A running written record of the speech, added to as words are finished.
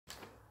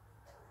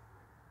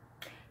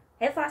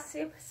Hey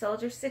Flosstube,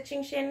 Soldier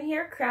Stitching Shannon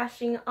here,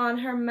 crashing on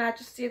Her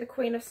Majesty the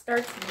Queen of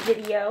Starts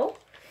video.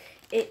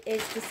 It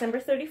is December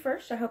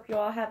 31st. I hope you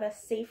all have a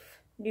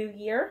safe new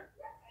year.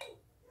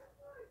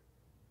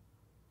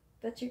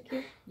 That's your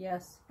cue?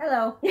 Yes.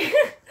 Hello.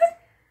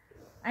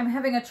 I'm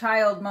having a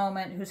child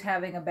moment who's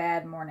having a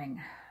bad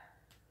morning.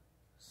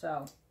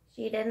 So.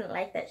 She didn't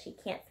like that she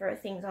can't throw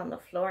things on the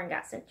floor and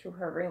got sent to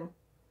her room.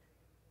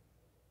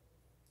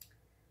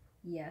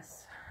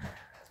 Yes.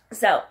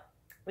 So,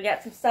 we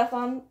got some stuff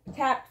on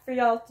tap for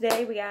y'all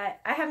today.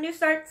 I have new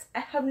starts.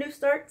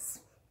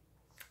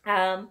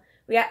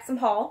 We got some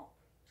haul.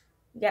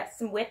 We got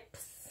some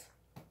whips.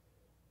 I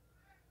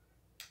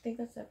think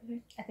that's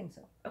everything. I think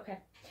so. Okay.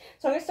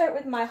 So I'm going to start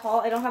with my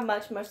haul. I don't have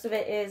much. Most of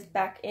it is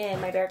back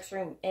in my barracks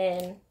room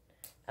in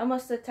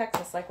almost to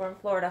Texas, like we're in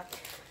Florida.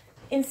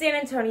 In San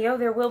Antonio,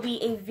 there will be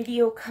a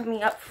video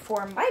coming up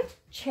for my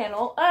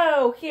channel.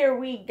 Oh, here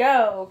we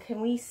go.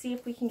 Can we see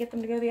if we can get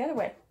them to go the other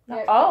way? No.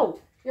 Yeah, oh.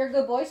 You're a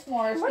good boy,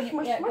 S'mores.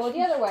 Go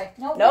the other way.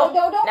 No, nope.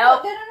 No, nope.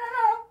 No,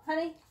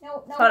 honey.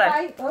 No. Hold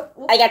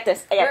on. I got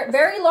this.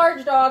 Very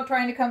large dog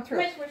trying to come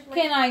through.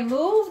 Can I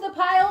move the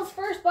piles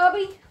first,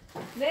 Bubby?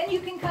 Then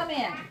you can come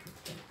in.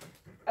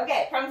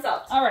 Okay, problem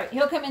solved. All right,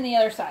 he'll come in the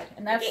other side.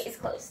 And that's, the gate is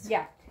closed.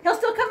 Yeah. He'll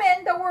still come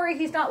in. Don't worry.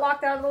 He's not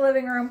locked out of the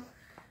living room.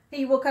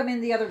 He will come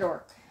in the other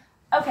door.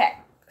 Okay,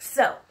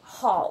 so,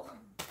 haul.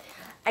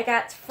 I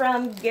got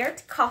from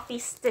Garrett Coffee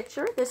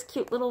Stitcher this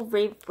cute little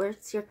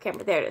where's your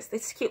camera? There it is.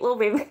 This cute little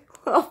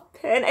Ravenclaw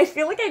pen. I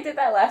feel like I did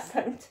that last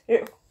time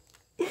too.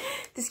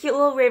 This cute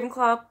little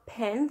Ravenclaw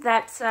pen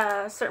that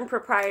a certain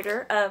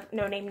proprietor of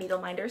No Name Needle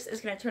Minders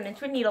is going to turn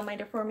into a needle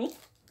minder for me.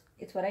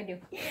 It's what I do.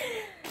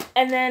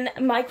 And then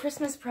my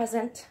Christmas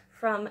present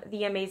from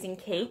the amazing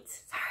Kate.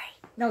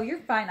 Sorry. No,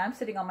 you're fine. I'm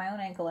sitting on my own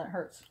ankle and it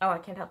hurts. Oh, I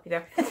can't help you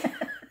there.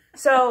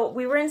 So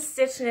we were in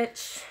Stitch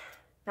Niche,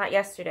 not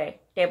yesterday,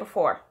 day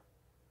before.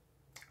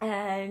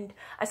 And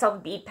I saw the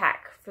bead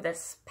pack for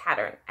this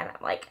pattern, and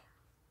I'm like,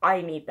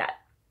 I need that.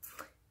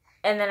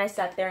 And then I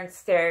sat there and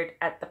stared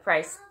at the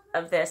price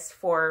of this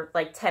for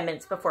like 10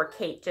 minutes before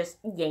Kate just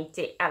yanked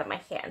it out of my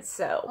hands.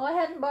 So, well, I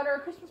hadn't bought her a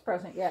Christmas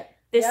present yet.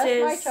 This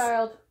is my is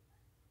child.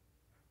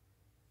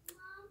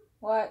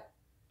 What?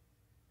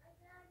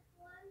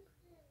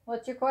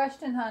 What's your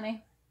question,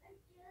 honey?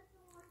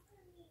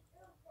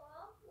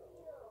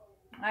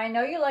 I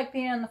know you like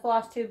being on the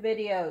Flosstube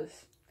videos.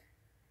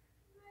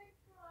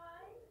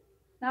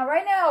 Not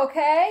right now,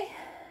 okay?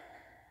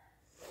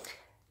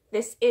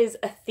 This is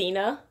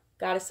Athena,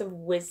 Goddess of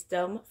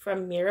Wisdom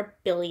from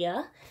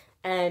Mirabilia,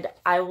 and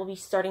I will be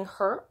starting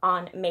her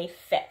on May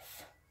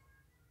 5th.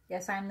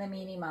 Yes, I'm the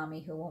meanie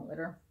mommy who won't let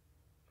her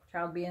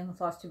child be in the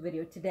Flosstube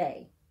video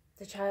today.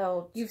 The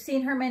child... You've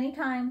seen her many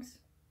times,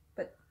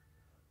 but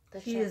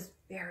she is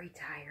very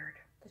tired.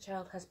 The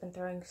child has been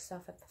throwing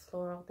stuff at the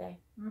floor all day.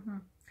 Mm-hmm.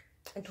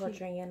 And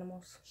torturing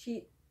animals.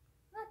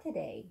 Not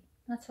today.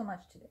 Not so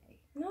much today.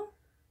 No?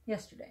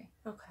 Yesterday.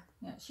 Okay.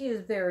 Yeah, she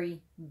is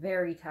very,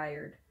 very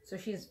tired. So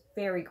she's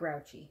very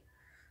grouchy.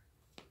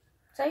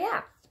 So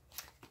yeah.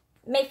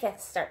 May 5th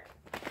start.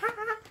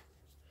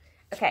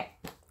 Okay.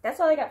 That's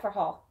all I got for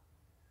haul.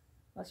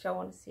 Unless y'all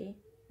want to see.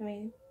 I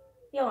mean,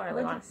 y'all don't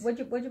really want to see.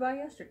 What'd you buy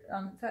yesterday?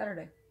 On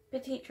Saturday?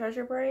 Petite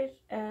treasure braid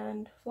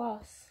and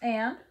floss.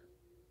 And?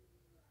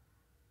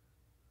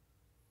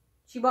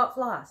 She bought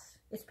floss.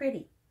 It's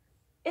pretty.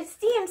 It's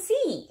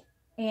DMC.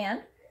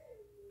 And?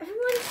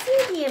 Everyone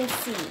see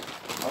DMC.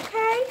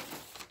 Okay?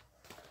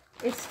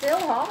 It's still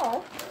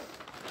haul.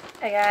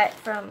 I got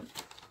from...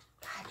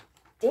 God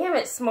damn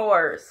it,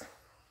 S'mores.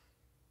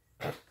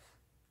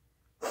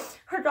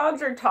 Her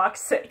dogs are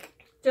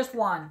toxic. Just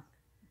one.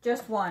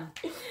 Just one.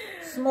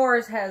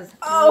 S'mores has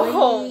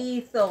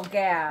lethal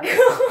gas.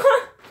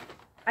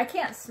 I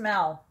can't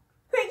smell.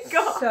 Thank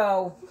God.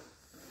 So...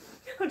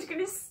 I'm just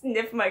gonna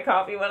sniff my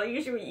coffee. Well,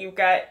 usually what you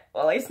got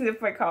while I sniff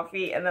my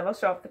coffee, and then I'll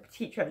show off the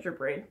Petite Treasure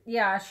braid.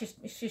 Yeah,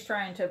 she's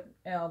trying to,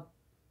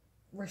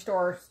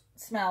 restore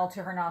smell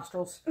to her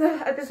nostrils.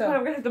 At this point,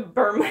 I'm gonna have to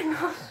burn my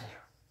nostrils.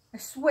 I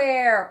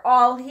swear,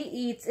 all he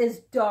eats is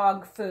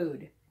dog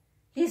food.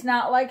 He's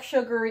not like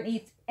Sugar and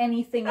eats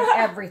anything and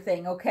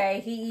everything,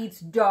 okay? He eats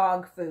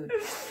dog food.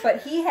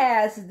 But he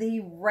has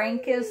the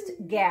rankest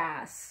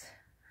gas.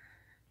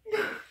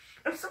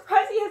 I'm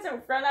surprised he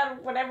hasn't run out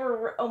of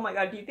whatever. Oh my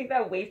God, do you think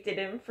that wafted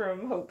him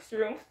from Hope's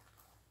room?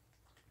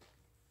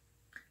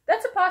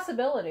 That's a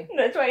possibility.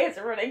 That's why he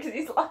hasn't run in, because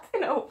he's locked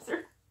in Hope's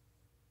room.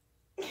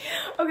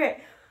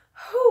 Okay.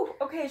 Whew.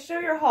 Okay, show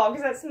your haul,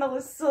 because that smell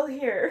is still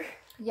here.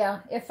 Yeah,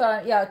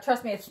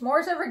 trust me, if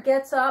S'mores ever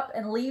gets up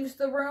and leaves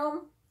the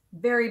room,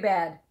 very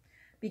bad.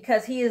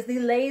 Because he is the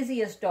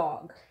laziest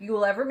dog you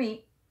will ever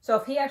meet. So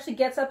if he actually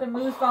gets up and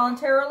moves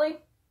voluntarily,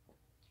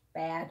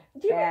 bad.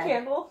 Do you have a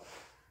candle?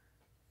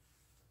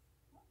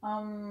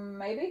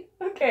 Maybe.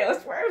 Okay,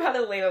 let's worry about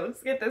it later.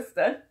 Let's get this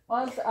done.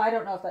 Well, I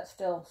don't know if that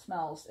still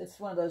smells. It's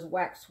one of those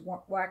wax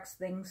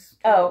things.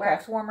 Oh, okay.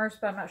 Wax warmers,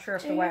 but I'm not sure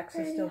if the wax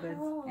is still good.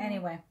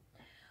 Anyway.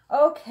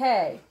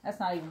 Okay. That's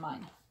not even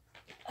mine.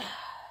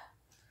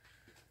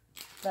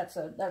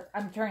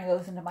 I'm turning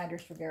those into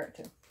minders for Garrett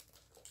too.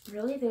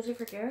 Really? Those are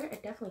for Garrett? I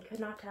definitely could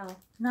not tell.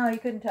 No, you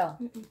couldn't tell.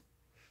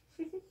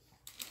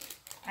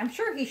 I'm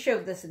sure he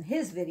showed this in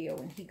his video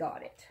when he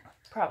got it.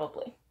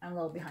 Probably. I'm a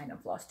little behind on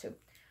Flosstube.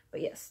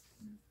 But yes,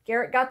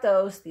 Garrett got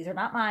those. These are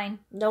not mine.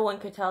 No one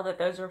could tell that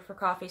those were for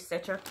Coffee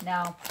Stitcher.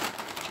 No.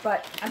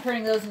 But I'm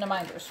turning those into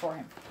minders for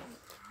him.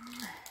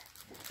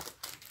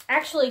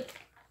 Actually,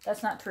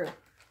 that's not true.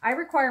 I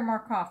require more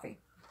coffee.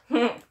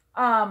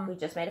 We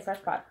just made a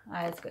fresh pot.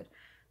 That's good.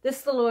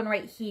 This little one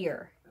right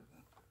here.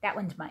 That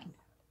one's mine.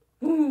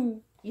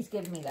 He's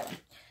giving me that one.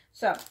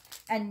 So,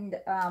 and,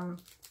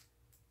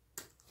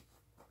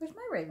 where's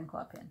my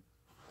Ravenclaw pin?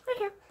 Right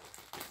here.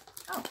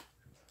 Oh,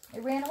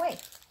 it ran away.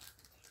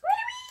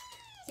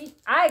 See,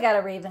 I got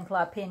a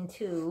Ravenclaw pin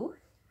too.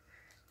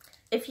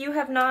 If you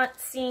have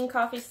not seen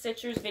Coffee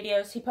Stitcher's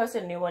videos, he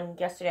posted a new one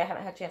yesterday. I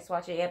haven't had a chance to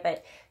watch it yet,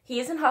 but he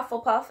is in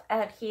Hufflepuff,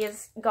 and he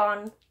has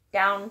gone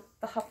down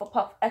the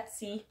Hufflepuff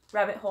Etsy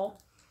rabbit hole.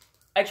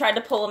 I tried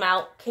to pull him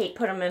out. Kate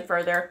put him in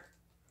further.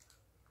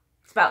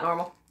 It's about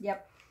normal.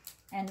 Yep.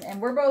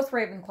 And we're both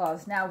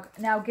Ravenclaws.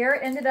 Now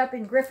Garrett ended up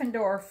in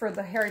Gryffindor for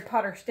the Harry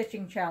Potter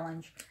stitching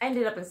challenge. I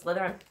ended up in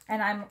Slytherin.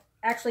 And I'm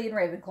actually in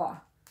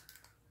Ravenclaw.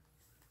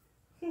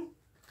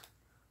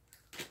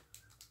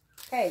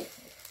 Hey,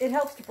 it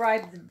helps to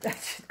bribe the...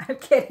 I'm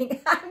kidding.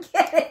 I'm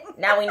kidding.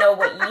 Now we know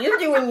what you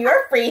do in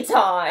your free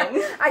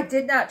time. I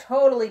did not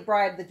totally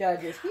bribe the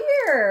judges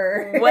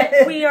here. What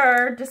we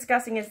are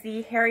discussing is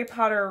the Harry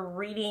Potter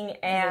reading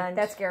and...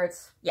 That's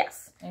Garrett's.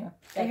 Yes. Yeah.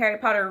 The Harry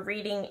Potter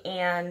reading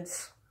and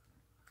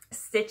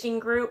stitching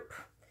group.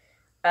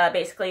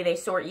 Basically, they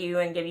sort you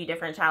and give you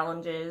different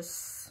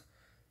challenges.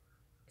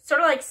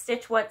 Sort of like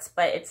Stitch What's,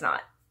 but it's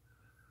not.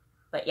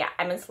 But yeah,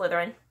 I'm in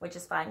Slytherin, which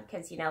is fine,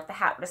 because, you know, the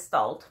hat was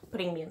stalled,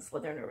 putting me in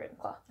Slytherin or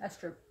Ravenclaw. That's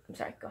true. I'm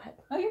sorry, go ahead.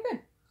 Oh, you're good.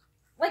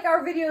 Like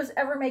our videos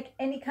ever make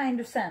any kind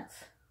of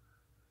sense?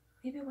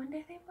 Maybe one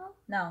day they will?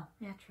 No.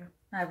 Yeah, true.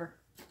 Never.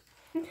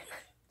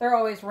 They're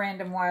always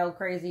random, wild,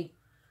 crazy.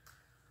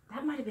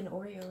 That might have been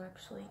Oreo,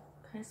 actually.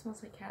 Kind of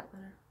smells like cat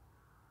litter.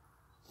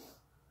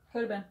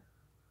 Could have been.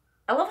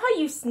 I love how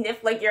you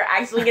sniff like you're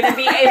actually going to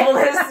be able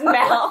to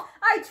smell.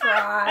 I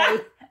try.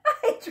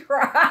 I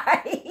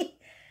try.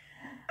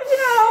 You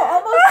know,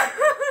 almost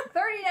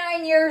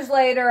 39 years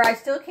later, I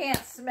still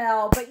can't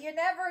smell, but you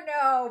never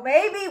know.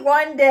 Maybe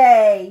one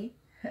day.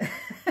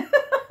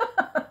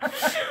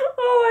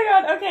 Oh my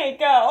god. Okay,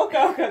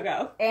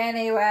 go.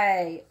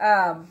 Anyway,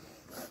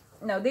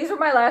 no, these are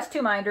my last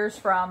two minders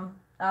from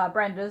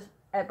Brenda's,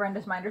 at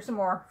Brenda's Minders Some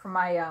More, from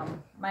my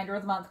Minder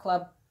of the Month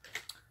Club.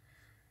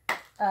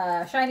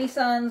 Shiny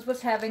Suns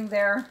was having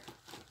their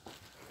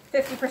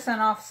 50%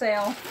 off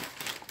sale,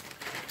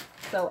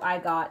 so I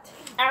got...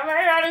 Oh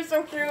my god, it's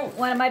so cute.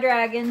 one of my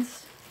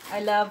dragons. I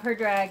love her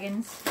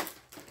dragons.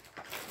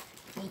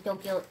 He's so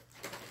cute.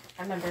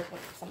 I remember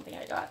something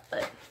I got,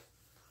 but...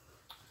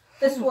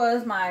 This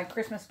was my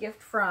Christmas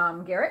gift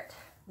from Garrett.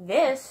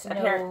 This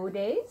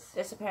apparently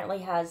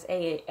has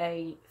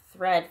a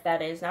thread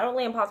that is not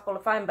only impossible to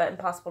find, but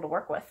impossible to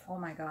work with. Oh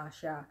my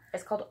gosh, yeah.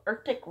 It's called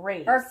Arctic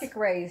Rays. Arctic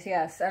Rays,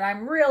 yes. And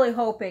I'm really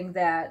hoping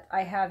that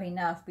I have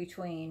enough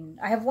between...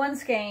 I have one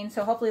skein,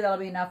 so hopefully that'll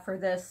be enough for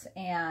this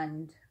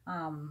and...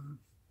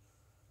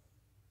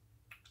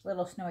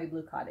 Little Snowy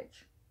Blue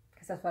Cottage,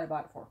 because that's what I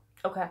bought it for.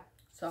 Okay.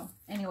 So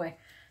anyway,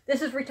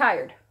 this is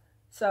retired.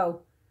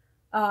 So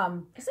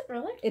is it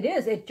really? It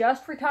is. It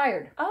just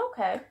retired. Oh,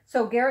 okay.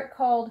 So Garrett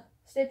called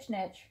Stitch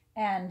Niche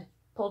and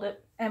pulled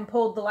it and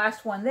pulled the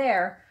last one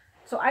there.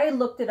 So I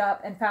looked it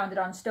up and found it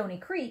on Stony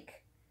Creek,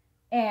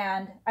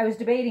 and I was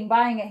debating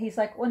buying it. He's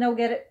like, "Well, no,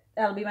 get it.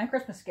 That'll be my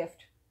Christmas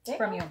gift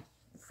from you,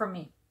 from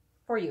me,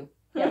 for you."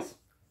 Yes.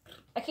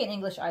 I can't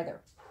English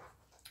either.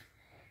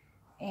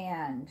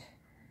 And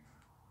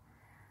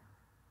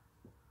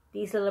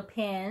these little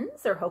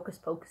pins are Hocus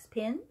Pocus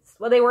pins.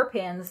 Well, they were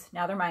pins.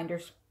 Now they're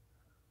minders.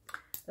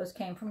 Those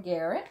came from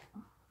Garrett.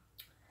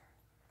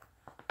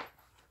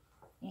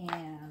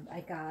 And I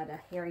got a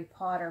Harry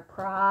Potter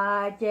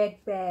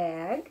project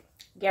bag.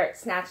 Garrett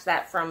snatched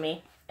that from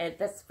me.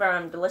 That's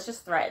from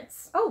Delicious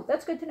Threads. Oh,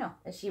 that's good to know.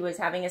 And she was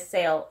having a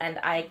sale, and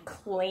I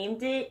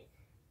claimed it,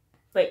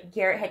 but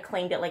Garrett had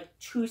claimed it like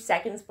 2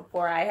 seconds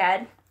before I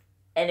had.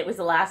 And it was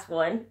the last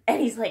one. And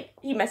he's like,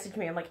 he messaged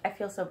me. I'm like, I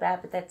feel so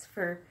bad, but this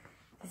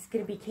is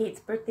going to be Kate's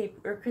birthday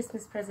or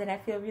Christmas present. I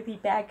feel really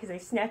bad because I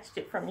snatched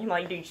it from you. I'm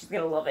like, dude, she's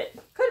going to love it.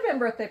 Could have been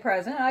birthday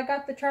present. I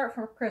got the chart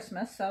for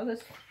Christmas, so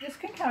this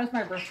can count as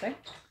my birthday.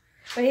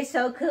 But he's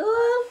so cool.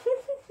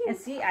 And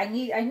see, I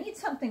need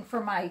something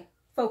for my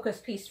focus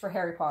piece for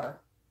Harry Potter.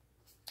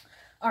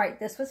 All right,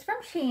 this was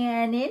from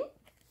Shannon.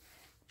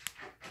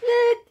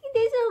 Look,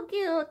 they're so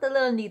cute. The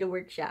little needle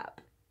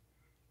workshop.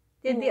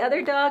 Did the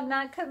other dog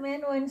not come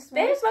in when Smurfs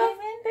came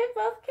in? They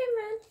both came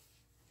in.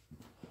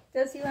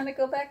 Does he want to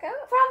go back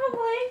out?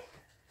 Probably.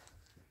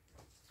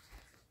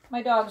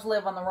 My dogs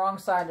live on the wrong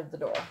side of the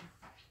door.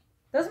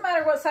 Doesn't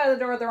matter what side of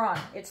the door they're on.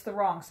 It's the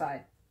wrong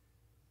side.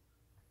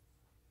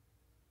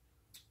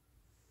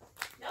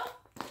 Nope,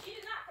 she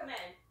did not come in.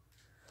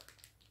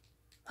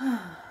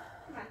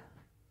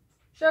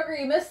 Sugar,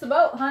 you missed the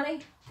boat, honey.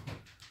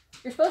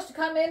 You're supposed to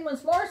come in when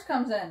S'mores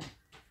comes in.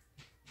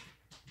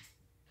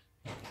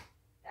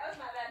 That was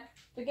my bad.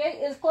 The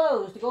gate is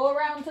closed. Go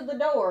around to the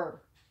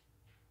door.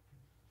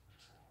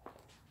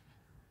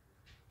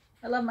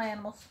 I love my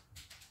animals.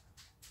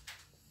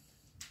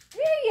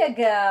 There you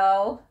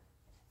go.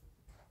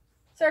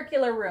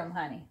 Circular room,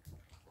 honey.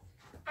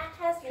 I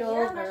has me a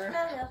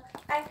marshmallow.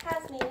 I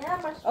has me a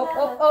marshmallow.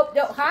 Oh,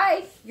 no.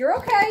 Hi. You're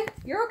okay.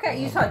 You're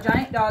okay. You saw a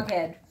giant dog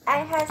head. I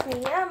has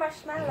me a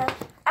marshmallow.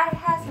 I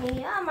has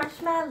me a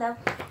marshmallow.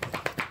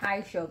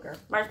 Hi, Sugar.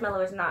 Marshmallow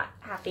is not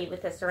happy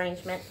with this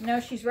arrangement. No,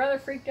 she's rather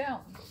freaked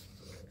out. It's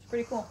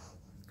pretty cool.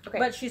 Okay.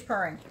 But she's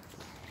purring.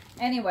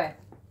 Anyway.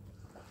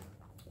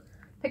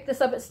 Picked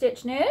this up at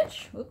Stitch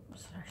Niche.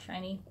 Oops,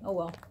 shiny. Oh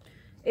well.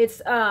 It's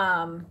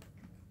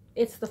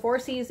the Four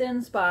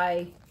Seasons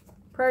by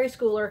Prairie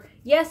Schooler.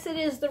 Yes, it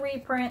is the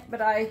reprint, but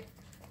I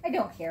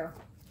don't care.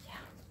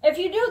 Yeah. If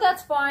you do,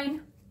 that's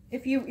fine.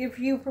 If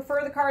you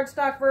prefer the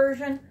cardstock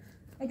version,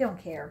 I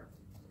don't care.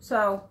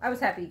 So I was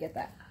happy to get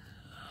that.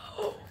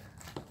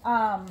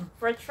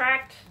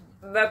 Retract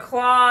the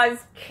claws,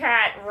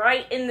 cat,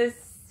 right in this.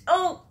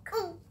 Oh,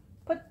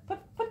 put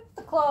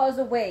the claws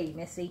away,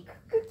 Missy.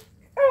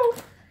 oh.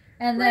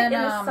 And right then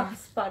in the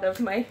soft spot of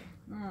my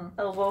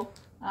elbow.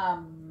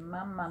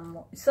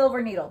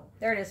 Silver Needle.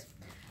 There it is.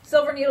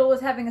 Silver Needle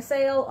was having a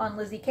sale on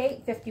Lizzie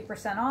Kate,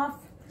 50% off.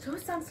 So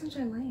it's on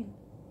Sunshine Lane.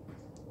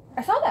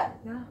 I saw that.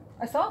 Yeah.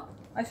 I saw,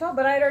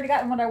 but I had already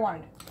gotten what I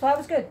wanted. So I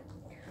was good.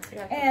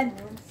 And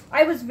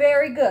I was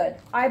very good.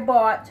 I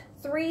bought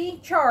 3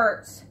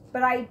 charts,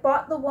 but I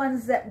bought the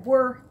ones that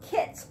were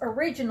kits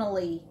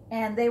originally,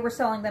 and they were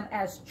selling them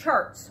as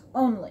charts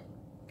only.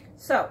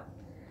 So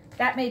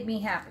that made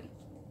me happy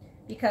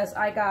because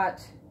I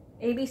got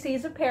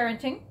ABCs of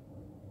Parenting.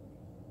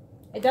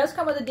 It does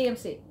come with a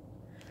DMC,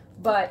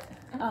 but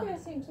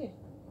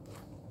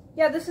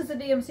yeah, this is a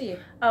DMC.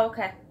 Oh,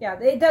 okay. Yeah,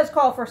 it does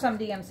call for some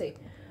DMC.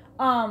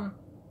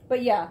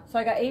 But yeah, so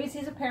I got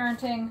ABCs of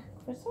Parenting.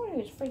 For someone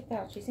who's freaked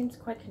out, she seems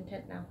quite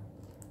content now.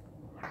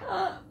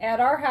 At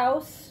Our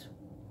House.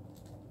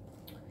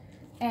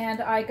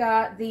 And I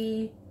got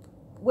the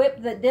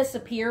whip that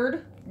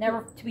disappeared,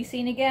 never to be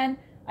seen again.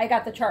 I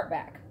got the chart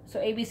back. So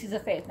ABCs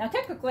of Faith. Now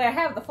technically I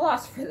have the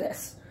floss for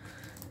this,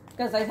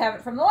 because I have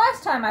it from the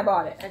last time I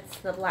bought it. It's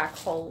the black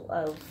hole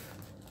of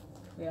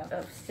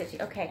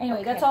stitching. Okay. Anyway,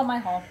 okay. that's all my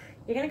haul.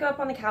 You're gonna go up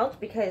on the couch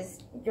because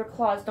your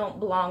claws don't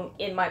belong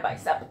in my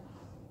bicep.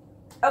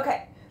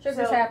 Okay.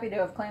 Sugar's happy to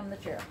have claimed the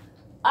chair.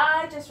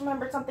 I just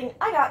remembered something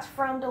I got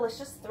from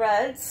Delicious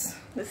Threads.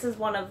 This is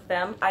one of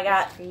them. I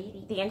got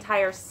the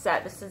entire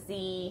set. This is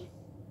the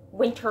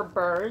Winter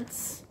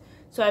Birds.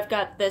 So I've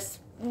got this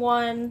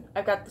one,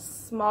 I've got the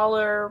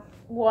smaller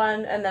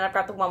one, and then I've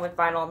got the one with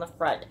vinyl on the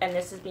front. And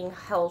this is being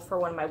held for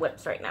one of my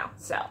whips right now.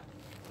 So,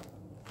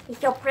 it's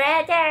so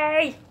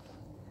pretty!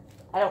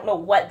 I don't know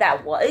what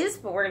that was,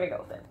 but we're gonna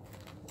go with it.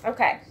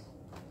 Okay.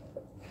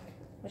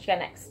 What you got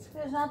next?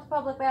 It is not the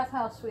public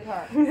bathhouse,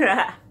 sweetheart.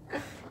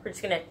 We're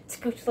just gonna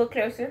scooch a little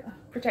closer,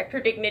 protect her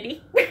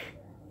dignity.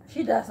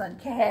 She doesn't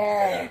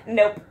care.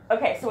 Nope.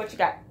 Okay, so what you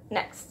got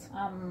next?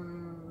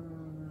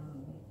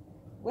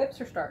 Whips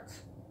or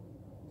starts?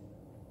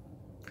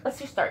 Let's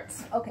do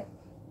starts. Okay.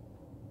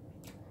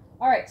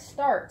 Alright,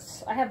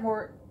 starts. I have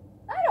more.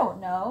 I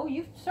don't know.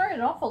 You've started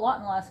an awful lot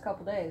in the last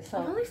couple days. So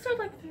I've only started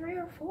like 3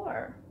 or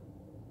 4.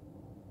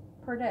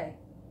 Per day.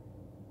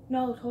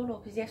 No, total,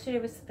 because yesterday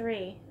was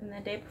 3, and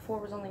the day before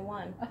was only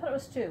 1. I thought it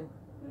was 2.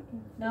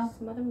 No? This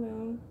is Mother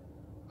Moon.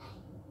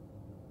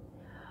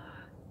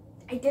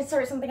 I did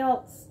start something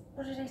else.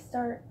 What did I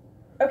start?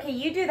 Okay,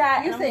 you do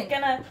that, You and think.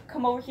 I'm gonna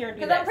come over here and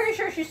do this. Because I'm pretty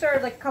sure she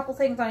started like a couple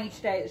things on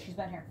each day that she's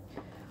been here.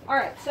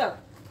 Alright, so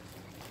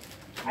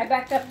I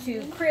backed up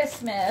to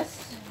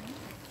Christmas.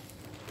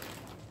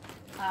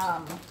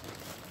 I'm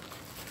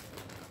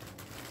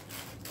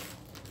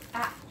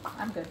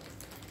good.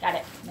 Got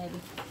it. Maybe.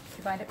 Did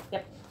you find it?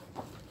 Yep.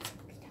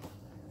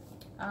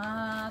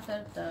 I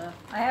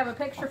have a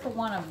picture for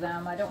one of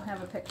them. I don't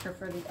have a picture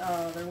for the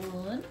other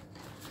one.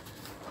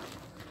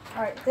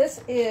 Alright,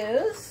 this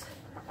is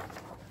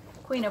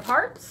Queen of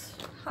Hearts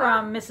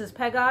from Mrs.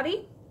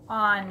 Peggotty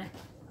on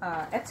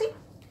Etsy.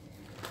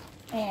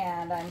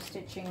 And I'm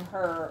stitching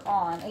her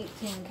on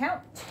 18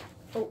 count.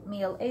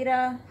 Oatmeal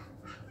Ada.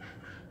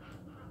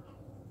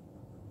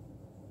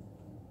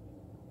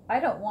 I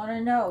don't want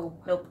to know.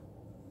 Nope.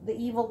 The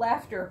evil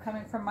laughter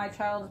coming from my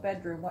child's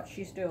bedroom, what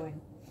she's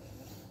doing.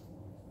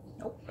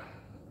 Nope.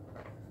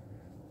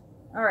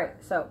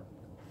 Alright, so.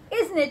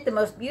 Isn't it the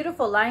most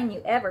beautiful line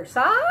you ever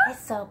saw?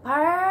 It's so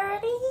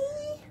pretty.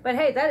 But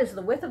hey, that is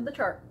the width of the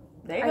chart.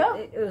 There you go.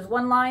 It was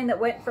one line that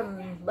went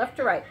from left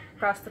to right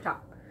across the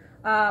top.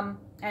 And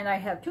I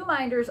have 2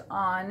 minders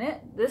on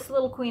it. This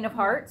little Queen of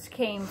Hearts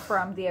came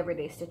from the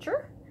Everyday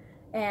Stitcher.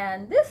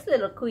 And this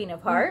little Queen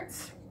of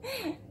Hearts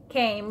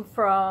came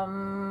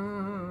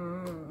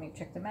from, let me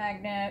check the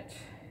magnet.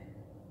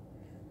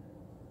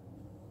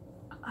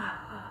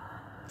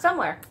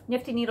 Somewhere.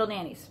 Nifty Needle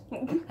Nannies.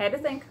 Had to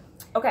think.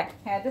 Okay.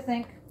 Had to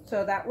think.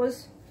 So that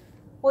was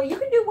Well, you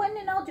can do one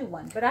and I'll do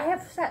one, but I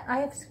have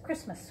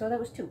Christmas, so that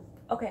was 2.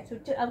 Okay. So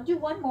I'll do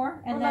one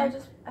more, and well, then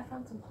no, I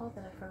found some haul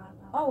that I forgot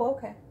about. Oh,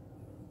 okay.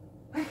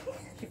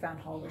 She found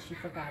haul that she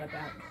forgot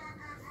about.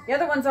 The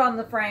other one's on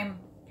the frame,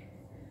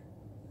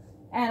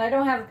 and I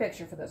don't have a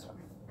picture for this one.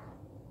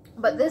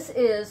 But this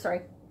is,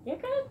 sorry. You're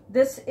good.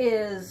 This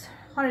is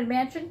Haunted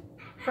Mansion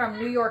from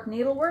New York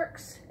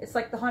Needleworks. It's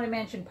like the Haunted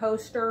Mansion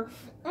poster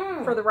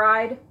for the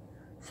ride.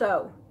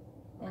 So,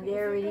 and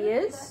there it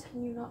is.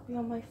 Can you not be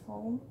on my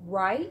phone?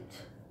 Right.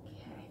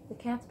 Okay. The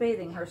cat's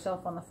bathing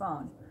herself on the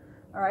phone.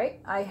 All right,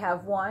 I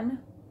have one.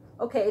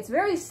 Okay, it's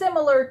very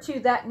similar to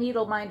that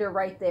needle minder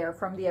right there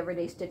from the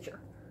Everyday Stitcher.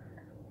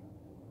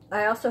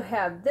 I also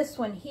have this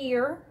one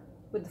here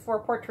with the 4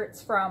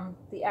 portraits from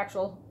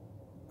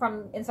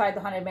inside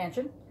the Haunted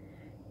Mansion.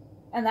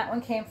 And that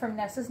one came from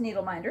Nessa's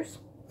Needle Minders.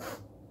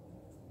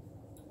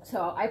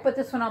 So I put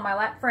this one on my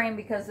lap frame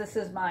because this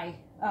is my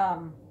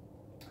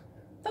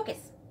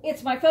focus.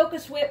 It's my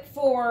focus whip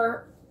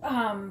for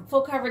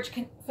full coverage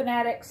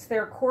fanatics.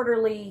 They're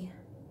quarterly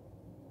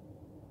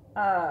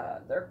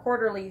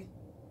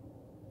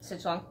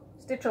Stitch along.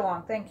 Stitch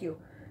along. Thank you.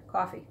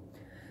 Coffee.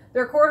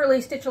 They're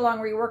quarterly stitch along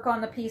where you work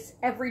on the piece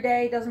every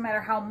day. Doesn't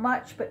matter how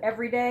much, but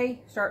every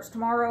day. Starts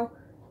tomorrow.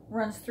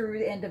 Runs through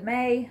the end of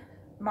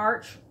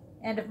March.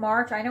 End of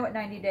March. I know what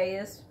 90 day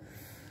is.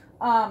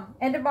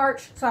 End of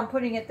March. So I'm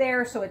putting it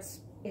there so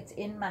it's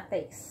in my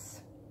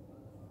face.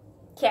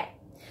 Okay.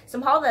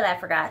 Some haul that I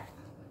forgot.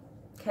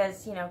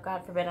 Because, you know,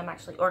 God forbid I'm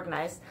actually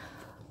organized.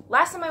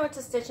 Last time I went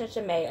to Stitch Niche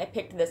in May, I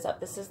picked this up.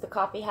 This is the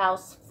coffee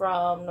house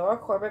from Nora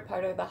Corbett,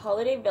 part of the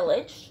Holiday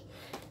Village.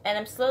 And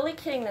I'm slowly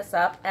kitting this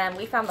up, and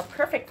we found the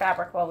perfect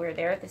fabric while we were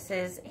there. This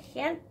is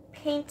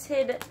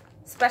hand-painted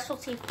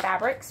specialty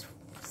fabrics,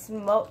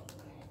 Snow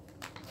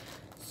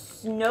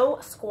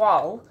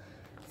Squall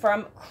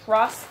from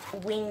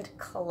Cross-Winged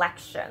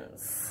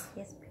Collections.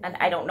 Yes, and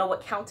I don't know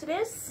what count it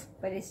is.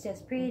 But it's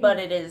just pretty. But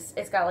it is.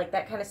 It's got like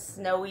that kind of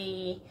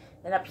snowy,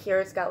 and up here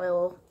it's got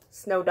little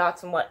snow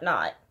dots and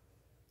whatnot.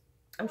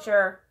 I'm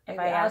sure if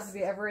I ask...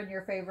 be ever in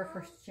your favor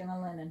for stitching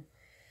a linen.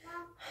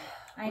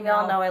 I know. We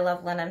all know I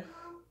love linen.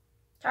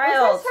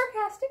 Child. Was that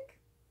sarcastic?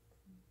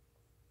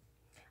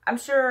 I'm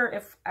sure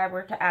if I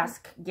were to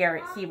ask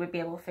Garrett, he would be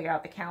able to figure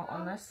out the count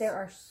on this. There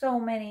are so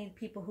many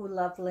people who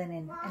love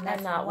linen, and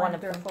that's not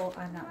wonderful. One of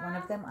them. I'm not one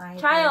of them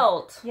either.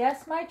 Child.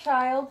 Yes, my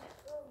child.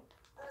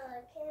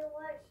 Can I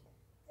watch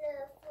the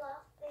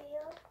floss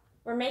video?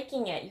 We're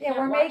making it. You Yeah, can't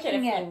we're watch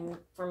making it. it.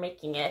 We're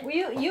making it.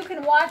 Well, you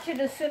can watch it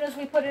as soon as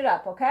we put it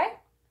up, okay?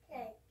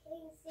 Okay, can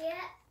you see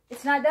it?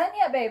 It's not done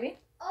yet, baby.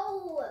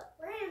 Oh,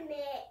 wait a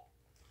minute.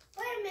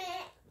 Wait a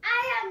minute.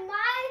 I have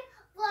my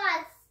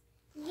floss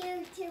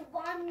YouTube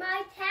on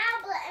my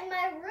tablet in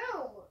my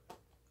room.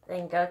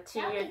 Then go to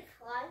That'll your... be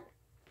fun.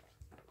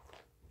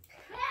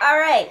 All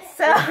right,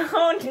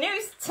 so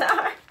new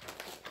start.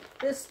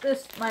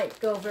 This might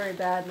go very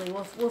badly.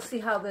 We'll see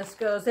how this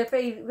goes. If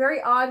a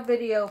very odd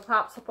video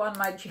pops up on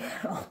my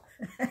channel,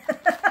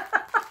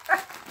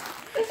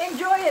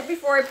 enjoy it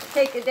before I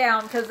take it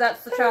down, because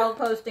that's the child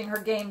posting her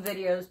game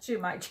videos to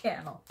my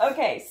channel.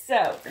 Okay,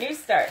 so new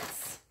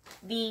starts.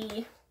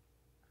 The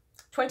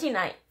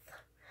 29th.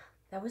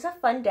 That was a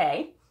fun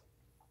day.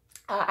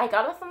 I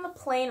got off on the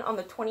plane on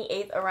the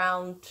 28th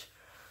around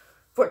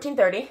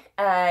 14:30.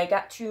 I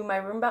got to my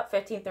room about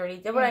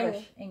 15:30. Did what I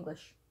need.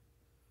 English.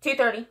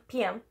 2:30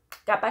 p.m.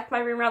 Got back to my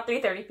room around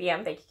 3:30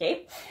 p.m. Thank you,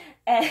 Kate.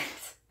 And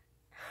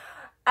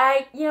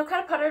I,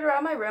 kind of puttered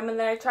around my room, and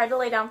then I tried to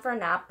lay down for a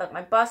nap, but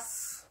my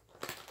bus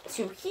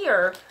to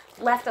here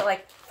left at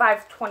like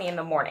 5:20 in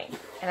the morning,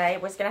 and I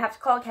was going to have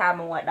to call a cab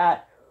and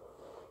whatnot.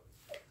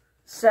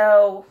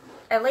 So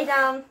I lay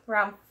down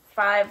around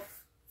 5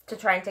 to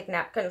try and take a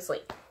nap. Couldn't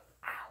sleep.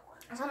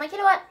 So I'm like, you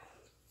know what?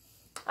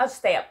 I'll just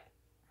stay up.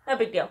 No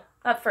big deal.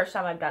 Not the first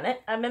time I've done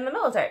it. I'm in the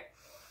military.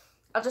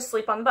 I'll just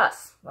sleep on the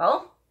bus.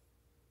 Well,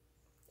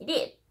 I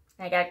did.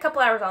 I got a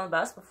couple hours on the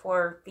bus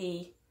before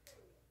the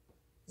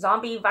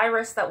zombie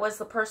virus that was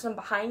the person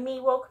behind me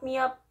woke me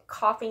up,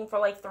 coughing for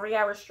like 3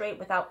 hours straight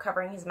without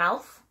covering his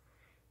mouth.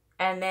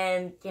 And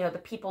then,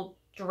 the people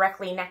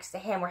directly next to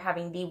him were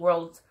having the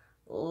world's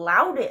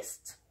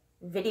loudest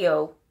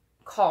video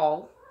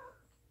call.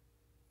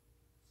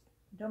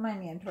 Don't mind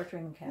me, I'm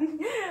torturing the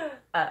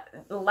cat.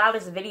 The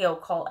loudest video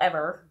call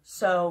ever.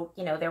 So,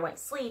 there went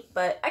sleep.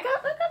 But I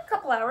got a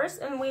couple hours,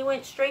 and we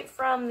went straight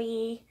from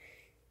the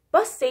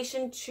bus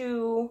station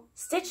to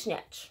Stitch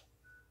Niche.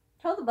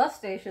 Tell the bus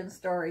station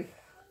story.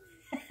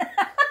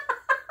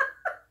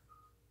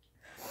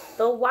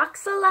 The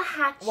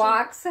Waxahachie.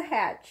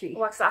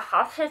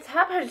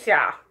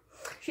 Waxahachie.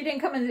 She didn't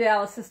come into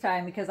Dallas this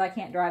time because I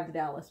can't drive to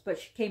Dallas, but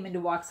she came into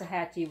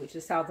Waxahachie, which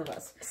is south of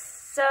us.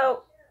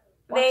 So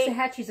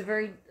Waxahachie's a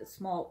very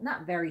small,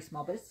 not very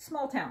small, but it's a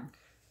small town.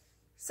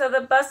 So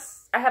the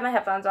bus, I have my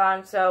headphones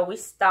on, so we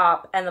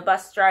stop, and the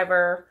bus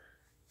driver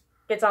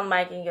gets on the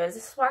mic and he goes,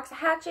 "This is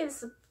Waxahachie, this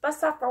is the bus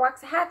stop for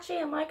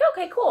Waxahachie." I'm like,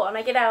 okay, cool. And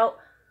I get out,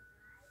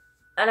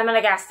 and I'm at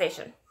a gas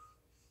station.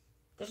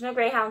 There's no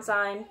Greyhound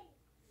sign.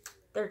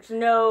 There's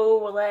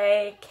no,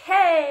 like,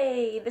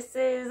 hey, this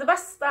is a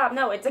bus stop.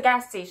 No, it's a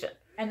gas station.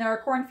 And there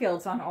are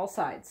cornfields on all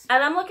sides.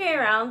 And I'm looking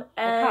around,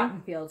 and... Or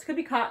cotton fields. Could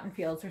be cotton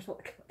fields.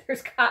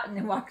 There's cotton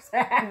in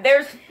Waxahachie.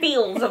 There's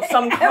fields of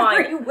some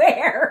kind.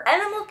 Everywhere.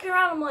 And I'm looking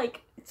around, I'm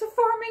like... It's a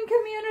farming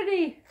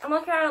community. I'm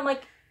looking around, I'm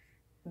like,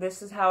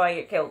 this is how I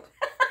get killed.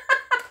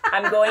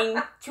 I'm going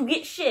to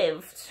get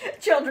shivved.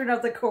 Children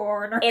of the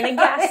corn. In a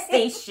gas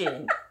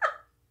station.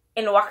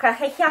 In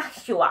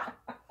Waxahachie.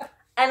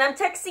 And I'm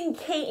texting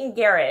Kate and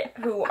Garrett,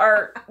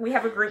 we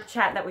have a group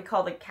chat that we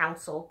call the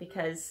council,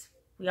 because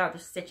we are the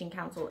stitching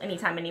council.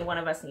 Anytime any one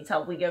of us needs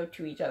help, we go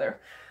to each other.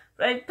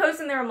 But I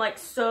post in there, I'm like,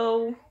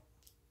 so,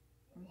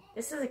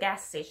 this is a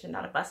gas station,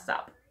 not a bus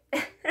stop.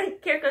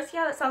 And Garrett goes,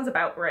 yeah, that sounds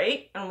about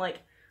right. And I'm like,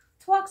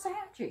 it's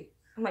Waxahachie.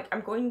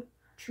 I'm going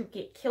to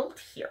get killed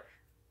here.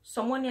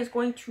 Someone is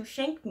going to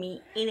shank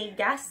me in a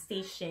gas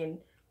station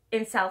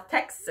in South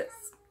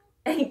Texas.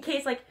 And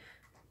Kate's like,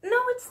 no,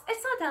 it's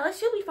not Dallas.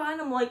 She'll be fine.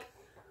 I'm like,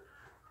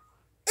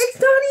 it's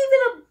not even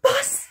a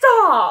bus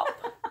stop.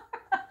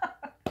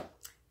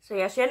 So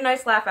yeah, she had a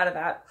nice laugh out of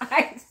that.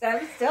 I'm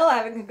still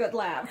having a good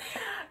laugh.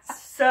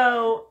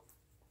 So,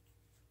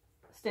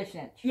 Stitch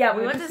Niche. Yeah,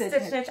 we went to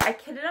Stitch Niche. I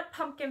kidded up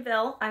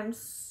Pumpkinville. I'm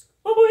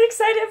so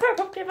excited for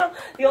Pumpkinville.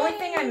 The only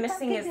thing I'm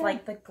missing is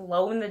like the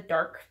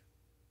glow-in-the-dark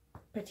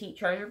Petite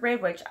Treasure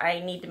Braid, which I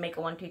need to make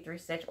a 1, 2, 3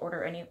 stitch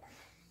order anyway.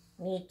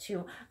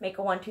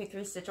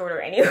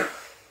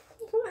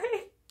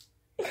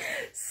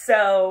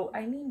 So,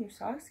 I need new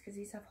socks because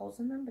these have holes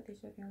in them, but these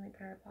are the only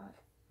pair I bought.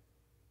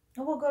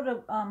 Oh, we'll go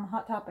to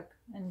Hot Topic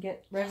and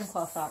get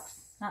Ravenclaw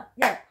socks. Hot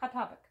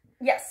Topic.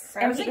 Yes.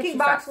 I was thinking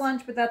box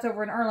lunch, but that's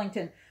over in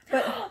Arlington.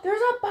 But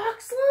there's a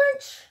box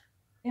lunch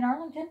in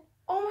Arlington.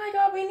 Oh my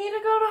god, we need to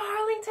go to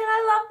Arlington.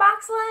 I love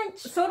box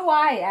lunch. So do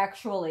I,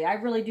 actually. I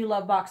really do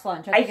love box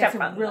lunch. I think it's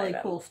a really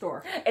cool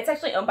store. It's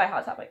actually owned by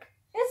Hot Topic.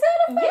 Is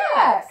that a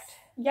fact?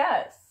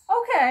 Yes.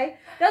 Okay.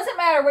 Doesn't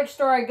matter which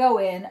store I go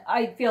in.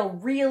 I feel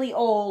really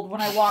old when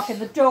I walk in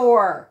the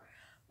door.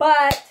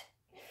 But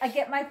I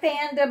get my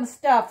fandom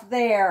stuff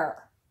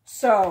there.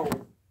 So.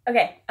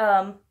 Okay.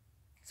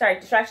 Sorry,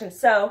 distraction.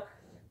 So.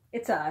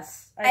 It's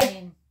us. I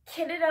mean.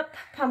 Kitted up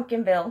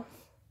Pumpkinville.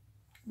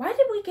 Why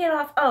did we get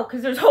off? Oh,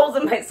 because there's holes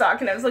in my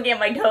sock and I was looking at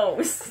my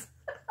toes.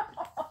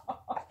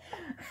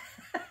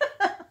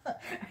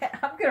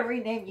 I'm going to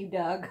rename you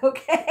Doug,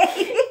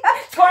 okay?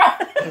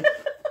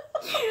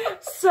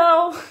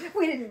 So.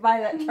 We didn't buy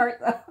that chart,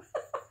 though.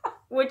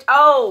 Which,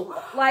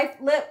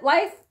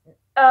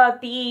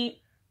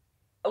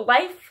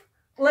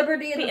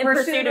 Liberty in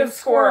Pursuit of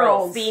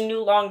Squirrels. The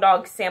new Long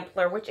Dog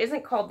sampler, which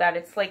isn't called that.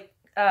 It's like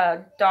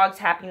Dog's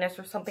Happiness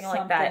or something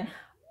like that.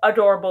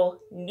 Adorable.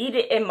 Need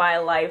it in my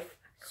life.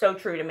 So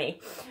true to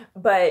me.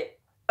 But,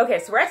 okay,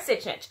 so we're at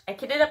Stitch Niche. I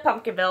kitted up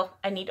Pumpkinville.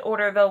 I need to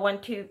order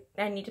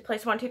I need to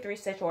place 1, 2, 3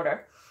 stitch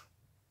order.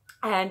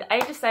 And I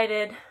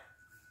decided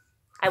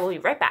I will be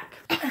right back.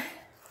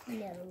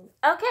 No.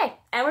 Okay,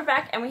 and we're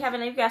back, and we have a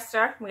new guest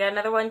star. We got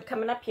another one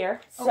coming up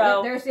here. So,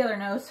 oh, there's the other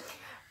nose.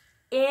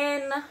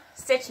 In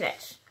Stitch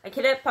Niche, I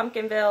kitted up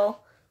Pumpkinville.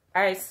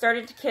 I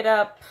started to kit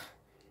up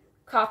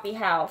Coffee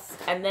House,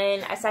 and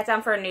then I sat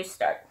down for a new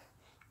start.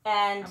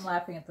 And I'm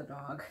laughing at the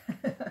dog.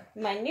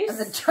 My new and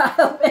the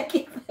child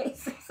making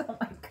faces. Oh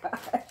my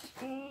gosh.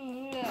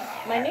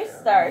 My new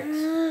start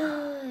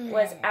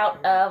was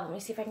out of, let me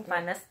see if I can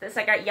find this. This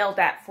I got yelled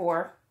at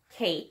for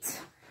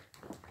Kate.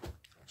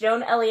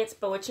 Joan Elliott's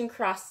Bewitching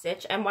Cross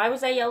Stitch. And why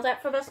was I yelled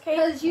at for this, Kate?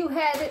 Because you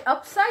had it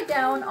upside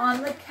down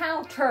on the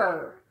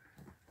counter.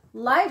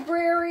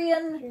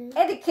 Librarian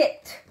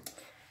etiquette.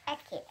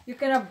 You're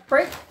gonna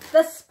break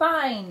the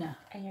spine.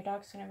 And your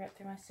dog's gonna rip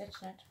through my Stitch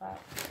Niche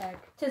bag.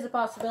 'Tis a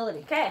possibility.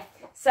 Okay,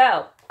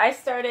 so I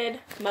started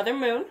Mother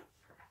Moon.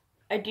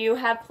 I do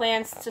have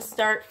plans to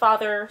start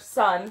Father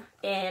Son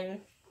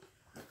in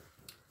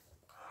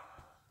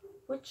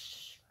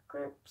which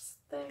group's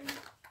thing?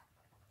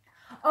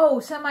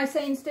 Oh,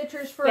 semi-sane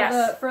stitchers for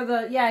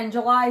in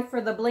July for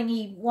the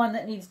blingy one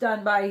that needs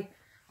done by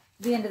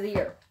the end of the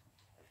year.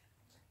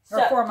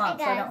 Or 4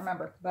 months, I don't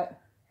remember, but.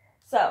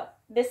 So,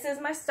 this is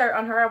my start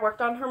on her. I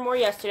worked on her more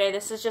yesterday.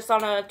 This is just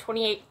on a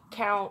 28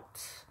 count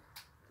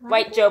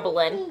white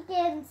Jobelin. We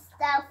did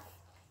stuff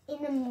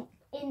in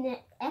the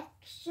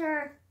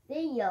extra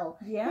video.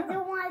 Yeah. They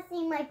don't want to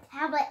see my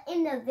tablet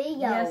in the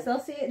video. Yes, they'll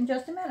see it in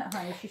just a minute,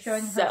 honey. She's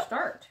showing her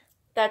start.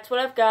 That's what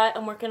I've got.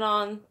 I'm working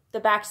on the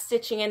back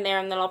stitching in there,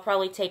 and then I'll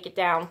probably take it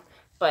down.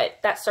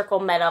 But that circle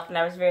met up, and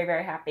I was very,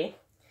 very happy.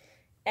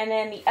 And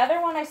then the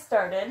other one I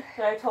started,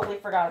 that I totally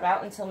forgot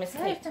about until Miss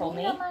Kate told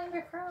me.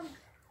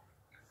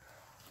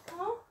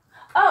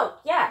 Oh,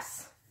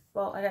 yes.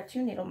 Well, I got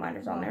 2 needle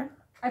minders on there.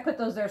 I put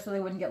those there so they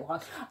wouldn't get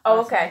lost.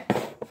 Oh, okay.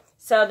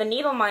 So the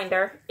needle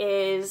minder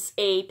is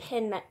a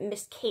pin that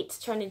Miss Kate's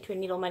turned into a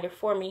needle minder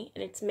for me,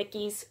 and it's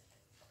Mickey's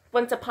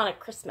Once Upon a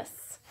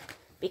Christmas.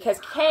 Because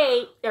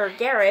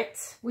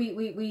Garrett...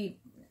 We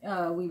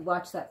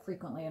watch that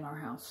frequently in our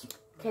house.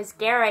 Because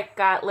Garrett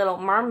got Little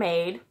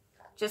Mermaid,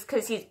 just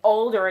because he's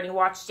older and he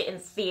watched it in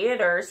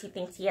theaters, he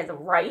thinks he has a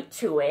right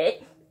to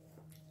it.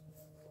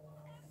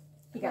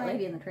 You got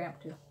Lady and the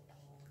Tramp, too.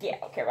 Yeah, I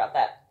don't care about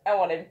that. I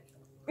wanted...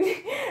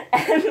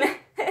 And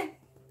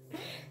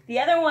the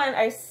other one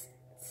I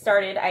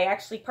started, I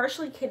actually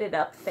partially kitted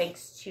up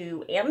thanks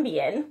to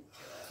Ambien.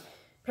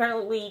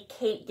 Apparently,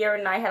 Kate, Garrett,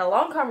 and I had a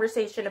long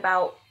conversation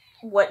about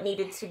what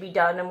needed to be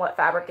done and what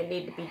fabric it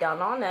needed to be done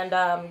on, and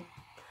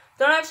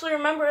don't actually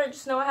remember. I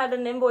just know I had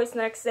an invoice the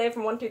next day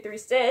from 123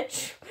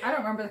 Stitch. I don't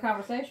remember the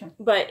conversation.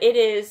 But it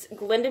is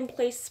Glendon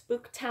Place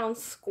Spooktown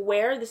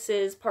Square. This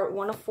is part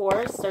 1 of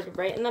 4. It started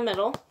right in the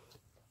middle.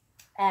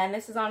 And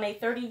this is on a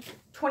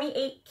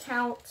 28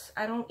 count.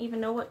 I don't even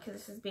know what,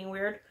 because this is being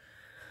weird.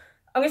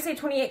 I'm going to say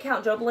 28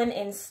 count Joblin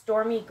in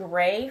Stormy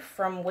Gray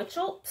from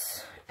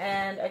Witchelt.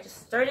 And I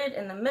just started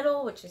in the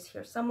middle, which is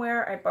here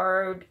somewhere. I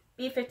borrowed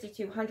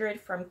B5200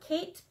 from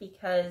Kate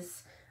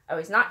because I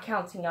was not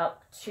counting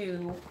up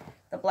to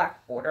the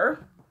black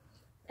border.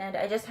 And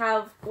I just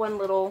have one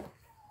little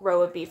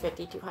row of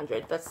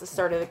B5200. That's the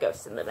start of the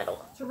ghost in the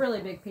middle. It's a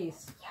really big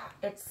piece.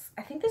 Yeah,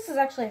 I think this is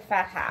actually a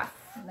fat half.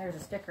 And there's a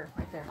sticker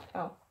right there.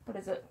 Oh, what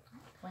is it?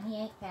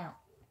 28 count.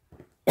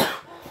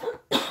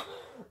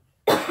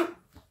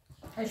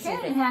 As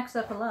Shannon hacks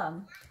up a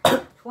lung,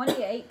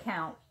 28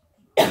 count.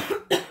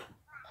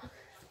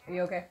 Are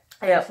you okay?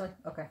 Yeah.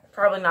 Okay.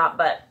 Probably not,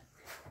 but...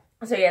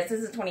 So yes,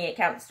 this is a 28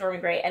 count Stormy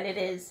Gray, and it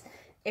is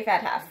a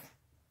fat half.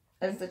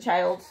 As the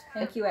child...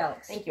 Thank you,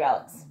 Alex. Thank you,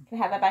 Alex. Can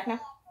I have that back now?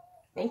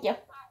 Thank you.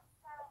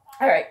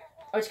 Alright,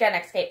 what you got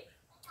next, Kate?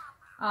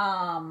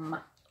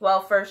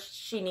 Well, first,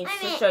 she needs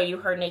to show you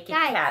her naked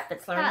cat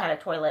that's learning how to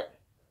toilet.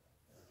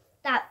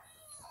 Stop.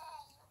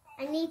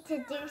 I need to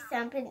do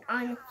something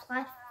on the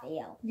flush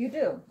field. You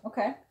do?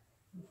 Okay.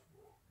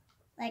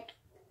 Like...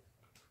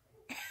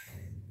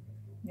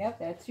 Yep,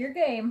 that's your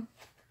game.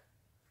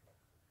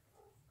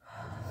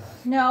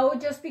 No,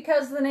 just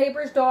because the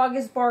neighbor's dog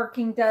is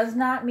barking does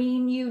not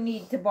mean you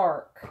need to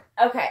bark.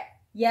 Okay.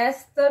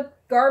 Yes, the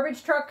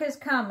garbage truck is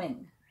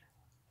coming.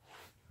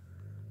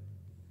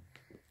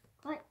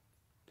 What?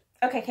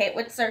 Okay, Kate,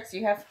 what starts do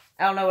you have?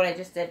 I don't know what I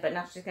just did, but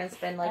now she's going to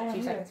spend like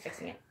 2 seconds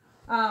fixing it.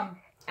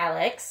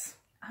 Alex.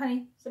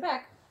 Honey, sit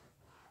back.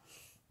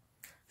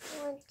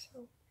 I want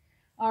to.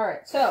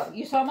 Alright, so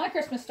you saw my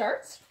Christmas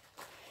starts.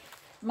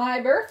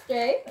 My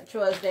birthday, which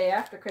was day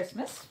after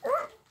Christmas,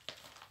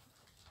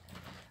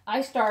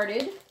 I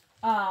started,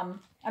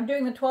 I'm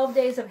doing the 12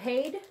 Days of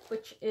Hade,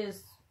 which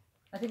is,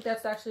 I think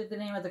that's actually the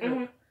name of the group.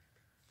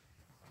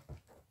 Mm-hmm.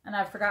 And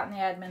I've forgotten the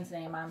admin's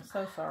name. I'm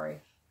so sorry.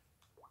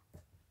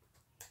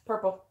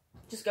 Purple.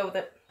 Just go with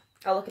it.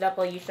 I'll look it up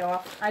while you show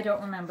off. I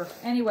don't remember.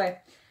 Anyway,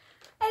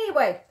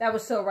 that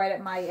was so right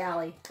up my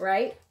alley,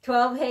 right?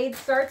 12 Hade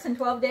starts in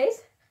 12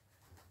 days?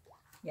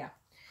 Yeah.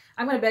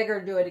 I'm going to beg her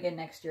to do it again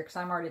next year because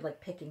I'm already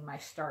like picking my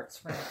starts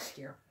for next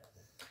year.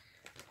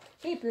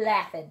 Keep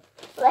laughing.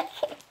 The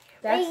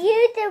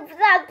YouTube's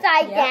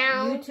upside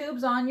down.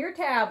 YouTube's on your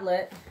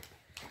tablet.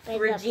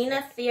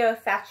 Regina Theo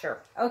Thatcher.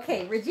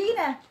 Okay,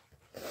 Regina.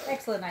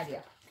 Excellent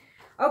idea.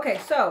 Okay,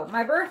 so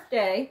my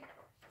birthday,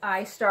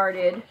 I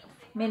started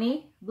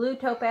Mini Blue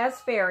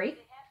Topaz Fairy.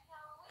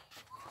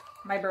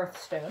 My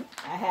birthstone.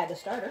 I had to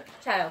start her.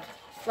 Child,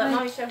 let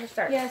Mommy show her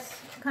start. Yes,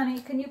 honey,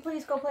 can you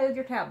please go play with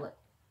your tablet?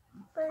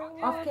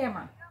 Off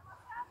camera.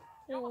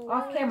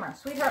 Off camera.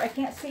 Sweetheart, I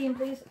can't see him,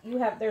 please.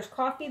 There's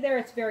coffee there.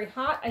 It's very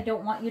hot. I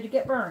don't want you to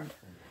get burned.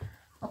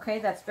 Okay,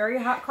 that's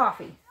very hot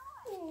coffee.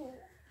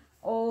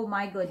 Oh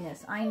my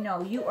goodness. I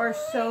know. You are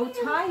so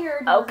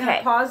tired. Okay. We're going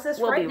to pause this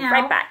right now. We'll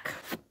be right back.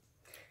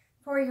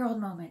 4-year-old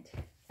moment.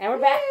 And we're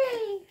back.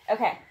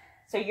 Okay,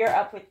 so you're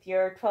up with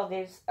your 12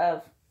 Days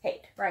of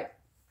Hate. Right.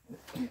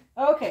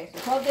 Okay, so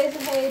 12 Days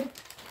of Hade.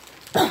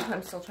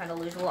 I'm still trying to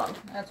lose a lung.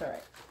 That's all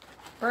right.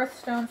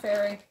 Birthstone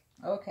Fairy.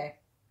 Okay.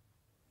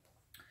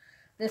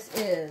 This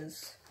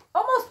is...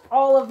 Almost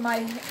all of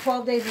my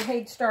 12 Days of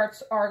Hade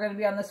starts are going to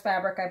be on this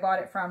fabric. I bought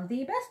it from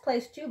the best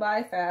place to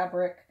buy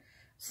fabric.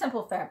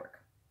 Simple fabric.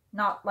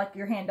 Not like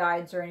your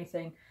hand-dyeds or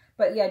anything.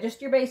 But yeah,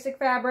 just your basic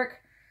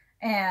fabric.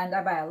 And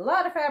I buy a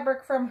lot of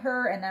fabric from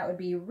her. And that would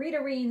be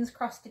Rita Reen's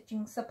Cross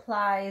Stitching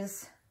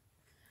Supplies.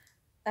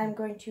 I'm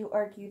going to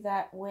argue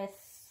that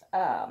with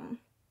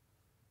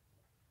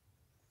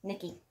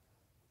Nikki.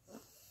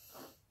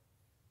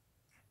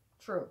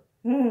 True.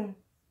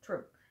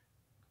 True.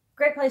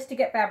 Great place to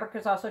get fabric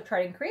is also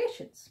Trading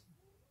Creations.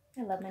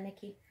 I love my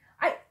Nikki.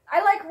 I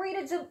like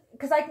Rita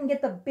because I can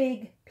get the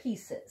big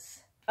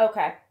pieces.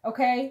 Okay.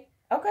 Okay?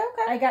 Okay.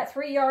 I got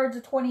 3 yards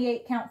of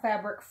 28 count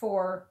fabric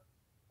for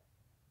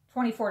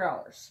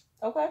 $24.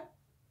 Okay.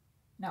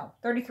 No,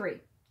 33.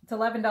 It's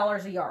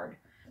 $11 a yard.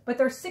 But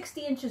they're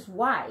 60 inches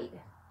wide.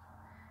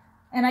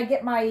 And I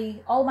get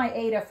all my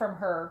Ada from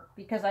her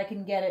because I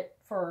can get it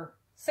for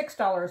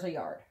 $6 a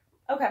yard.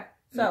 Okay.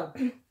 So,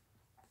 but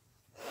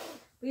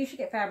you should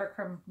get fabric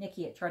from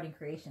Nikki at Charting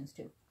Creations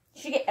too.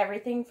 You should get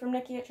everything from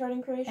Nikki at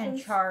Charting Creations.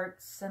 And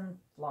charts and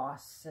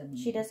floss and...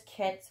 She does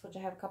kits, which I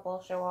have a couple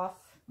I'll show off.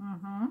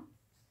 Mm-hmm.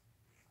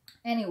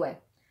 Anyway,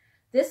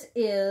 this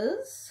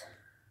is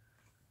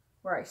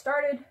where I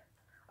started.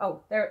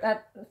 Oh, there,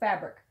 that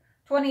fabric.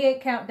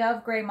 28 count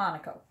Dove Gray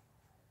Monaco.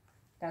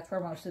 That's where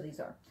most of these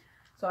are.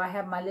 So I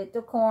have my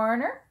little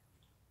corner.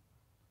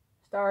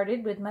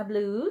 Started with my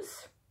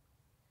blues.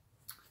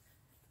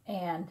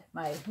 And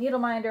my needle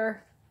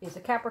minder is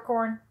a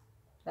Capricorn.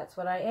 That's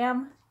what I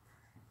am.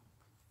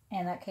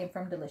 And that came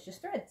from Delicious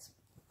Threads.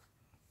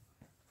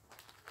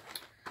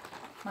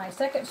 My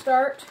second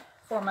start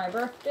for my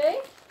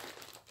birthday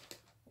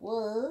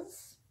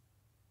was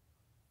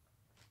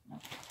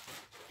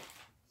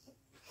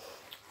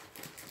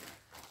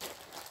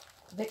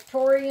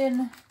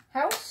Victorian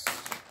House.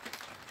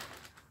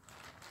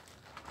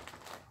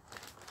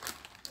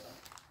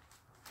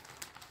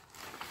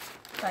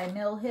 By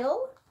Mill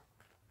Hill.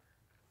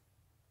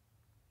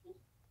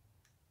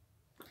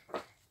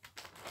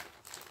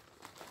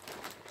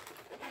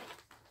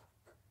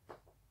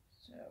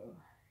 So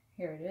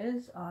here it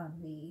is on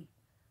the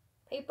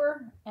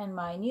paper, and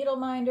my needle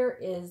minder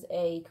is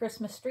a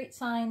Christmas street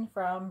sign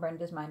from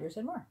Brenda's Minders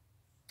and More.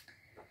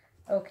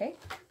 Okay,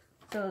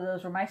 so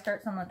those were my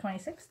starts on the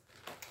 26th.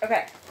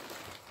 Okay.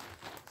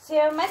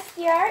 So my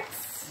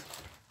starts,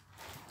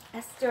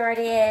 I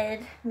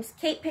started, Miss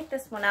Kate picked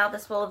this one out.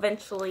 This will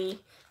eventually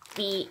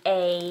be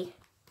a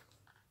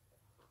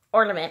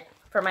ornament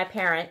for my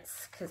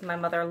parents because my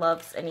mother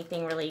loves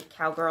anything really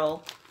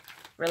cowgirl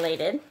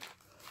related.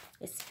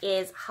 This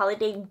is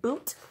Holiday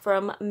Boot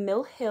from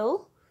Mill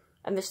Hill.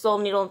 And there's still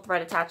a needle and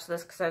thread attached to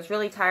this because I was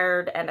really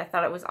tired and I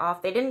thought it was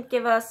off. They didn't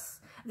give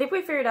us, I think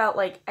we figured out,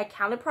 like, I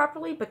counted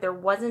properly, but there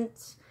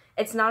wasn't,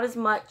 it's not as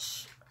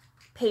much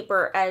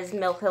paper as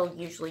Mill Hill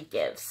usually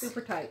gives. Super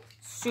tight.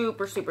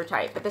 Super, super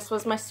tight. But this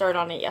was my start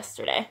on it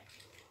yesterday.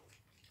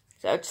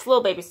 So just a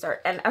little baby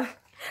start. And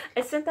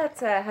I sent that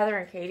to Heather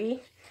and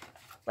Katie.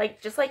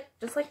 Like, just like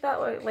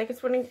that, like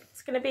it's when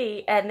it's going to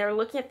be. And they're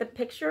looking at the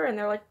picture and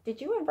they're like, did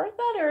you invert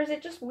that or is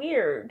it just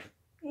weird?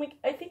 I'm like,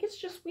 I think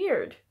it's just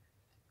weird.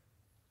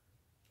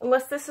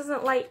 Unless this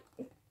isn't light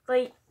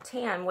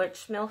tan,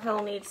 which Mill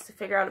Hill needs to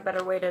figure out a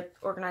better way to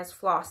organize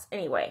floss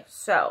anyway.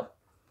 So,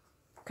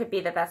 could be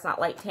that that's not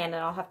light tan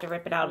and I'll have to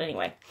rip it out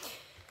anyway.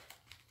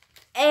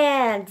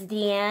 And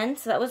then,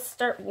 so that was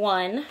start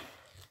 1.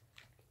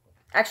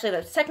 Actually,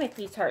 that was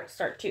technically start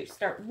 2.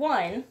 Start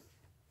 1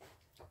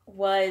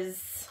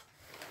 was,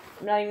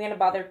 I'm not even going to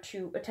bother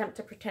to attempt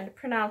to pretend to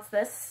pronounce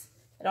this.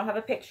 I don't have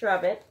a picture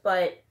of it,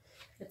 but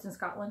it's in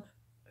Scotland.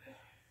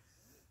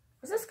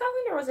 Was it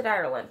Scotland or was it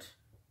Ireland?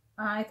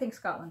 I think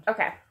Scotland.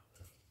 Okay.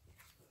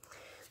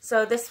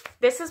 So this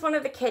is one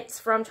of the kits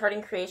from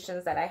Charting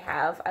Creations that I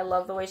have. I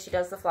love the way she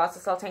does the floss.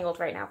 It's all tangled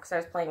right now because I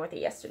was playing with it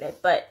yesterday.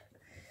 But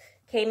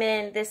came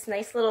in this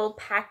nice little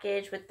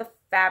package with the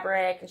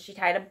fabric, and she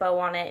tied a bow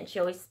on it, and she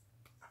always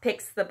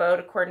picks the bow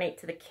to coordinate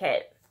to the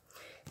kit.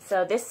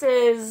 So this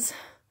is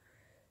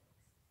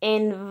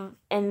it's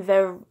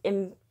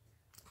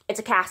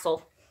a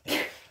castle.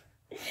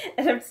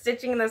 And I'm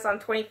stitching this on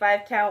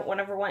 25 count,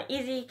 1/1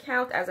 easy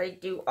count, as I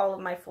do all of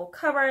my full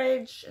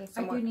coverage. And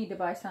I do need to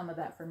buy some of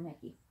that from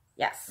Nikki.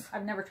 Yes.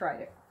 I've never tried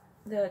it.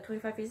 The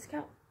 25 easy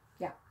count?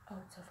 Yeah. Oh,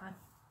 it's so fun.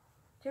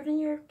 Do it in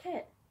your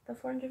kit. The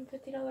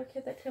 $450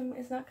 kit that Tim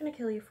is not going to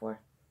kill you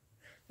for.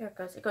 There it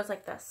goes. It goes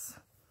like this.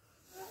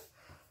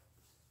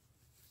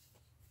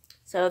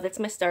 So that's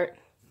my start.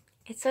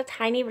 It's so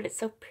tiny, but it's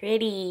so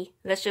pretty.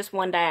 That's just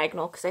one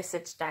diagonal because I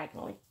stitched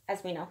diagonally,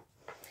 as we know.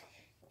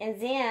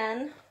 And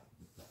then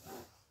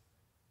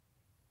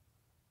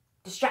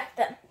distract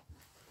them.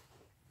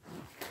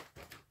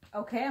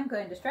 Okay, I'm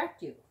going to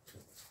distract you.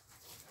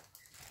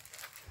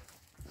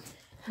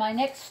 My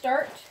next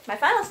start. My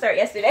final start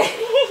yesterday.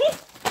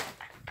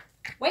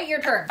 Wait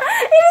your turn.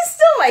 It is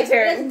still my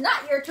turn. It is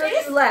not your turn. It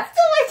is You left.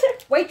 still my turn.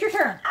 Wait your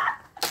turn.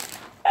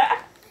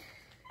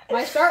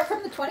 My start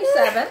from the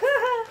 27th.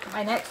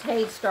 My next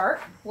Haid start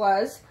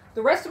was,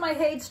 the rest of my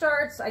Haid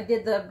starts, I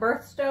did the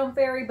Birthstone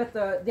Fairy, but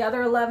the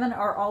other 11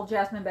 are all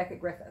Jasmine Beckett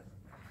Griffith.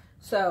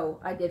 So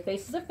I did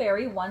Faces of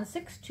Fairy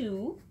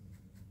 162.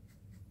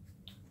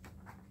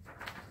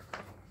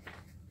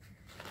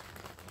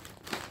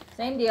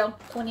 Same deal,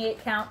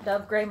 28 count,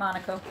 Dove Gray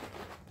Monaco.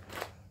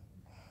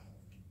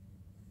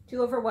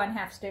 2/1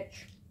 half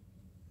stitch.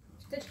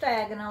 Stitch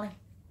diagonally.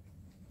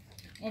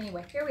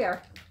 Anyway, here we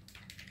are.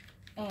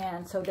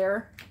 And so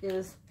there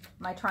is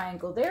my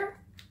triangle there.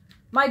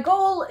 My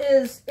goal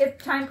is, if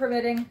time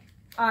permitting,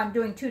 I'm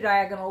doing 2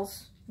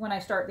 diagonals when I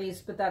start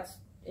these, but that's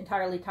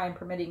entirely time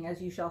permitting,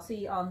 as you shall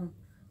see on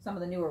some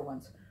of the newer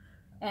ones.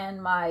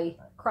 And my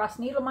cross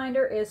needle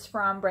minder is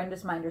from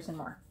Brenda's Minders and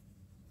More.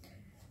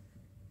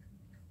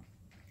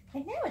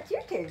 And now it's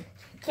your turn.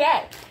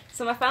 Okay,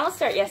 so my final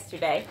start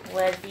yesterday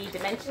was the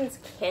Dimensions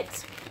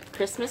Kit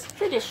Christmas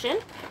Tradition.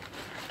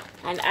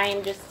 And I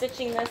am just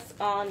stitching this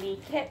on the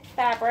kit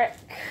fabric.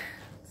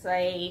 It's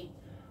a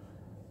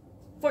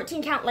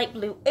 14 count light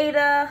blue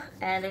Ada,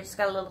 and I just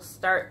got a little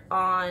start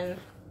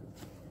on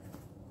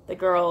the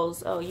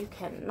girls. Oh, you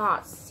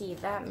cannot see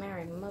that,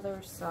 Mary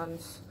Mother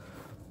Sons.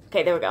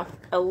 Okay, there we go.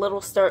 A little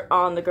start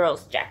on the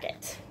girls'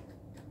 jacket.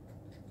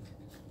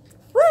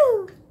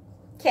 Woo!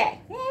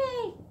 Okay,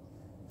 yay!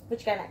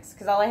 Which guy next?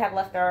 Because all I have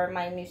left are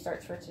my new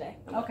starts for today.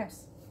 Okay.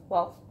 Whips.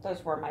 Well,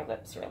 those were my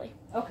whips, really.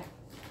 Okay.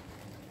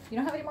 You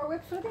don't have any more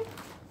whips with you?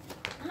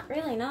 Not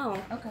really, no.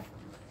 Okay.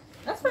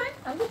 That's fine.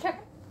 I'm just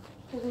checking.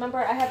 Because remember,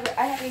 I have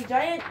a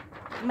giant,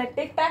 my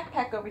big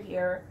backpack over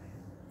here,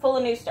 full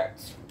of new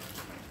starts.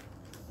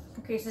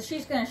 Okay, so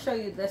she's going to show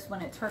you this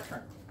when it's her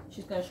turn.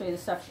 She's going to show you the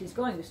stuff she's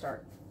going to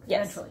start.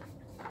 Yes. Eventually.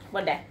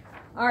 One day.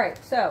 All right,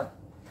 so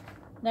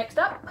next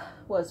up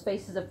was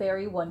Faces of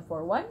Fairy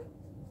 141.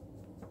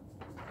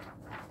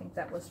 I think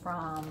that was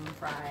from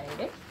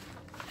Friday.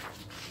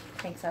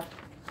 I think so.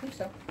 I think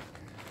so.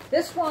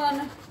 This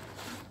one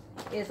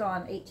is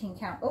on 18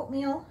 count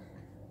oatmeal.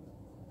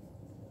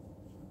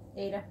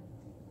 Ada.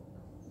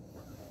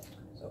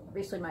 So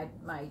obviously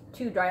my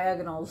two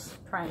diagonals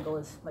triangle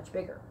is much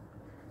bigger.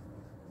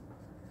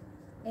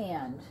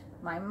 And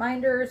my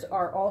minders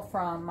are all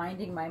from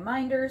Minding My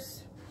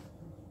Minders.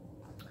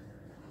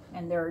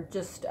 And they're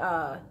just,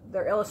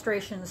 they're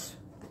illustrations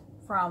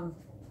from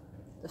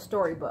the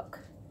storybook,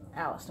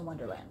 Alice in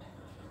Wonderland.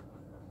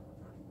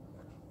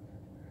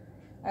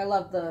 I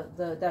love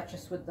the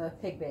Duchess with the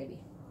pig baby.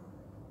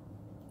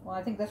 Well,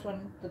 I think this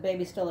one, the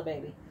baby's still a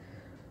baby.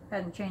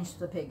 Hadn't changed to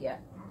the pig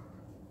yet.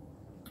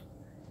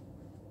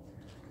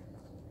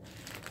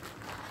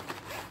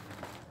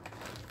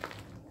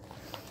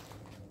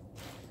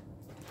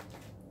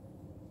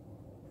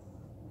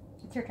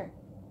 It's your turn.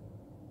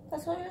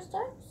 That's all your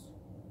starts?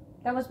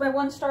 That was my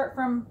one start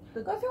from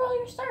the... Go through all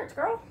your starts,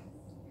 girl.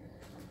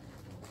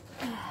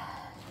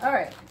 All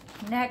right.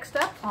 Next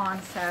up on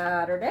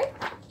Saturday.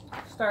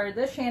 Started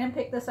this. Shannon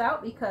picked this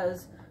out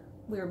because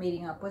we were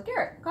meeting up with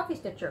Garrett, Coffee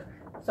Stitcher.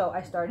 So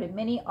I started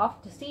Minnie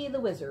Off to See the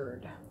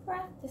Wizard.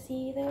 Off to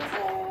see the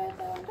wizard,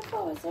 the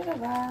wonderful Wizard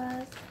of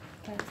Oz.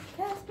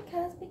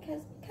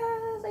 Because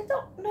I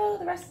don't know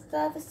the rest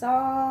of the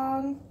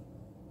song.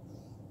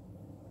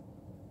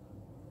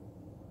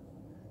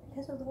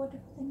 Because of the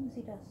wonderful things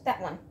he does.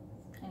 That one.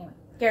 Anyway.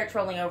 Garrett's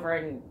rolling over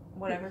and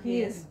whatever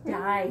He is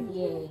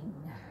dying.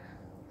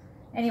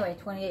 Anyway,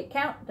 28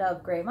 count,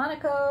 Dove Gray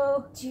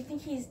Monaco. Do you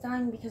think he's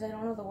dying because I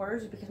don't know the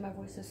words or because my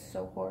voice is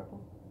so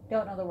horrible?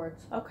 Don't know the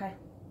words. Okay.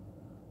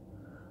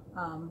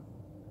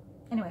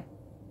 Anyway,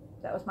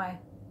 that was my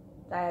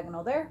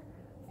diagonal there.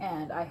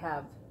 And I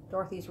have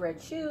Dorothy's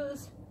Red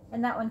Shoes.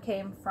 And that one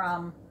came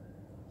from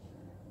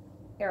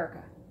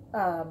Erica.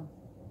 Oh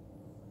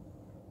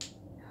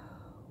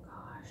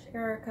gosh,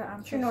 Erica,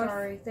 I'm True so North.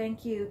 sorry.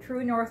 Thank you.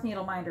 True North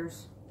Needle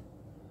Minders.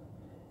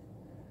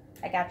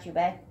 I got you,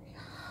 babe.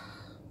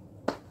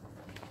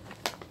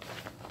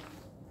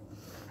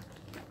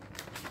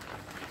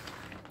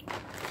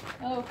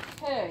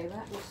 Okay,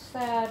 that was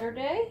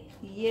Saturday.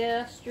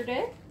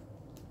 Yesterday.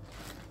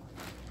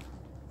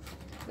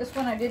 This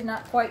one I did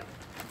not quite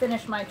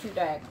finish my two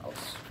diagonals.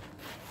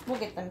 We'll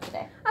get them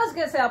today. I was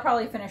going to say I'll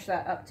probably finish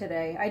that up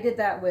today. I did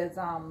that with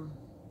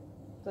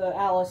the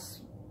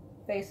Alice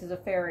Faces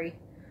of Fairy.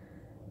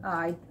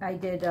 I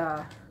did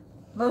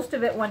most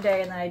of it one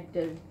day and then I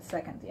did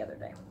second the other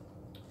day.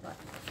 But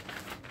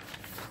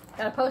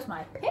gotta post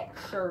my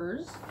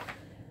pictures.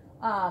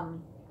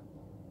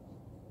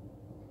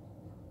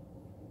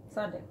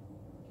 Sunday.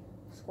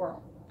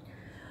 Squirrel.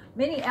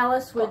 Minnie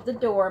Alice with the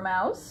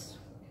Dormouse.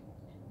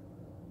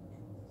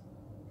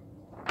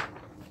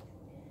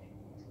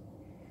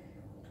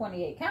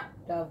 .28 count.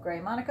 Dove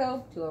Gray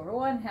Monaco.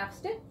 2/1 half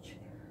stitch.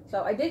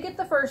 So I did get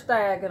the first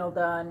diagonal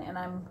done, and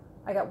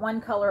I got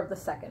one color of the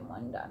second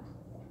one done.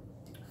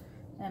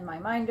 And my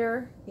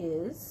minder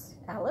is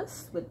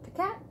Alice with the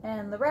cat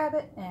and the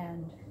rabbit,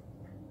 and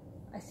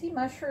I see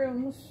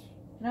mushrooms.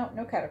 No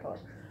caterpillar.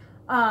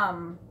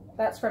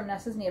 That's from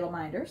Nessa's Needle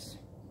Minders.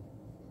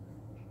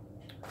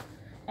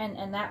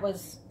 And that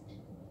was,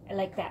 I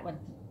like that one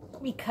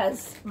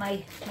because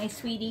my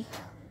sweetie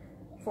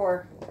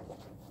for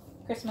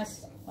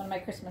Christmas, one of my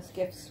Christmas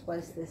gifts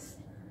was this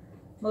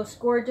most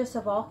gorgeous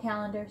of all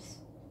calendars.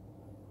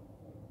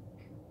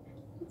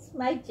 It's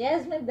my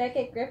Jasmine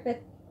Beckett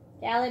Griffith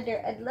calendar,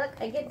 and look,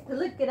 I get to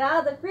look at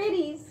all the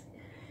pretties.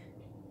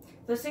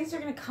 Those things are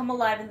going to come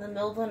alive in the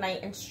middle of the night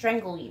and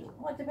strangle you.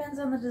 Well, it depends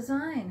on the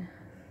design.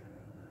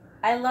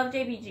 I love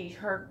JBG.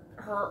 Her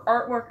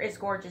artwork is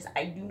gorgeous.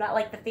 I do not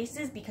like the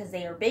faces because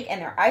they are big and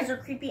their eyes are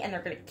creepy and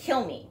they're going to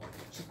kill me.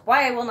 Which is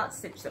why I will not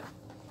stitch them.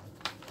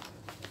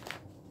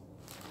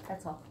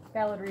 That's all.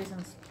 Valid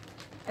reasons.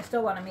 I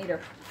still want to meet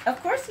her.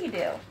 Of course you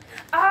do.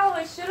 Oh,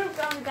 I should have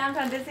gone to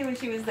Downtown Disney when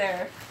she was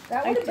there.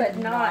 That would have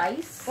been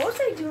nice. What was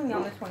I doing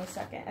on the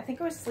 22nd? I think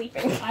I was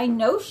sleeping. I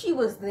know she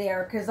was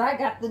there because I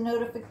got the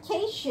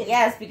notification.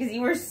 Yes, because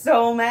you were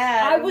so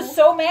mad. I was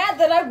so mad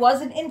that I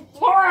wasn't in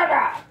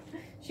Florida.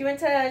 She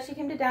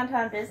came to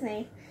Downtown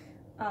Disney,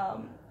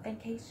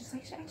 and Kate's just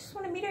like, I just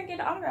want to meet her and get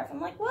an autograph.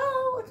 I'm like,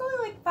 well, it's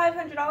only like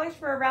 $500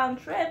 for a round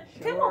trip.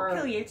 Sure. It won't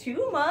kill you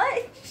too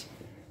much.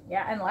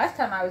 Yeah, and last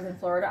time I was in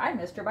Florida, I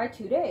missed her by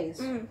 2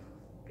 days.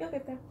 You'll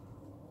get there.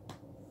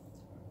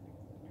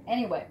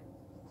 Anyway,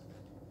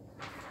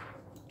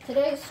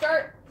 today's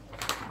start,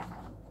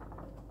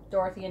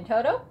 Dorothy and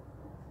Toto.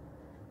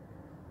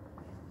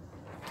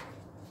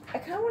 I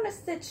kind of want to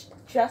stitch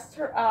just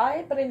her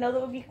eye, but I know that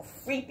would be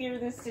creepier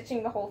than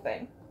stitching the whole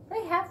thing.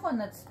 They have one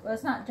that's, well,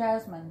 it's not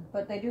jasmine,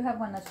 but they do have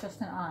one that's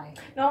just an eye.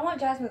 No, I want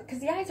jasmine because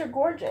the eyes are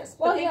gorgeous.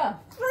 Well, but they yeah.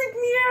 freak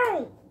me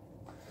out.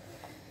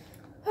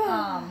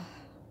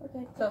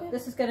 Okay. So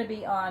this is going to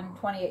be on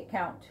 28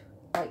 count,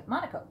 like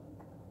Monaco.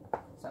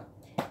 So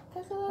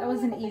that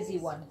was an easy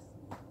one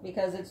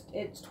because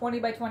it's 20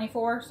 by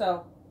 24,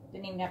 so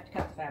didn't even have to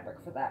cut the fabric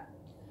for that.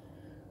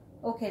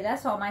 Okay,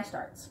 that's all my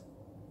starts.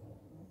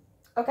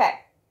 Okay.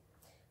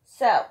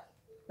 So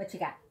What you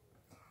got?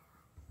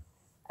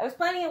 I was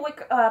planning a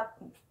wick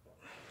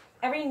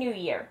every New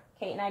Year.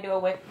 Kate and I do a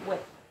wick.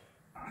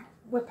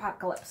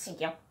 Whipocalypse. Thank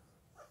you.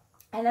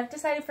 And I've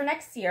decided for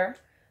next year,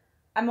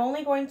 I'm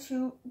only going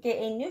to get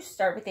a new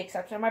start with the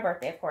exception of my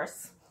birthday, of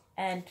course.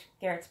 And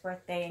Garrett's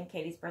birthday and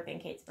Katie's birthday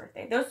and Kate's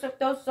birthday. Those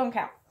don't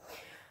count.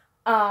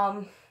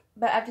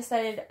 But I've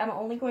decided I'm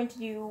only going to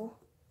do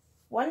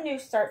one new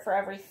start for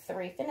every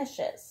 3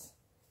 finishes.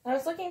 And I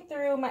was looking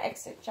through my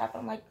Etsy shop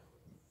and I'm like,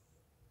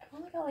 I've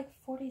only got like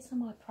 40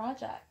 some odd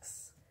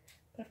projects.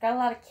 But I've got a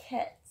lot of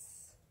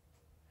kits.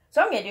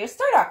 So I'm going to do a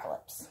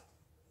Stardocalypse.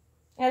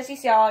 As you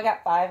see, I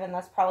got 5 and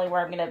that's probably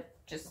where I'm going to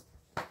just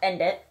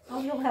end it.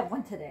 Oh, you'll have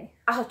one today.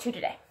 I'll have 2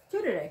 today.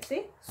 2 today,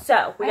 see?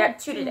 So, we got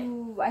 2 today.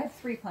 I have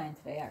 3 planned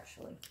today,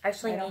 actually. I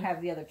don't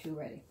have the other 2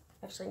 ready.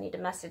 Actually need to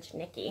message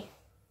Nikki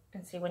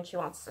and see when she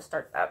wants to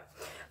start that.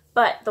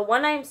 But the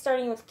one I'm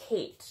starting with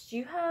Kate, do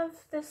you have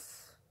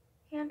this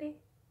handy?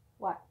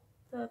 What?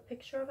 The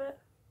picture of it?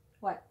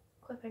 What?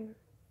 Cliffhanger.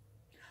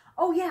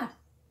 Oh, yeah.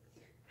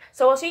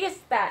 So while she gets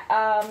that,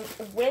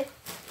 with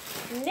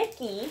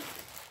Nikki,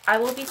 I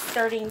will be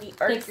starting the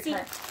Artsy.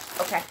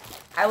 Okay.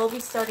 I will be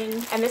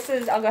starting, and this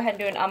is, I'll go ahead and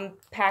do an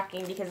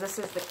unpacking because this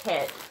is the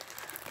kit.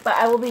 But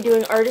I will be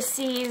doing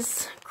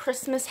Artisy's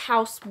Christmas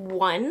House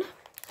 1.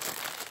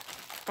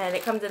 And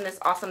it comes in this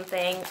awesome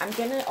thing. I'm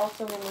gonna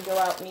also, when we go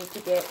out, need to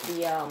get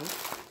the,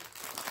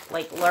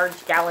 like,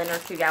 large gallon or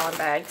 2 gallon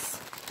bags.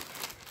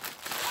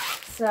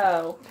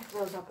 So. Pick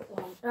those up at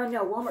Walmart. Oh,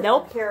 no, Walmart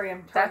Nope. doesn't carry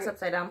them. That's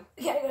upside down.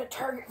 Yeah, I got a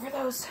Target for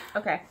those.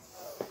 Okay.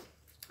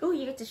 Ooh,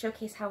 you get to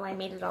showcase how I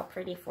made it all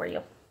pretty for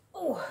you.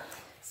 Ooh.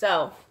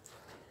 So,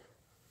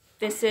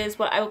 this is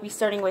what I will be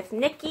starting with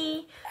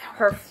Nikki.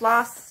 Her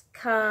floss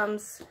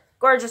comes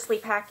gorgeously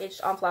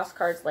packaged on floss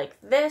cards like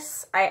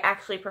this. I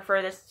actually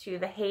prefer this to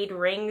the Haid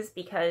rings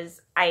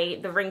because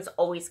the rings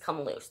always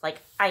come loose.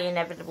 Like, I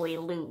inevitably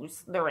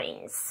lose the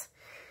rings.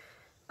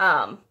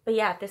 But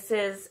yeah, this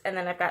is, and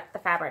then I've got the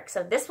fabric.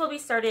 So this will be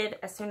started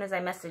as soon as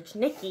I message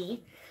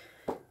Nikki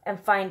and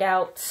find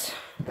out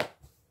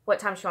what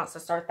time she wants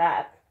to start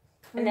that.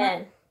 And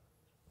then,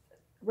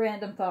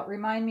 random thought,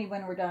 remind me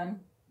when we're done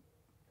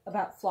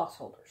about floss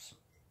holders.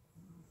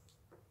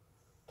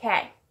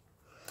 okay.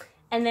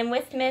 And then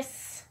with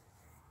Miss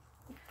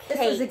Kate.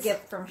 This is a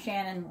gift from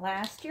Shannon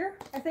last year,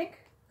 I think.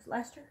 Was it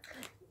last year?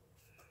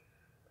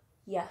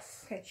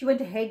 Yes. Okay, she went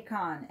to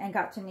HaidCon and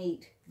got to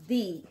meet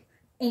the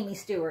Amy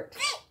Stewart.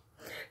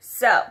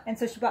 So. And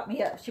so she bought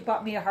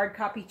me a hard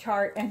copy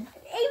chart and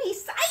Amy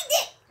signed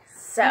it.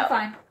 So. I'm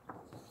fine.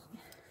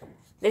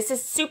 This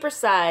is super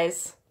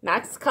size.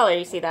 Max color,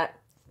 you see that?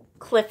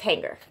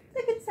 Cliffhanger.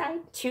 Look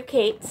inside. To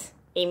Kate,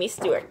 Amy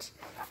Stewart.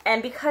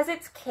 And because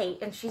it's Kate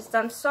and she's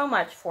done so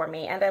much for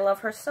me and I love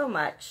her so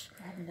much.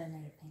 I haven't done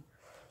anything.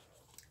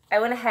 I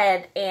went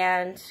ahead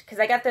and, because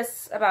I got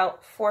this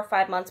about 4 or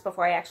 5 months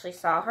before I actually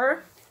saw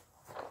her,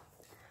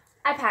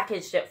 I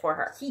packaged it for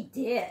her. She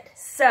did.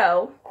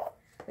 So,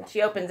 when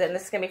she opens it, and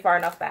this is going to be far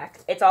enough back,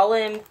 it's all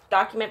in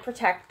document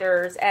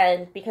protectors,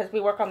 and because we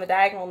work on the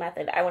diagonal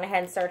method, I went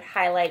ahead and started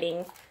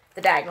highlighting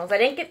the diagonals. I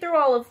didn't get through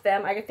all of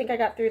them. I think I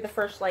got through the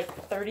first, like,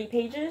 30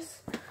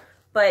 pages,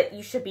 but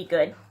you should be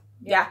good.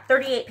 Yeah,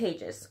 38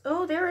 pages.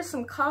 Oh, there is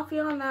some coffee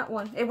on that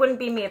one. It wouldn't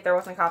be me if there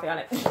wasn't coffee on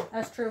it.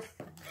 That's true.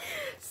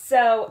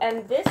 So,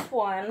 and this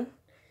one,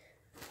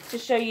 to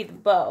show you the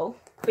bow.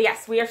 But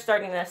yes, we are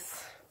starting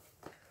this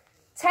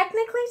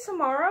technically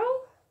tomorrow,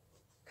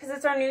 because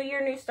it's our New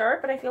Year, New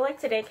Start, but I feel like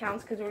today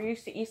counts because we're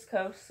used to East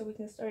Coast, so we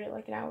can start it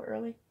like an hour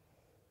early.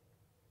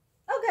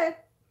 Okay.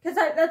 Because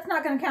that's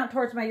not going to count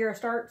towards my Euro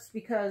starts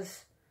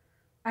because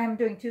I'm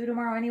doing 2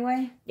 tomorrow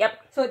anyway.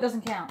 Yep. So it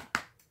doesn't count.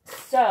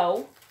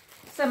 So,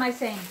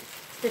 Semi-same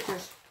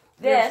stitchers.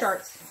 this Euro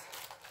starts.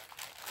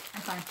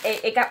 I'm fine.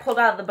 It got pulled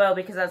out of the bow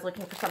because I was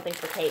looking for something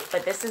for Kate,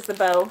 but this is the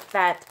bow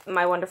that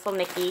my wonderful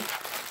Nikki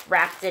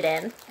wrapped it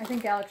in. I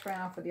think Alex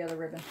ran off with the other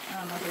ribbon. I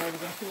don't know if you're ever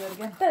going to see that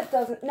again. That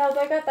doesn't, no,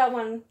 I got that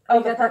one. Oh,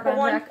 the got that purple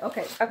one? back?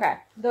 Okay. Okay.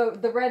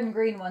 The red and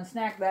green one,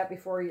 snag that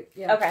before you,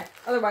 yeah. Okay.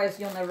 Otherwise,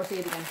 you'll never see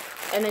it again.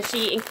 And then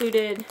she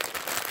included,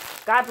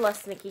 God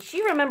bless Nikki,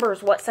 she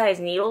remembers what size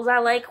needles I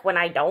like when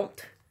I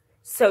don't.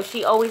 So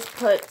she always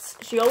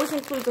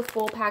includes a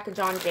full package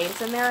on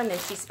James in there, and then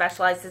she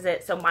specializes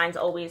it, so mine's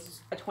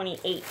always a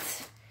 28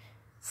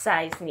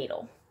 size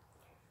needle.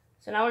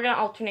 So now we're going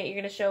to alternate. You're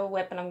going to show a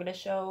whip, and I'm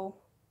just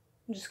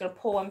going to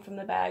pull one from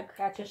the bag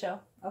to show.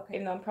 Okay.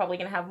 Even though I'm probably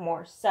going to have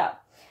more. So,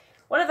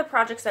 one of the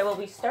projects I will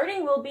be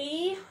starting will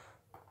be,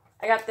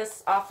 I got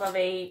this off of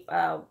a,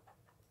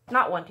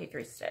 not 1, 2,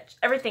 3 stitch,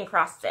 everything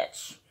cross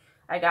stitch.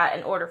 I got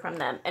an order from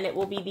them, and it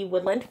will be the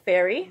Woodland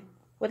Fairy.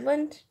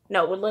 Woodland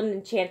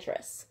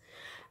Enchantress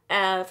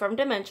from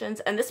Dimensions.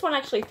 And this one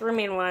actually threw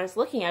me in when I was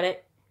looking at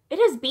it. It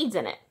has beads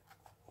in it.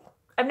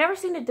 I've never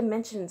seen a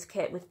Dimensions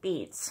kit with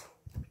beads.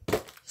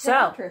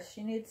 Enchantress.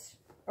 She needs...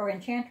 Or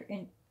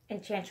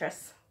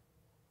Enchantress.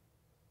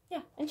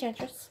 Yeah,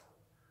 Enchantress.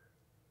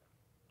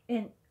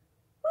 What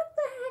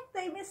the heck?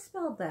 They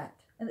misspelled that.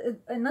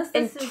 Unless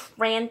this is...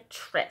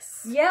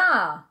 Enchantress.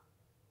 Yeah.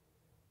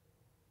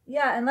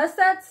 Yeah, unless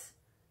that's...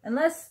 I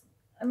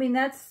mean,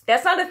 that's...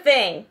 That's not a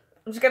thing.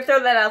 I'm just gonna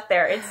throw that out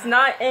there. It's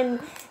not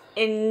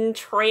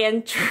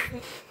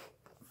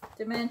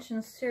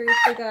Dimensions,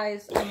 seriously,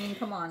 guys. I mean,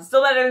 come on.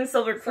 Still better than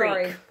Silver Creek.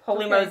 Sorry.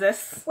 Holy okay.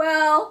 Moses.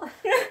 Well...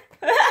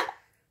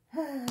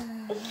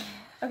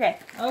 Okay.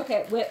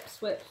 Okay, whips.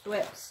 Worked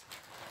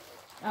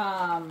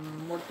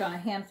on a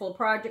handful of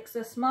projects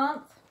this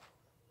month.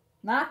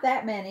 Not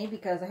that many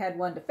because I had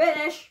one to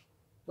finish,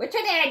 which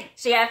I did.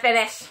 She got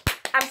finished.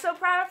 I'm so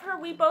proud of her.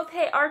 We both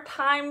hit our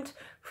timed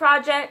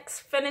projects,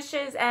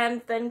 finishes,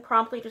 and then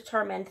promptly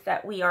determined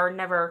that we are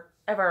never,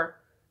 ever,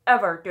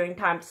 ever doing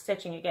timed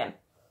stitching again.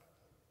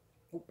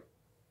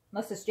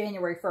 Unless it's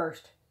January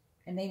 1st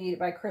and they need it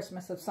by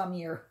Christmas of some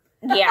year.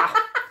 Yeah.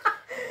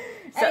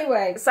 So,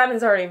 anyway.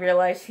 Simon's already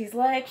realized. He's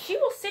like, she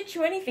will stitch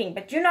you anything,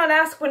 but do not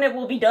ask when it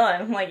will be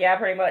done. I'm like, yeah,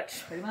 pretty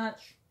much. Pretty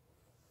much.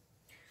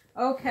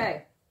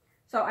 Okay.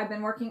 So I've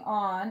been working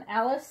on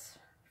Alice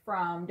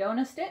from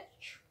Dona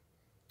Stitch.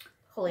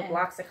 Holy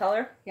blocks of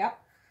color. Yep.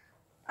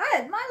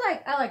 I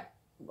like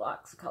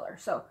blocks of color.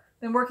 So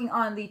been working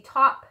on the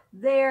top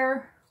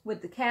there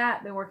with the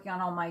cat. Been working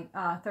on all my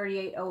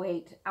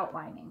 3808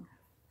 outlining.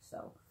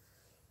 So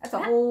that's a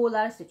whole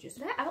lot of stitches.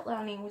 That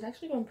outlining was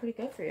actually going pretty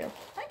good for you.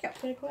 Thank you.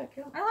 Pretty quick,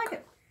 yeah. I like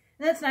it.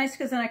 And that's nice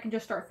because then I can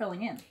just start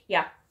filling in.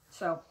 Yeah.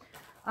 So,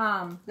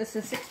 this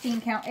is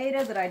 16 count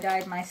Ada that I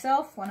dyed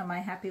myself. One of my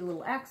happy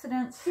little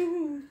accidents.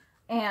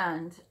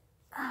 And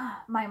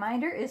my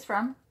minder is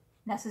from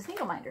Nessa's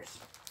Needle Minders.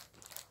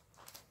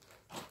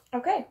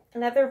 Okay.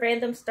 Another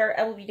random start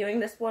I will be doing.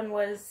 This one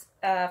was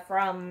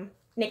from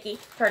Nikki,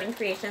 Hurting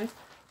Creations.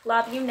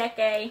 Love you,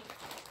 Nikki.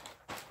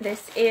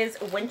 This is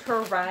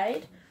Winter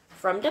Ride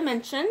from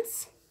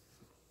Dimensions.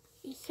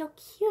 He's so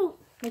cute.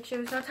 Make sure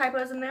there's no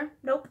typos in there.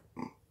 Nope.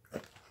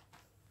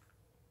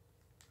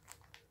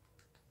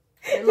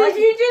 Did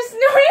you just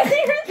snort into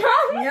your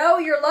tongue? No,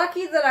 you're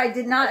lucky that I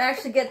did not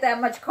actually get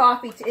that much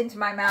coffee into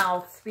my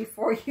mouth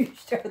before you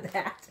showed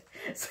that.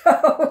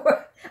 So,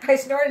 I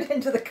snorted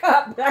into the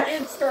cup, but I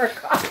didn't snort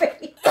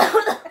coffee.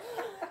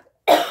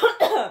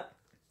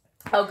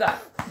 Oh, God.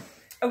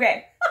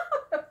 Okay.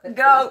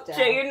 Go.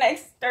 Show your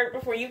next start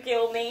before you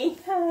kill me.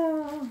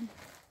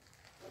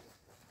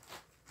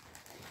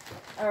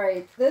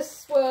 Alright,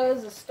 this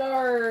was a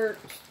start.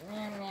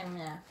 I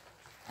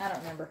don't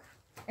remember.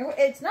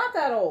 It's not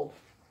that old.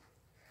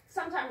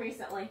 Sometime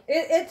recently.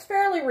 It's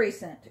fairly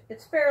recent.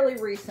 It's fairly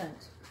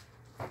recent.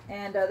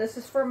 And this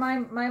is for my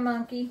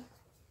monkey.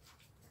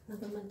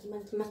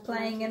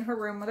 Playing in her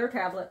room with her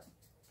tablet.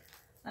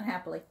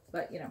 Unhappily,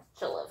 but you know.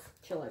 She'll live.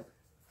 She'll live.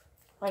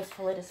 Life's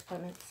full of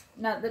disappointments.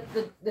 Now,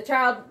 the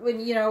child,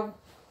 when, you know,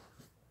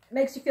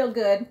 makes you feel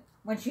good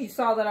when she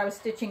saw that I was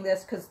stitching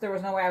this, because there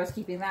was no way I was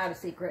keeping that a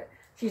secret.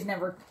 She's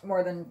never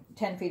more than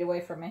 10 feet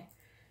away from me.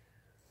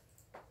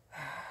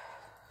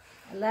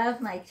 I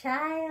love my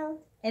child.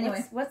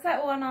 Anyway. What's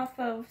that one off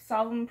of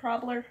Solemn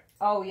Probler?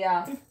 Oh,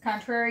 yeah.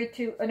 Contrary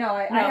to... No,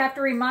 I have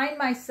to remind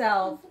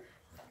myself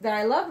that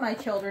I love my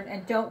children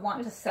and don't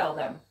want to sell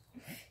them.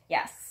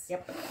 Yes.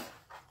 Yep.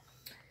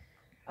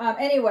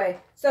 Anyway,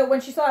 so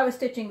when she saw I was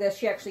stitching this,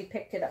 she actually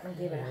picked it up and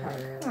gave it a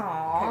hug.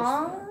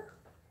 Aww.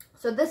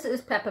 So this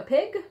is Peppa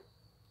Pig,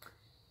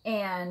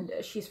 and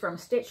she's from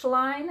Stitch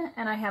Line,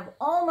 and I have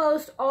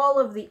almost all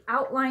of the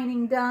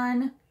outlining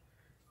done.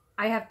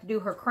 I have to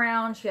do her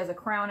crown. She has a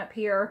crown up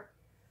here.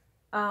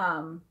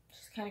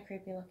 She's kind of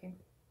creepy looking.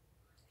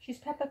 She's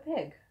Peppa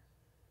Pig.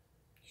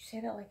 You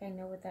say that like I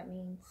know what that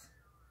means.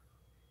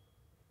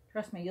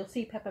 Trust me, you'll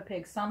see Peppa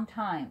Pig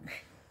sometime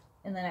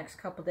in the next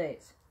couple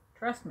days.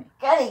 Trust me.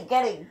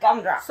 Getty,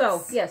 gumdrops.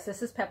 So, yes,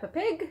 this is Peppa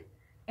Pig.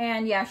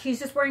 And, yeah, she's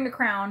just wearing the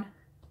crown.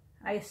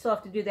 I still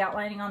have to do the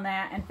outlining on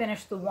that and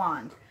finish the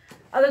wand.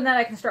 Other than that,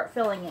 I can start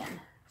filling in.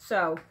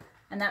 So,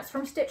 and that's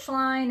from Stitch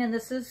Line. And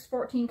this is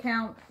 14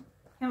 count.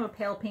 Kind of a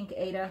pale pink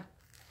Ada.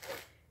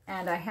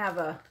 And I have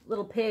a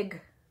little pig.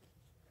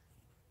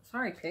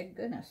 Sorry, pig.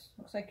 Goodness.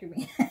 Looks like you're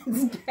being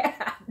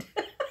stabbed.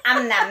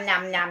 Nom,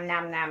 nom, nom,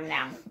 nom, nom,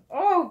 nom.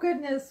 Oh,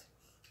 goodness.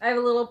 I have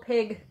a little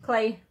pig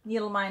clay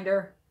needle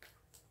minder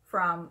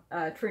from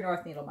True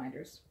North Needle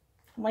Minders.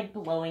 I'm like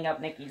blowing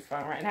up Nikki's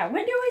phone right now.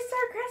 When do we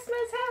start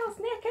Christmas house,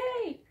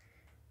 Nikki?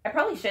 I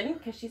probably shouldn't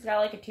because she's got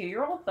like a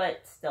 2-year-old,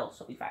 but still,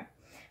 she'll be fine.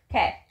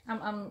 Okay.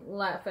 I'm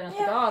laughing at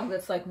the dog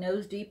that's like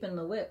nose deep in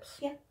the whips.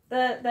 Yeah.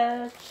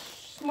 The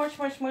smorsh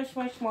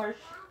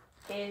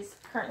is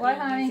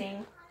currently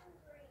using...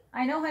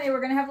 I know, honey.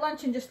 We're going to have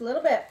lunch in just a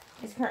little bit.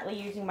 Is currently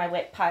using my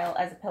whip pile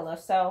as a pillow.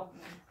 So,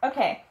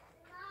 okay.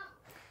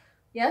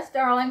 Yes,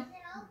 darling? Is it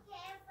okay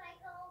if I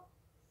go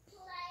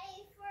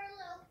play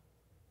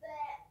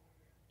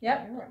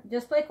Yep.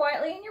 Just play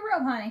quietly in your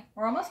room, honey.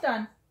 We're almost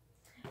done.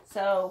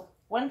 So,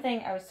 one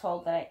thing I was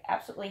told that I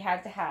absolutely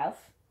had to have,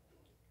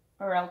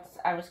 or else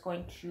I was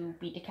going to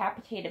be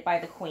decapitated by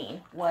the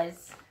queen,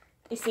 was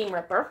a seam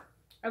ripper.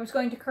 I was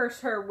going to curse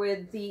her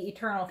with the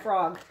eternal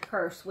frog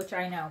curse, which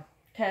I know.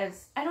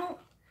 Because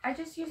I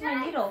just use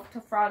my needle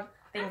to frog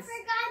things. I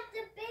forgot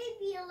the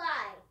baby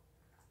alive.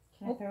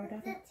 Can I throw it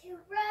over? The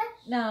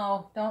toothbrush.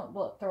 No, don't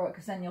throw it,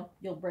 because then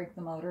you'll break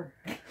the motor.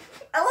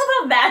 I love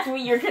how that's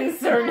what you're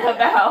concerned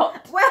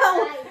about.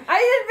 Well, I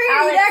didn't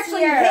figure you'd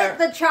actually hit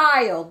the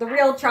child, the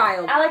real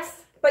child.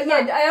 Alex. But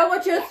yeah, I don't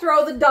want you to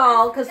throw the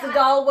doll, because the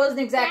doll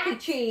wasn't exactly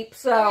cheap,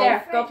 so...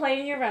 There, go play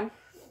in your room.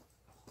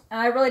 And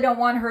I really don't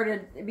want her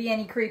to be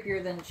any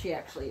creepier than she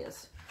actually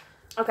is.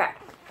 Okay,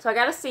 so I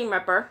got a seam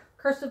ripper.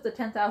 Curse of the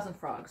 10,000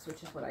 Frogs,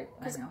 which is what I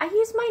know. I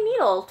use my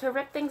needle to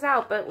rip things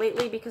out, but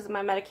lately, because of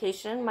my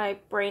medication, my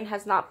brain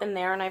has not been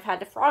there, and I've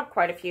had to frog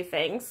quite a few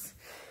things.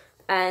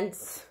 And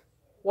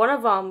one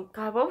of them,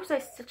 God, what was I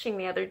stitching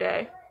the other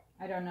day?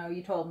 I don't know,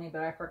 you told me,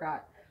 but I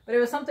forgot. But it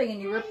was something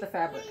and you ripped the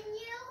fabric.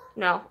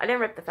 No, I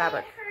didn't rip the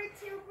fabric. Get her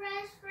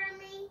toothbrush for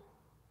me,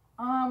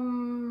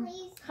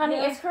 please. Honey,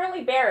 Yeah. it's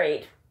currently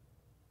buried.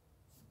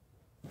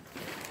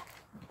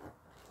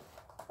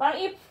 Why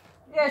don't you...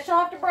 Yeah, she'll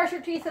have to brush her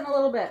teeth in a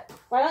little bit.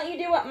 Why don't you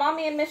do what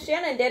Mommy and Miss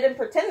Shannon did and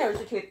pretend there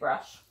was a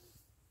toothbrush?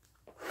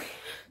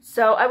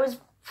 So I was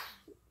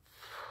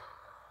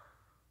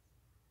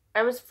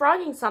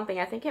frogging something.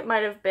 I think it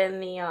might have been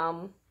the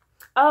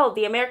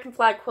American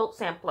flag quilt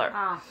sampler.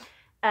 Ah.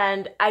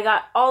 And I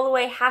got all the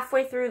way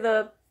halfway through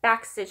the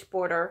back stitch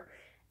border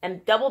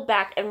and doubled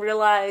back and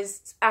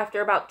realized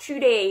after about 2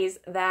 days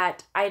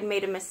that I had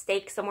made a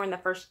mistake somewhere in the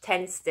first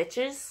 10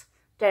 stitches.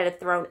 That had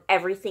thrown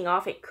everything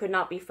off. It could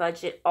not be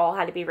fudged. It all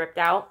had to be ripped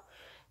out.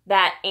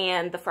 That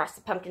and the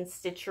Frosted Pumpkin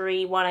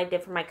Stitchery one I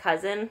did for my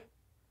cousin.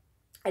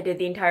 I did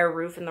the entire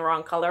roof in the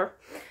wrong color.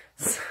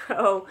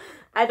 So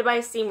I had to buy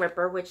a seam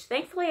ripper, which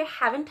thankfully I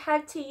haven't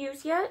had to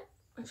use yet,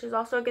 which is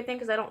also a good thing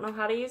because I don't know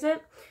how to use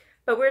it.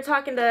 But we were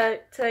talking to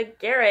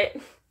Garrett.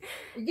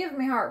 You're giving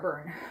me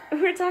heartburn. We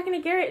were talking to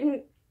Garrett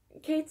and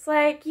Kate's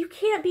like, you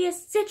can't be a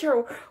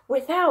stitcher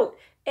without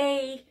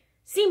a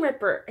seam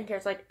ripper. And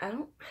Garrett's like, I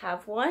don't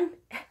have one.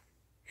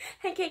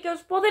 And Kate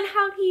goes, well then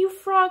how do you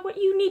frog what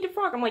you need to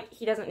frog? I'm like,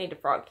 he doesn't need to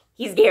frog.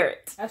 He's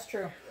Garrett. That's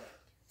true.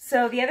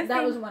 So the other thing...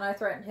 That was when I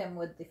threatened him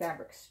with the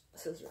fabric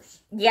scissors.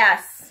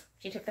 Yes.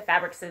 She took the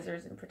fabric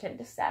scissors and pretended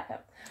to stab him.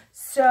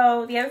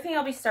 So the other thing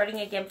I'll be starting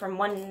again from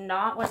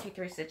not 1, 2,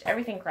 3 stitch,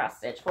 everything cross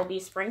stitch, will be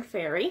Spring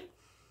Fairy.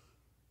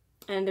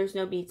 And there's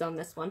no beads on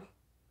this one.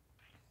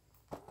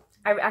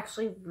 I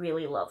actually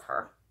really love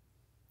her.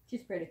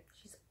 She's pretty.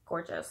 She's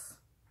gorgeous.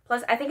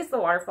 Plus, I think it's the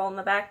waterfall in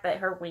the back that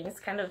her wings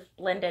kind of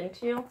blend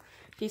into.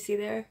 Do you see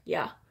there?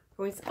 Yeah.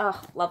 Her wings,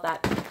 oh, love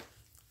that.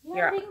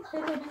 You're up.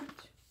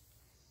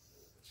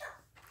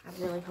 I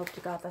really hope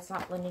to God that's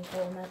not blending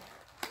filament.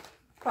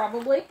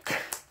 Probably.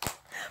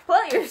 Pull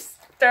out your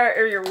start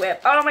or your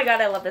whip. Oh my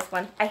God, I love this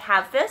one. I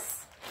have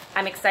this.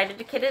 I'm excited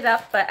to kit it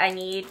up, but I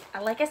need,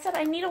 like I said,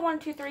 I need a 1,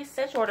 2, 3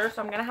 stitch order,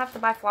 so I'm going to have to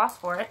buy floss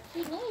for it.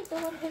 You need the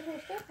 1, 2, 3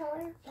 stitch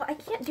order. Well, I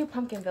can't do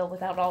Pumpkinville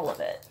without all of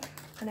it.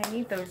 And I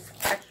need those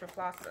extra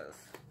flosses.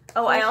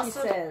 Oh, She I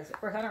also... says, of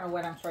course, I don't know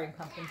when I'm starting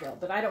Pumpkinville,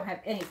 but I don't have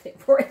anything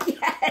for it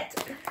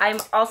yet. I'm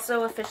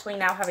also officially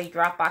now have a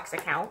Dropbox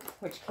account,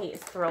 which Kate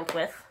is thrilled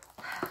with.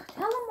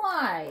 Tell them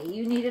why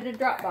you needed a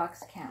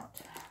Dropbox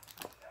account.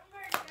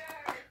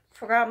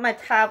 Forgot my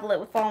tablet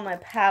with all my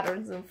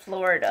patterns in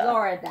Florida.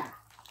 Florida.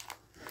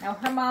 Now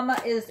her mama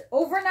is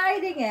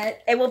overnighting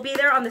it. It will be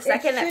there on the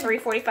 2nd at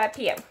 3:45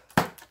 p.m.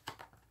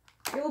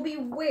 It will be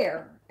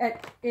where? And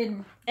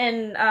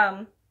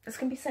it's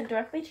going to be sent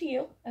directly to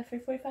you at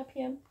 3:45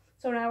 p.m.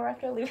 So an hour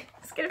after I leave.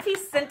 It's going to be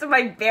sent to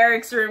my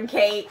barracks room,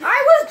 Kate.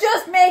 I was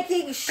just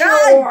making sure.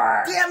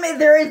 God damn it,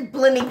 there is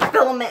blending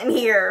filament in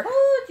here.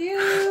 Told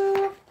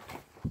you.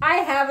 I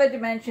have a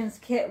Dimensions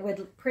kit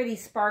with pretty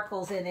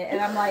sparkles in it. And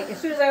I'm like, as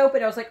soon as I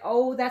opened it, I was like,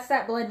 oh, that's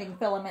that blending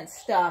filament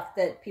stuff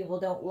that people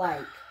don't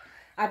like.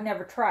 I've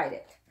never tried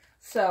it.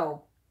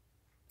 So.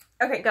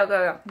 Okay,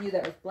 go. Knew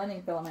that was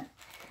blending filament.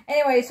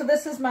 Anyway, so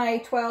this is my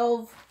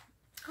 12.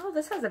 Oh,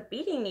 this has a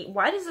beading needle.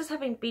 Why does this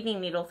have a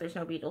beading needle if there's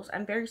no beetles?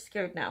 I'm very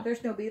scared now.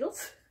 There's no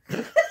beetles.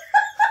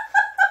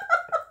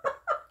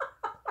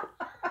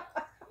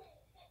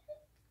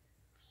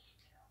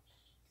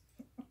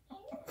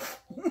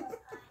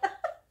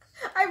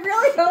 I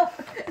really hope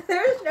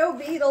there's no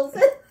beetles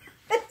in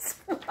this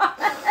one.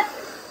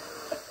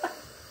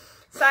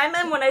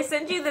 Simon, when I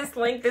send you this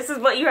link, this is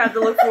what you have to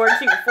look forward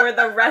to for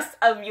the rest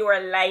of your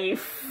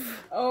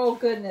life. Oh,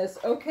 goodness.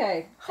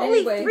 Okay. Holy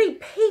anyway, 3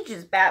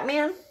 pages,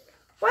 Batman.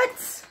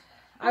 What?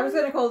 I was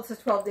going to call this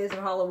 12 Days of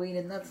Halloween,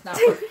 and that's not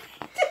There's 4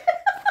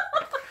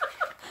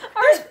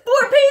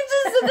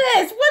 pages to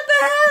this. What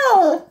the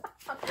hell?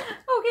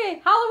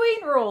 Okay,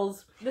 Halloween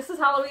rules. This is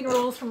Halloween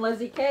rules from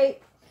Lizzie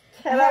Kate.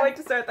 Cannot wait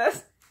to start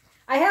this.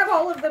 I have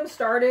all of them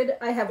started.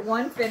 I have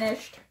one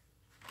finished.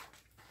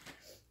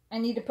 I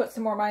need to put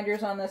some more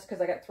minders on this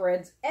because I got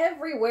threads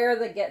everywhere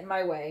that get in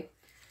my way.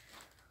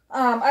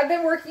 I've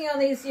been working on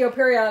these,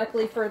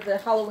 periodically for the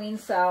Halloween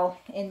sale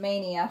in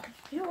Mania.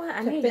 You know what?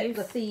 To fit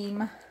the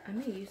theme. I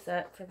may use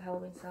that for the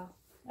Halloween sale.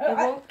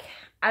 Oh,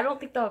 I don't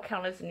think that'll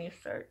count as a new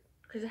start.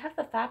 Because I have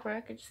the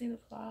fabric. I just need the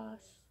floss.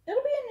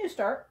 It'll be a new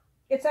start.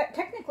 It's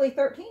technically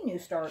 13 new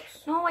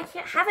starts. No, I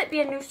can't have it be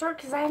a new start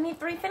because I need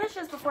 3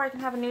 finishes before I can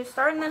have a new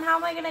start. And then how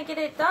am I going to get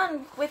it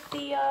done with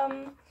the,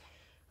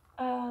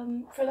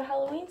 for the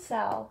Halloween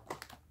sale?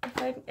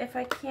 If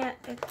I can't,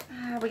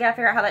 we got to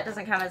figure out how that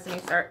doesn't count as a new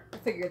start. We'll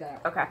figure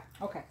that out. Okay.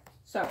 Okay.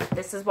 So.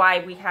 This is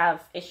why we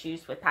have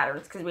issues with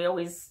patterns because we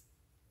always.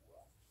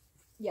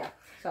 Yeah.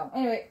 So,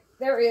 anyway,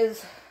 there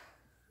is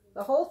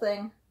the whole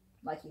thing.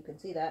 Like you can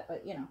see that,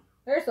 but,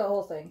 there's the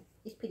whole thing.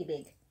 It's pretty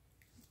big.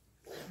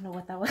 I don't know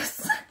what that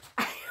was.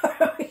 I don't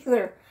know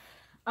either.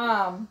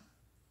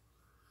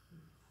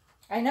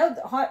 I know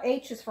the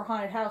H is for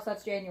haunted house.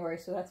 That's January,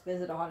 so that's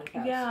visit a haunted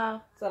house. Yeah.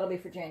 So that'll be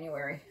for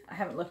January. I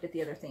haven't looked at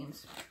the other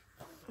themes.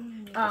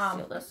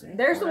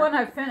 There's the one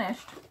I've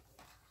finished.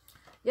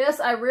 Yes,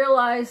 I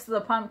realize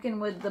the pumpkin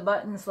with the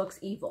buttons looks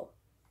evil.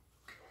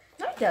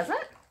 No, he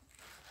doesn't.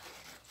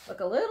 Look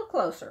a little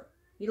closer.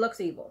 He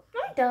looks evil. No,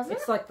 he doesn't.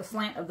 It's like the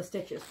slant of the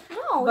stitches.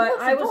 No, but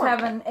I was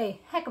having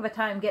a heck of a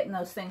time getting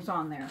those things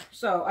on there,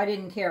 so I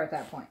didn't care at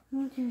that point.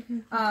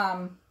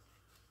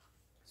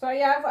 So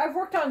yeah, I've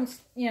worked on,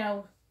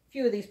 a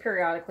few of these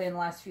periodically in the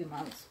last few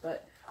months,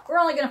 but we're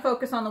only going to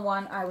focus on the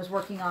one I was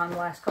working on the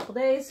last couple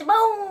days,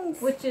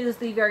 Bones! Which is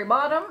the very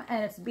bottom,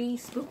 and it's Be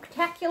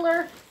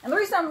Spooktacular. And the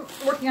reason I'm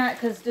working on it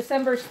because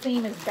December's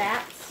theme is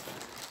bats,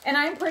 and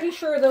I'm pretty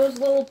sure those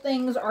little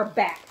things are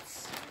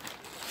bats.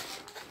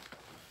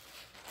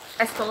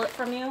 I stole it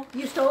from you.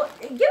 You stole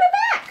it? Give it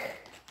back!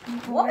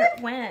 Where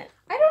it went?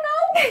 I don't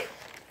know.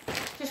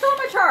 You stole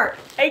my chart.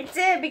 I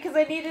did because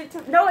I needed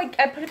to. No, I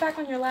put it back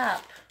on your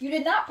lap. You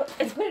did not put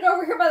it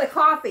over here by the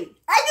coffee.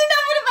 I did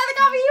not put it by the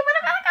coffee. You put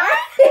it by the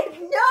coffee. I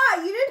did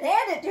not. You didn't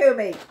hand it to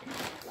me.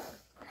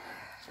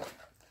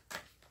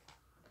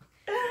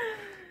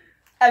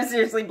 I'm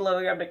seriously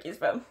blowing up Mickey's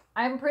phone.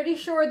 I'm pretty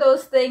sure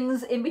those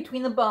things in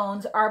between the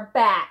bones are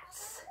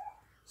bats.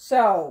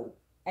 So,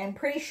 I'm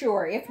pretty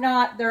sure. If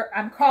not,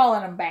 I'm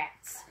calling them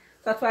bats.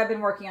 So that's why I've been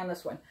working on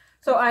this one.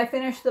 So I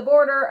finished the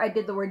border, I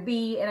did the word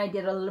bee, and I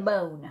did a little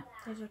bone.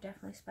 Those are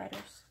definitely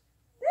spiders.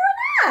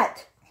 They're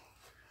not!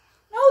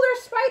 No,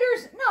 they're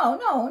spiders.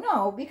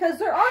 No, because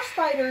there are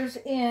spiders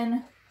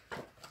in,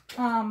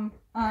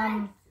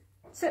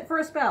 Sit for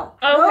a Spell.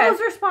 Oh, okay.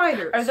 Those are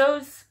spiders. Are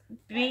those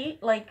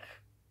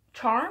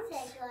charms?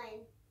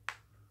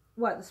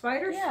 What, the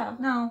spiders? Yeah.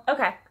 No.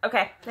 Okay,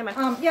 never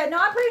mind. Yeah, no,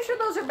 I'm pretty sure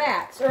those are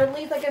bats. Or at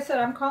least, like I said,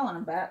 I'm calling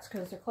them bats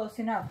because they're close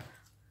enough.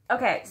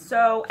 Okay,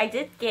 so I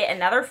did get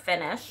another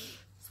finish.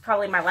 It's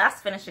probably my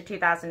last finish of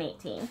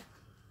 2018.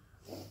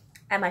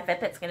 And my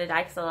Fitbit's going to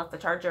die because I left the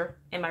charger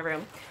in my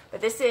room.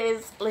 But this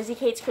is Lizzie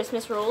Kate's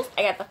Christmas Rules.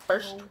 I got the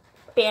first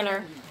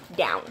banner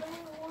down.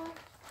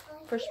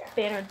 First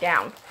banner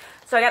down.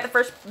 So I got the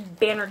first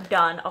banner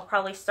done. I'll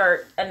probably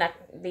start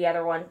the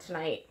other one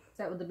tonight. Is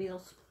that with the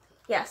Beatles?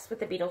 Yes, with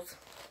the Beatles.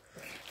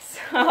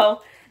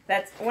 So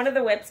that's one of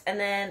the whips. And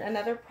then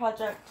another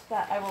project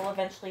that I will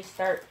eventually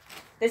start.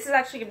 This is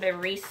actually going to be a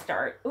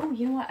restart. Oh,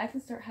 you know what? I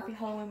can start Happy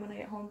Halloween when I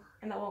get home.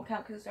 And that won't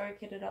count because it's already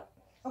kitted up.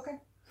 Okay.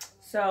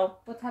 So.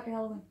 What's Happy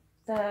Halloween?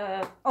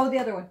 The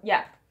other one.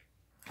 Yeah.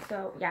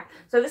 So, yeah.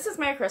 So this is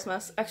Merry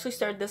Christmas. Actually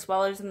started this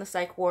while I was in the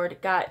psych ward.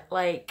 Got,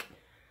 like,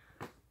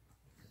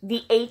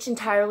 the H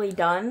entirely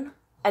done.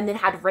 And then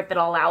had to rip it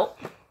all out.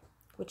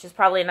 Which is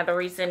probably another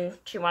reason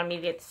she wanted me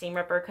to get the seam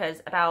ripper.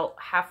 Because about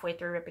halfway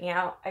through ripping it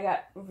out, I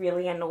got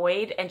really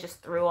annoyed and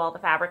just threw all the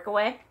fabric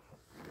away.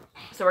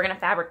 So we're going to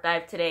fabric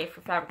dive today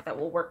for fabric that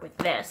will work with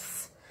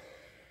this.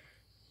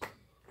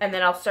 And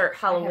then I'll start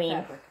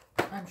Halloween.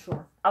 I'm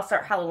sure. I'll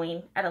start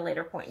Halloween at a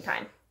later point in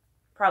time.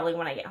 Probably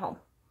when I get home.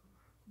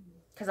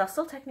 Because I'll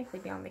still technically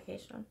be on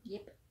vacation.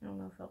 Yep. I don't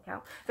know if it'll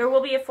count. There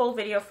will be a full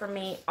video for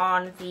me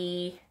on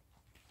the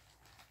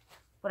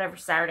whatever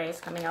Saturday is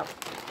coming up.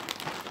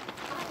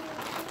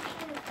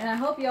 And I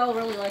hope y'all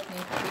really like me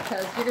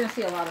because you're going to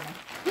see a lot of me.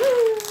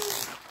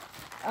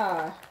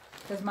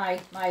 Because my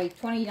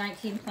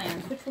 2019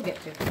 plans, which we'll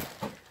get to.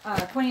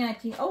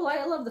 2019. Oh,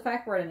 I love the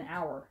fact we're at an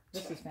hour.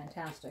 This is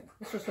fantastic.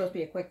 This was supposed to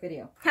be a quick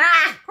video.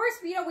 Ha! Of course,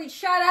 we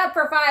shut up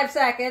for 5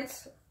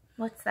 seconds.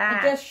 What's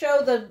that? And just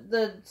show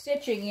the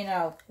stitching,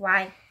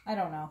 Why? I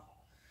don't know.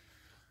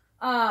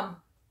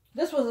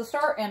 This was a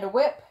start and a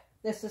whip.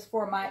 This is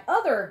for my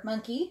other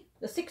monkey,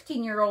 the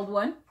 16-year-old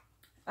one.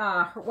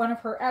 One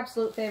of her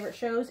absolute favorite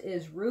shows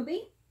is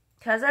Ruby.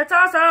 Because that's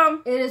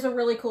awesome. It is a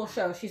really cool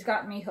show. She's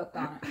got me hooked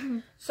on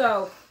it.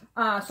 So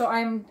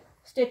I'm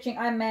stitching.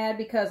 I'm mad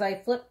because I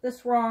flipped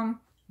this wrong,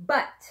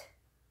 but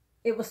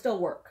it will still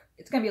work.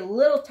 It's going to be a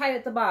little tight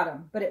at the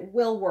bottom, but it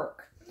will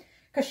work.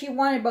 Because she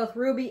wanted both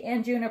Ruby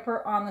and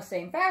Juniper on the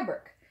same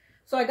fabric.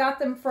 So I got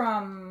them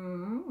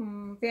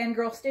from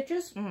Fangirl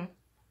Stitches. Mm-hmm.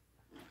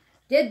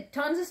 Did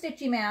tons of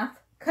stitchy math,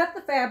 cut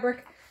the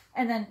fabric,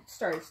 and then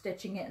started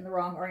stitching it in the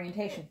wrong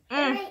orientation.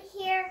 Right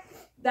here.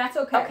 That's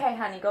okay. Okay,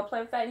 honey, go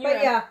play with that in your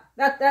room. Yeah,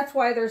 that's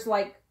why there's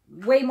like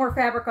way more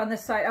fabric on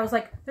this side. I was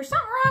like, there's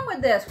something wrong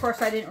with this. Of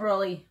course, I didn't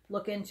really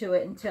look into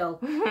it until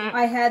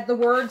I had the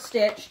word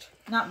stitched,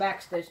 not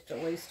back stitched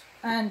at least,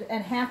 and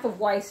half of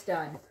Weiss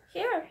done.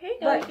 Here you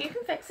go. But, you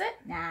can fix it.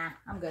 Nah,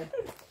 I'm good.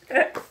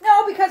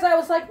 No, because I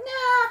was like,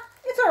 nah,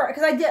 it's all right.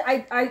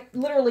 Because I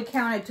literally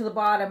counted to the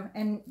bottom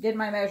and did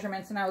my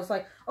measurements, and I was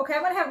like, okay,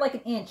 I'm going to have like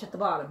an inch at the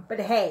bottom. But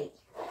hey,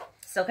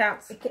 still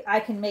counts. I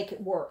can make it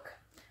work.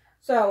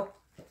 So,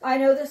 I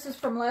know this is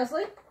from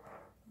Leslie.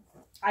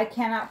 I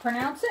cannot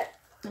pronounce it.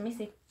 Let me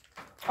see.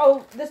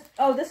 Oh,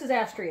 this is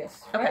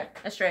Astraeus. Okay, Right?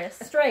 Astraeus.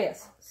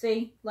 Astraeus.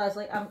 See,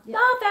 Leslie. Love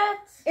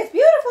that. It's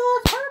beautiful.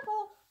 It's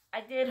purple.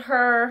 I did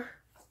her.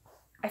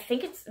 I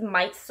think it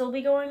might still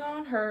be going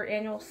on, her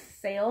annual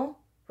sale,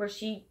 where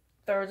she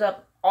throws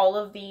up all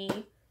of the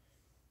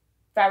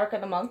fabric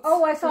of the month.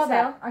 Oh, I saw for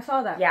that. sale. I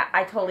saw that. Yeah,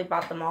 I totally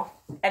bought them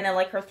all. And then,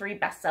 like, her 3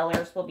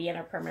 bestsellers will be in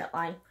her permanent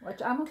line.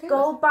 Which I'm okay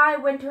Go with. buy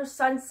Winter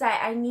Sunset.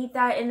 I need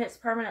that in its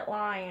permanent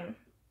line.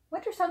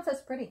 Winter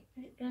Sunset's pretty.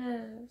 It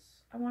is.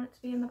 I want it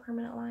to be in the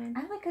permanent line.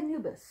 I like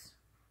Anubis.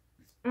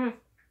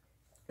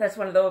 That's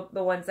one of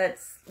the ones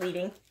that's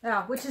leading.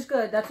 Yeah, which is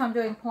good. That's what I'm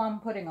doing plum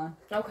pudding on.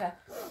 Okay.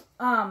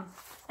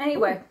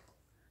 Anyway. Ooh.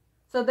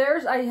 So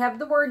there's, I have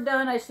the word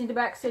done. I just need to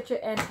back stitch it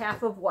and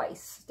half of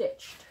Weiss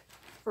stitched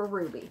for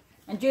Ruby.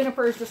 And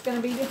Juniper is just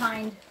going to be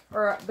behind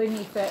or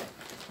beneath it.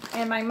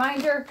 And my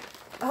minder,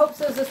 I hope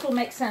says this will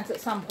make sense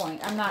at some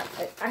point.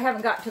 I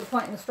haven't got to the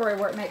point in the story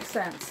where it makes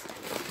sense.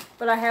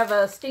 But I have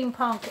a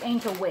steampunk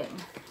angel wing.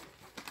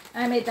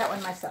 And I made that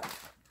one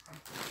myself.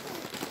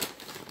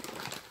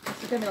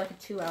 This is going to be like a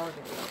 2-hour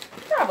video.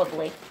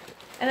 Probably.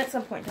 And at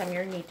some point in time,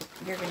 you're going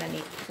to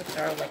need to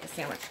throw like a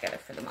sandwich together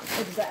for the month.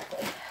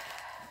 Exactly.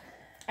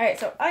 Alright,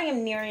 so I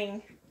am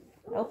nearing...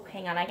 Oh,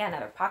 hang on. I got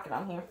another pocket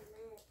on here.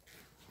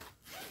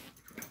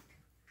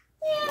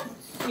 Yeah.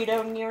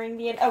 Pseudo nearing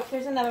the end. Oh,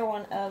 here's another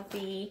one of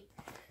the...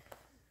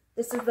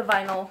 This is the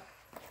vinyl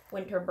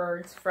winter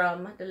birds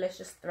from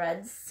Delicious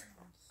Threads.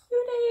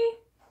 Cutie.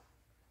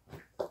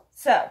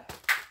 So,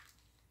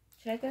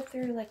 should I go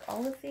through like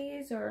all of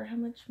these, or how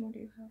much more do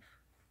you have?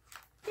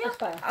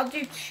 Yeah, I'll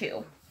do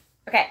 2.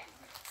 Okay,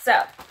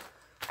 so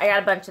I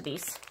got a bunch of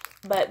these,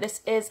 but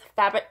this is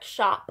Fabric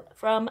Shop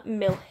from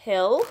Mill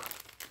Hill,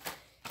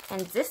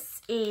 and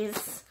this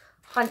is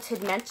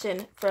Haunted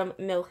Mansion from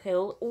Mill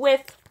Hill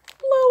with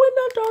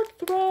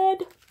glow-in-the-dark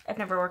thread. I've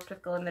never worked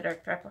with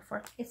glow-in-the-dark thread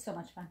before. It's so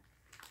much fun.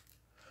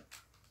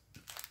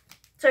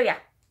 So yeah,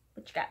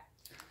 what you got?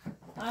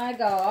 I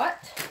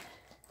got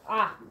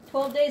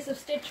 12 Days of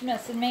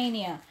Stitchmas and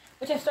Mania,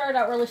 which I started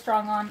out really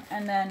strong on,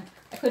 and then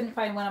I couldn't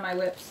find one of my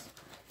whips,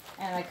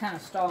 and I kind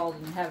of stalled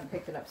and haven't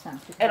picked it up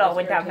since. It all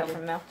went downhill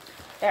from there.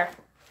 There.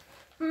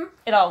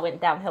 It all went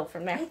downhill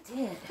from there. It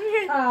did.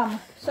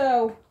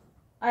 So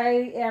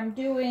I am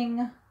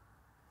doing,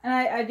 and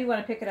I do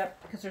want to pick it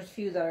up because there's a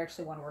few that I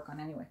actually want to work on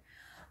anyway.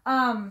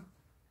 What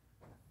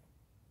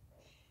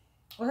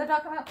was I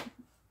talking about?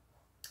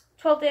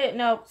 12 day,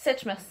 no,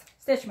 Stitchmas.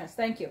 Stitchmas,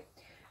 thank you.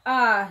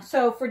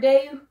 So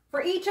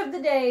for each of the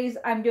days,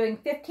 I'm doing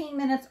 15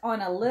 minutes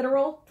on a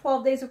literal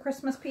 12 Days of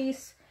Christmas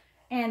piece,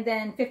 and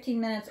then 15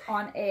 minutes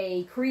on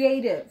a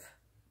creative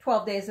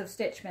 12 Days of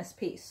Stitchmas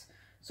piece.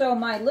 So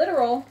my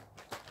literal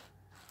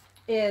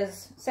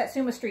is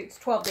Satsuma Street's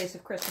 12 Days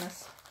of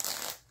Christmas.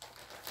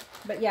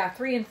 But yeah,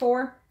 3 and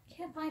 4,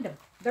 can't find them.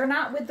 They're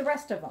not with the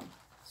rest of them.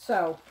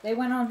 So they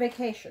went on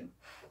vacation.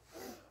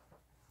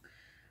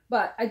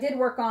 But I did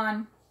work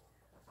on...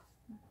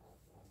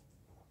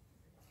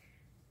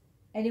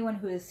 Anyone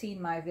who has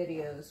seen my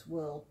videos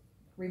will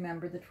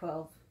remember the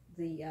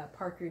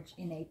partridge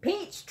in a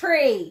peach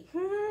tree.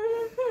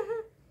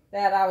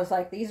 That I was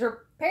like, these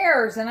are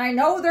pears, and I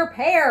know they're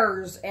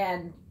pears.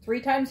 And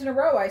 3 times in a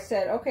row I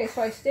said, okay,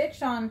 so I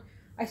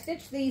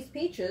stitched these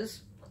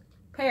peaches,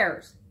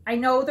 pears. I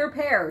know they're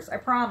pears, I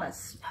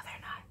promise. No, they're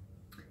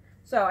not.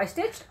 So I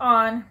stitched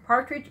on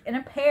partridge in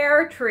a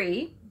pear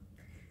tree.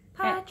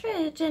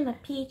 Partridge in a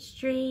peach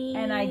tree.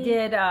 And I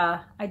did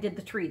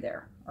the tree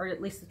there, or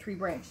at least the tree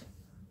branch.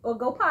 Well,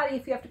 go potty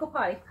if you have to go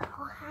potty.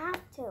 I'll have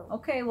to.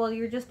 Okay, well,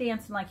 you're just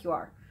dancing like you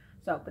are.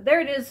 So, but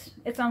there it is.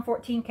 It's on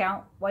 14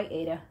 count, white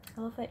Ada. I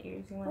love that you're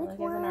using my leg as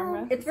an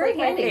armrest. It's very like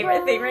handy. my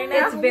favorite thing right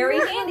now. It's very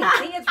handy.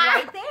 See, it's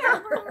right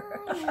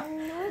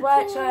there.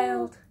 What,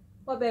 child?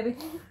 What, baby?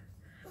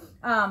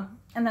 And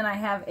then I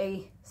have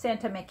a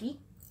Santa Mickey,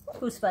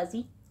 who's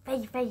fuzzy.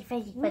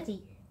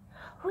 Fuzzy.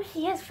 Oh,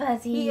 he is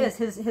fuzzy. He is.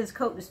 His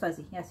coat is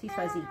fuzzy. Yes, he's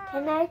fuzzy.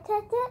 Can I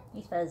touch it?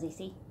 He's fuzzy.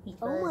 See, he's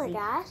fuzzy. Oh my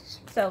gosh.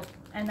 So,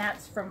 and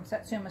that's from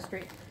Satsuma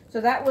Street.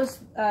 So that was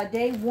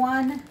day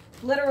 1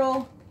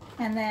 literal,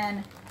 and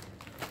then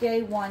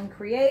day 1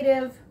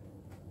 creative.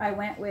 I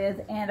went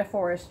with And a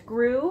Forest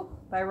Grew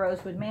by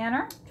Rosewood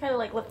Manor. Try to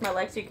like lift my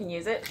leg so you can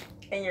use it,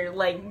 and you're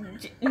like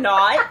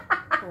not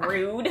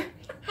rude.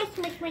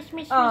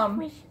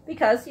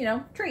 Because you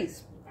know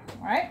trees,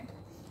 all right.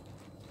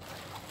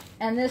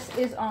 And this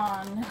is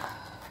on.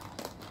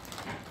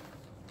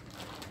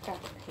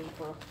 Got the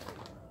paper.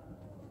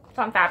 It's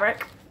on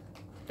fabric.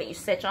 that you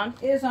stitch on?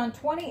 It is on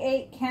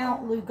 28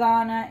 count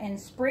Lugana in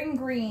spring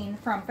green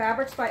from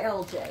Fabrics by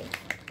LJ.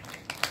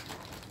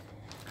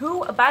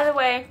 Who, by the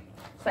way,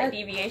 slight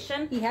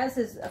deviation. He has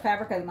his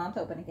fabric of the month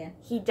open again.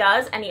 He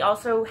does, and he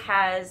also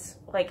has,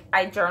 like,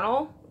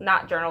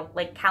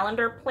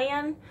 calendar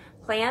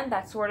plan,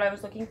 that's the word I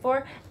was looking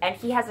for, and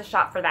he has a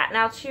shop for that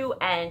now too,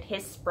 and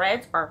his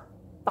spreads are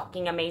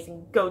fucking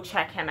amazing. Go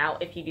check him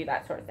out if you do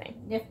that sort of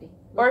thing. Nifty.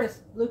 Or,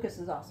 Lucas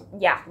is awesome.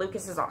 Yeah,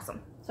 Lucas is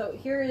awesome. So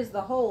here is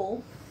the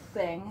whole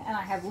thing, and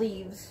I have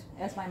leaves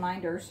as my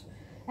minders,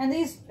 and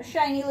these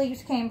shiny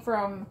leaves came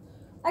from,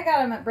 I got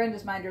them at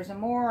Brenda's Minders and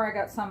More. I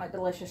got some at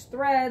Delicious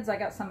Threads. I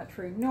got some at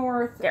True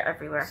North. They're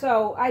everywhere.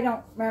 So I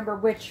don't remember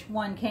which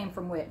one came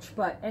from which.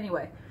 But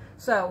anyway,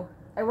 so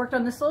I worked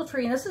on this little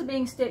tree. And this is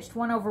being stitched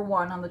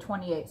 1/1 on the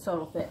 28, so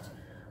it'll fit.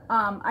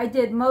 I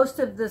did most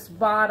of this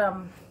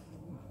bottom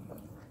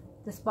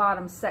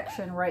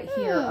section right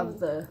here of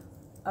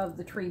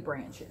the tree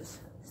branches.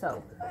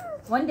 So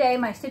one day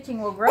my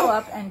stitching will grow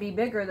up and be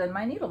bigger than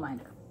my needle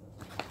minder.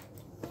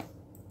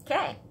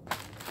 Okay.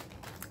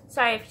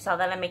 Sorry if you saw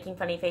that. I'm making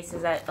funny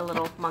faces at a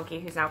little monkey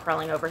who's now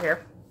crawling over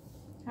here.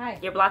 Hi.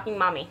 You're blocking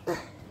mommy.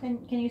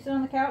 Can you sit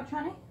on the couch,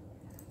 honey?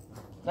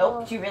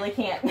 Nope, you really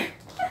can't.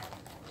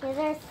 Here's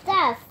our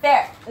stuff.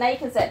 There. Now you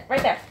can sit.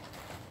 Right there.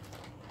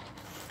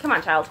 Come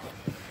on, child.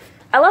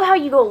 I love how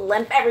you go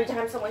limp every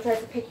time someone tries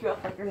to pick you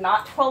up like you're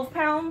not 12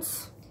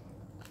 pounds.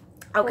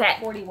 Okay.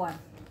 41.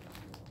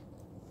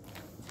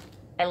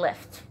 I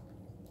lift.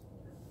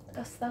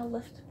 Dost thou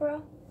lift,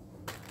 bro?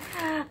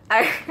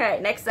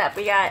 Alright, next up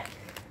we got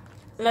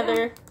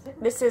another,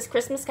 this is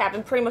Christmas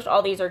Cabin. Pretty much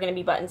all these are going to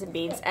be buttons and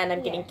beads, and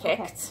I'm getting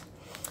kicked.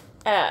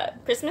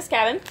 Christmas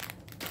Cabin.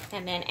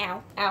 And then,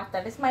 ow,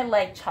 that is my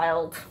leg,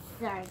 child.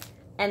 Sorry.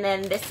 And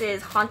then this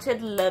is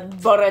Haunted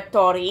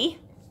Laboratory.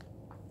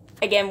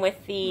 Again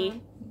with the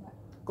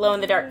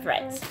glow-in-the-dark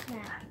threads. I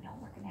know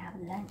we're going to have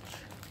lunch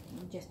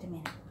in just a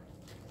minute.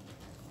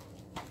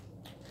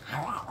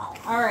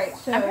 Alright,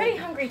 so... I'm pretty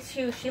hungry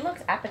too. She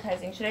looks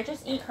appetizing. Should I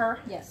just eat her?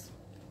 Yes.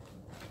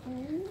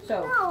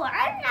 So... No,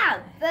 I'm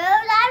not food.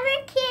 I'm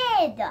a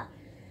kid.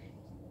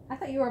 I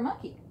thought you were a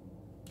monkey.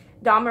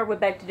 Dahmer would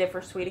beg to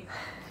differ, sweetie.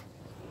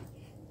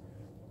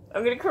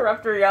 I'm going to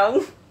corrupt her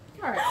young.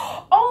 Alright.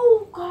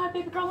 Oh, God,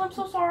 baby girl, I'm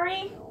so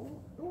sorry.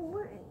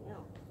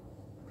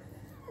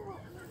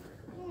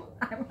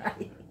 I'm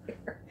right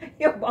here.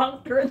 You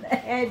bonked her in the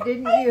head,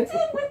 didn't you? I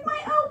did with my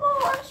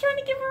elbow. I was trying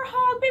to give her a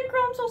hug. Baby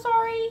girl, I'm so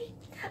sorry.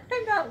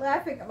 I'm not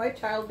laughing at my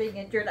child being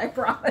injured, I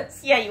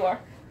promise. Yeah, you are.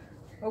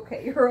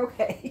 Okay, you're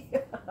okay.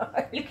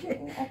 You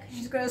can. Okay.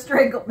 She's going to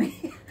strangle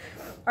me.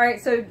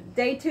 Alright, so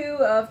day 2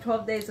 of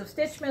 12 Days of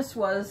Stitchmas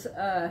was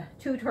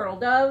 2 Turtle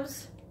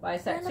Doves by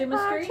Satsuma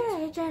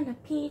Street. And a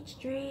peach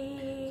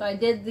tree. So I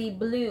did the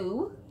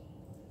blue.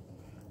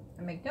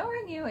 I'm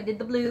ignoring you. I did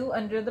the blue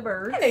under the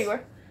birds. I know you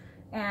were.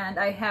 And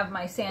I have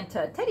my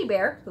Santa teddy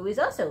bear, who is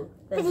also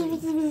the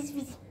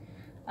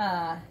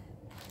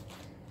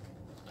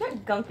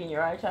Get gunk in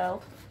your eye,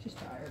 child. she's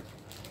tired.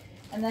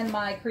 And then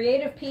my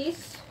creative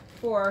piece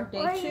for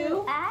day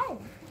 2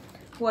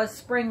 was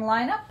Spring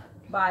Lineup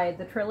by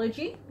the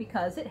Trilogy,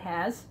 because it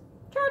has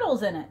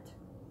turtles in it.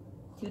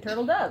 2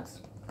 turtle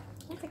doves. I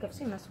don't think I've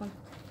seen this one.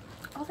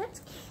 Oh,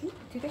 that's cute.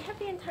 Do they have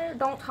the entire...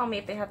 Don't tell me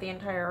if they have the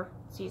entire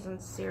season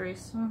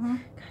series. Mm-hmm.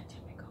 God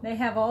damn it. They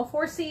have all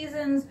 4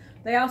 seasons.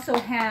 They also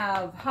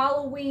have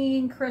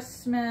Halloween,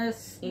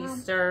 Christmas,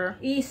 Easter.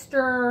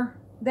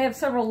 They have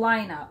several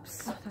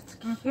lineups. Oh, that's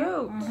cute.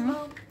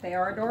 Mm-hmm. They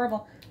are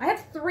adorable. I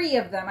have 3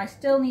 of them. I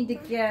still need to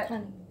get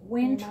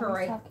winter,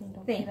 I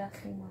think.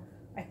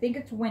 I think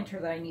it's winter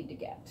that I need to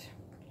get.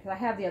 Because I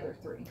have the other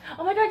 3.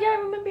 Oh my god, yeah,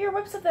 I remember your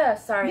whips of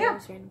this. Sorry. Yeah. I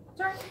was random.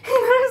 Sorry.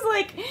 I was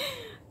like,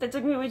 that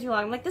took me way too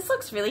long. I'm like, this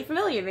looks really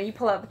familiar. And then you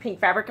pull out the pink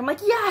fabric. I'm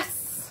like,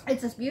 yes!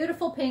 It's this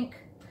beautiful pink.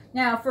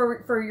 Now,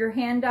 for your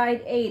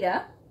hand-dyed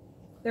Ada,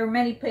 there are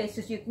many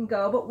places you can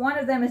go, but one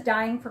of them is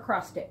Dyeing for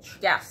Cross Stitch.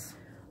 Yes.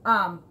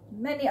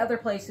 Many other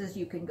places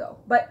you can go,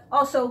 but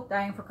also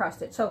Dyeing for Cross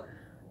Stitch. So,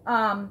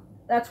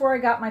 that's where I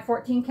got my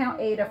 14 count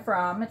Ada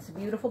from. It's a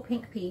beautiful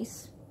pink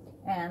piece.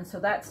 And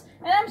so and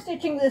I'm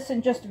stitching this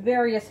in just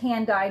various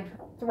hand-dyed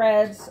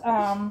threads.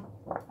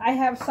 I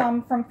have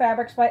some from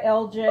Fabrics by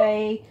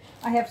LJ.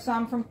 I have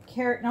some from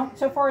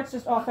so far it's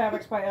just all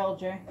Fabrics by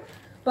LJ.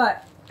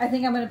 But I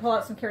think I'm going to pull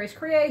out some Carrie's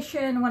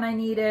Creation when I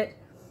need it.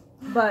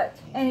 But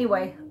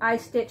anyway, I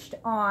stitched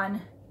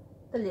on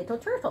the little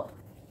turtle.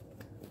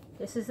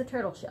 This is the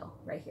turtle shell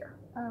right here.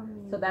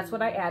 So that's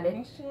what I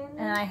added.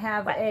 And I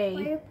have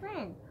a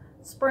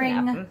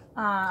spring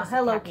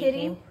Hello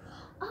Kitty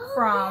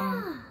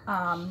from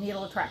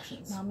Needle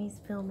Attractions. Mommy's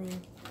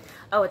filming.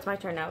 Oh, it's my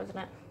turn now, isn't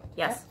it?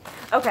 Yes.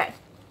 Yep. Okay.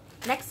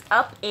 Next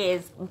up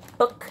is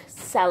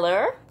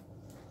Bookseller.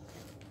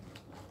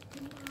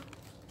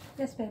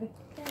 Yes, baby.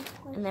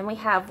 And then we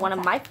have one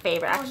of my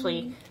favorite.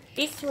 Actually,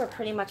 these 2 are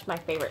pretty much my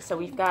favorite. So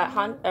we've got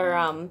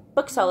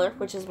Bookseller,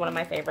 which is one of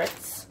my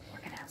favorites.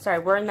 Sorry,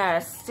 we're in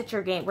the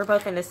Stitcher game. We're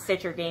both in the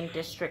Stitcher game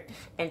district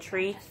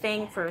entry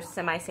thing for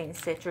semi-sane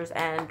Stitchers,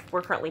 and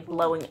we're currently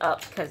blowing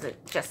up because it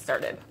just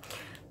started.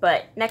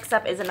 But next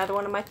up is another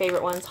one of my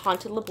favorite ones,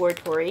 Haunted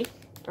Laboratory.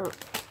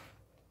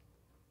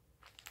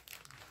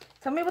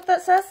 Tell me what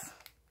that says.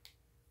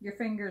 Your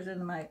finger's in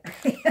the mic.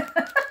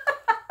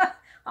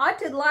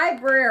 Haunted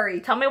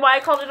Library. Tell me why I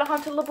called it a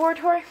Haunted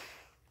Laboratory.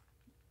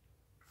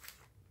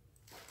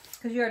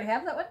 Because you already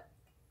have that one?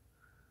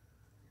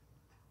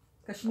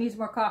 Because she needs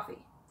more coffee.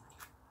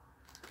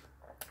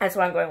 That's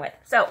what I'm going with.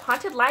 So,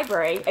 Haunted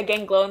Library,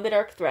 again,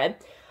 glow-in-the-dark thread.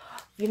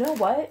 You know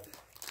what?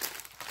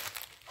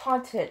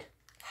 Haunted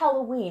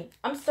Halloween.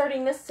 I'm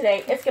starting this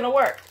today. It's gonna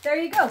work. There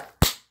you go.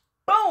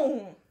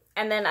 Boom!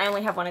 And then I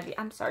only have one of the.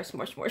 I'm sorry,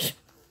 s'mores.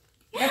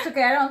 That's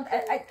okay.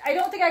 I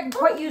don't think I can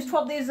quite use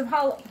 12 days of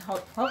Halloween.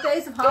 12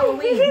 days of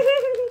Halloween.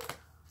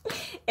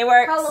 It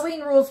works.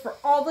 Halloween rules for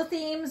all the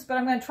themes, but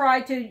I'm going to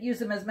try to use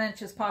them as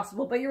much as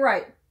possible. But you're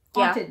right.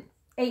 Haunted.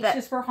 Yeah. H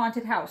is for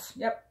haunted house.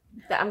 Yep.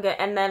 I'm good.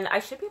 And then I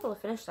should be able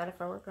to finish that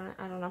if I work on it.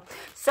 I don't know.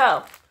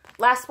 So,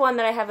 last one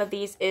that I have of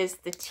these is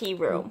the tea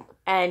room.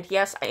 And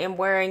yes, I am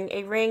wearing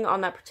a ring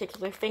on that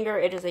particular finger.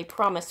 It is a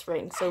promise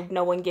ring, so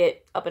no one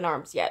get up in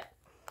arms yet.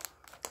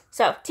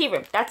 So, tea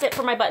room. That's it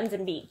for my buttons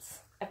and beads.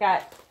 I've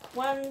got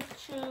 1,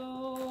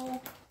 2,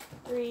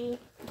 3,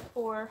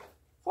 4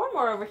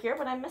 more over here,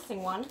 but I'm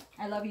missing one.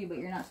 I love you, but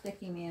you're not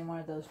sticking me in one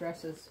of those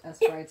dresses as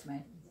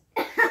bridesmaid.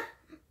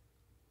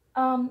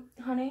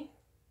 Honey,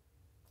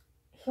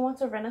 he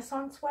wants a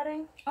Renaissance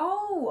wedding.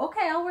 Oh,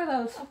 okay, I'll wear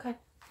those. Okay.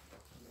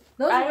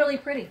 Those are really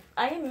pretty.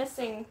 I am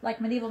missing...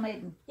 Like Medieval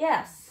Maiden.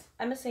 Yes.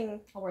 I'm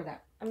missing... I'll wear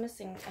that. I'm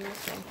missing...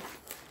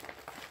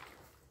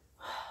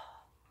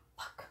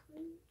 Fuck.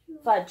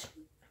 Fudge.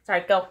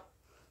 Sorry, go.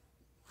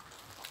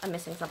 I'm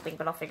missing something,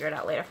 but I'll figure it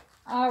out later.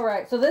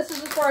 Alright, so this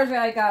is as far as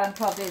I got on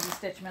 12 Days of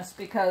Stitchmas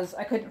because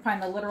I couldn't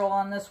find the literal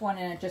on this one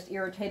and it just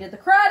irritated the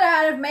crud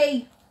out of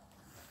me.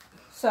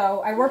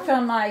 So I worked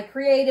on my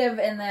creative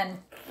and then...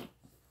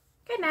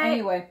 Good night.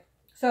 Anyway,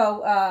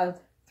 so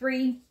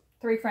three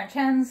French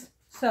hens.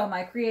 So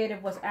my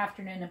creative was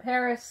Afternoon in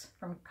Paris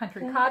from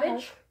Country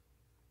Cottage.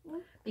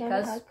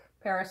 Because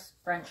Paris,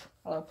 French.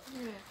 Hello.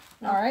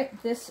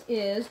 Alright, this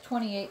is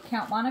 28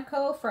 Count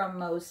Monaco from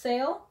Mo's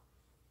Sale.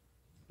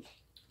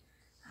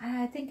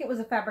 I think it was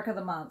a fabric of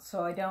the month,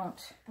 so I don't,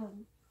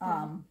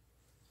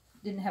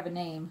 didn't have a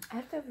name. I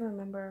have to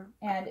remember.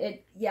 And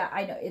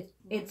I know,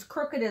 it's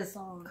crooked as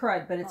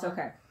crud, but it's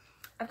okay.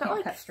 I've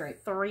got like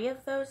 3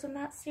 of those in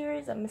that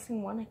series. I'm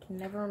missing one. I can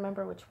never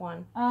remember which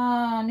one.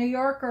 New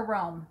York or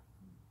Rome?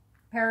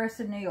 Paris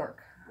and New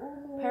York.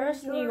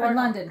 Paris, New York, and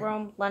London.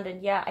 Rome,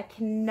 London. Yeah, I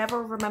can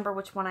never remember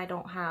which one I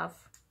don't have.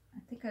 I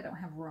think I don't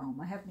have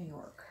Rome. I have New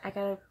York. I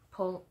gotta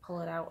pull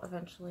it out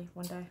eventually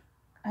one day.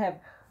 I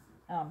have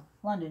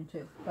London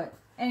too. But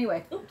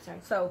anyway, oops, sorry.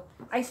 So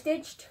I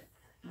stitched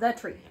the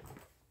tree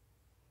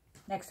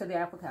next to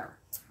the Eiffel Tower.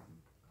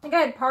 I think I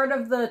had part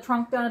of the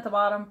trunk done at the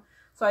bottom,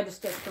 so I just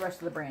stitched the rest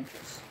of the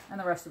branches and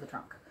the rest of the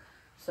trunk.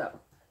 So,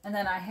 and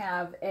then I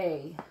have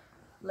a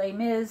Les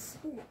Mis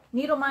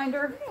needle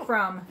minder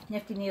from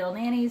Nifty Needle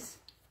Nannies.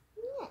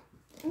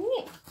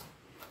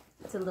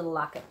 It's a little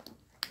locket.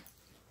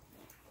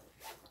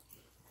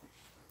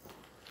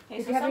 Okay,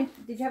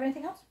 did you have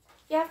anything else?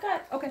 Yeah,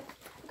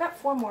 I've got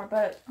 4 more,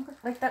 but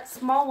like that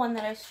small one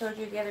that I showed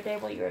you the other day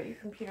while you were at your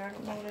computer, I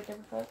don't know what I did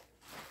with it.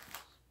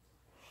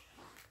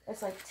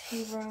 It's like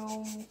tea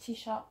room, tea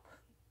shop.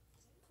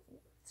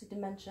 It's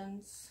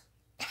dimensions.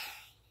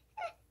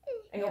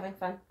 Are you having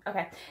fun?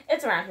 Okay.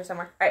 It's around here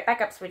somewhere. Alright, back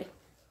up, sweetie.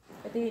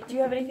 Do you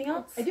have anything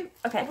else? I do.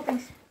 Okay.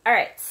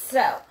 Alright,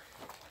 so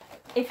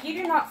if you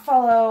do not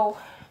follow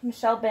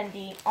Michelle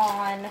Bendy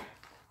on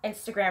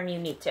Instagram, you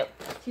need to.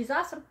 She's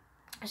awesome.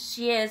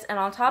 She is, and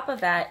on top of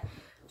that,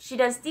 she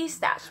does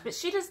D-Stash, but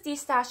she does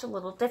D-Stash a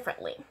little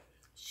differently.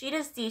 She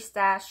does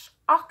D-Stash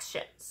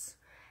auctions,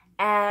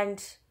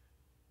 and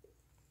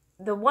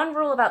the one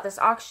rule about this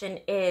auction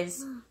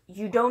is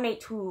you donate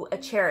to a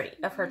charity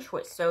of her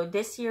choice. So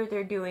this year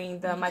they're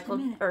doing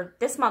the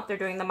this month they're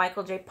doing the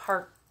Michael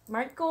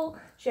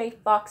J.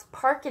 Fox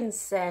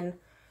Parkinson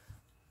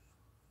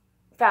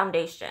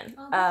Foundation.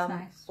 Oh, that's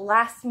nice.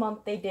 Last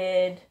month they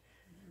did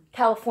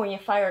California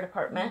Fire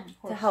Department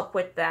to help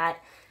with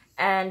that.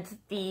 And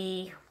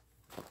the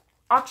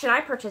auction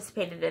I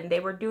participated in, they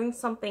were doing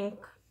something,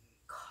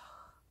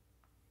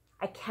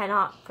 I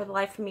cannot for the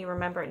life of me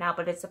remember it now,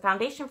 but it's a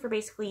foundation for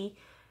basically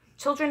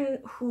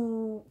children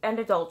and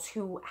adults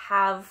who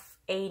have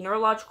a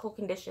neurological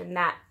condition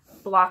that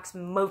blocks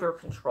motor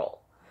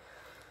control.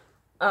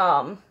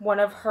 One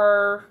of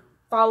her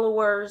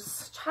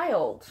followers'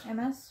 child.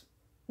 MS?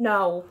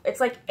 No, it's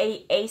like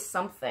A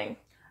something.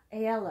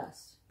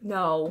 ALS.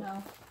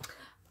 No.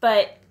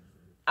 But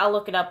I'll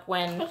look it up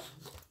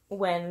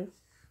when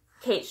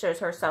Kate shows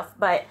her stuff.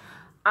 But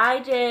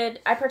I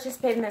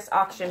participated in this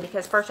auction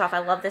because first off, I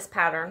love this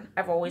pattern.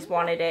 I've always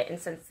wanted it, and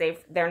since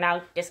they're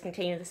now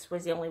discontinued, this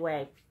was the only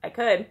way I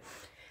could.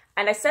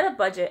 And I set a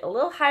budget a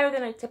little higher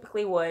than I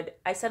typically would.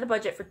 I set a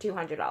budget for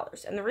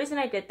 $200. And the reason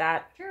I did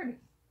that Charity.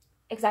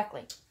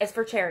 Exactly. It's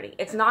for charity.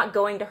 It's not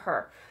going to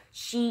her.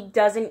 She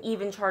doesn't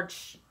even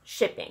charge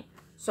shipping.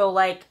 So,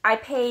 like, I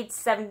paid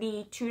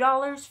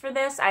 $72 for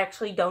this. I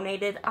actually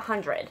donated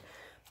 $100.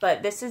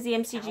 But this is the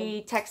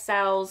MCG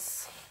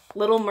Textiles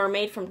Little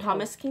Mermaid from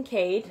Thomas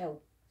Kincaid. No,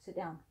 sit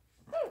down.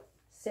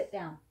 Sit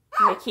down.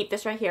 I'm going to keep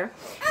this right here.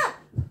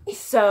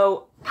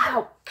 So,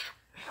 ow.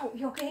 Oh,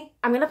 you okay?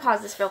 I'm going to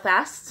pause this real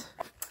fast.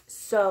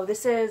 So,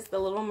 this is the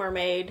Little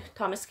Mermaid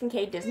Thomas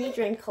Kincaid Disney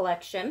Dream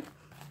Collection.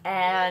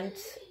 And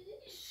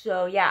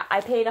so, yeah,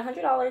 I paid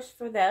 $100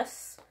 for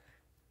this.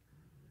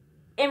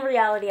 In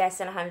reality, I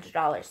sent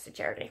 $100 to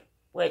charity,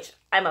 which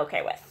I'm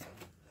okay with.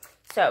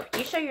 So,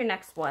 you show your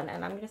next one,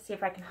 and I'm going to see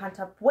if I can hunt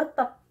up what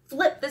the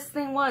flip this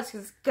thing was,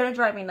 because it's going to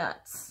drive me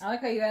nuts. I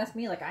like how you asked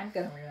me like I'm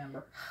going to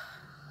remember.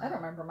 I don't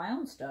remember my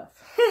own stuff.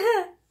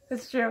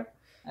 That's true.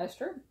 That's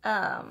true.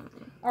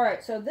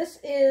 Alright, so this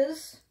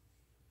is,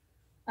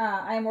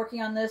 I am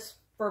working on this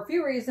for a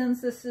few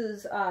reasons. This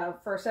is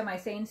for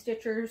semi-sane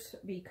stitchers,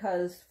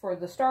 because for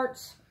the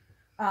starts,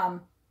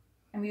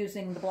 I'm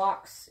using the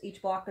blocks.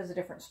 Each block is a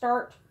different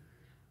start.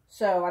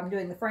 So I'm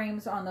doing the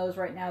frames on those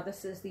right now.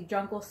 This is the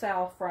Jungle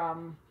Sal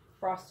from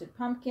Frosted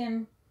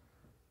Pumpkin.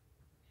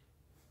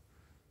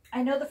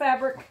 I know the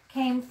fabric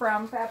came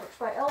from Fabrics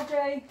by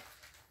LJ.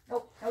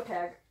 Oh, no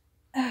tag.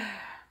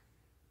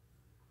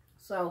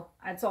 So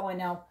that's all I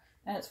know.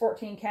 And it's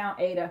 14 count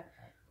Ada.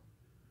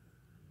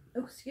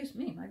 Oh, excuse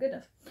me, my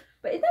goodness.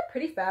 But isn't that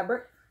pretty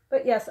fabric?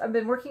 But yes, I've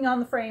been working on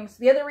the frames.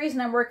 The other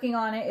reason I'm working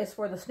on it is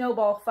for the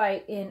snowball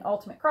fight in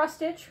Ultimate Cross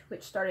Stitch,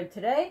 which started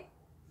today.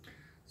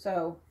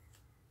 So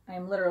I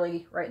am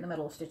literally right in the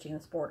middle of stitching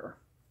this border.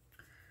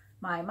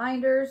 My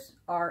minders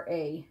are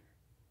a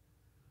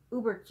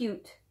uber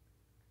cute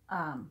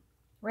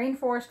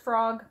rainforest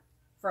frog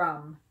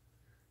from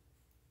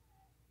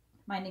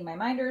Minding My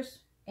Minders,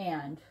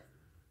 and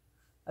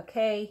a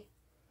K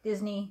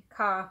Disney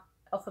Ka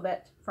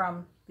alphabet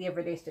from the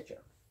Everyday Stitcher.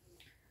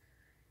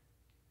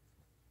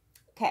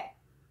 Okay.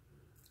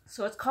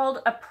 So it's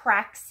called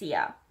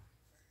Apraxia.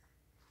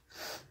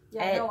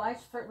 Yeah, no, I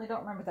certainly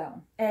don't remember that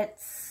one.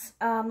 It's,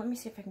 let me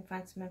see if I can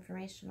find some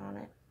information on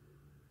it.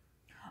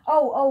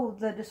 Oh,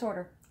 the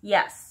disorder.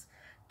 Yes.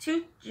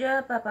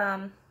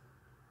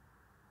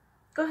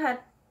 Go ahead.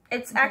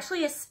 It's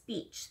actually a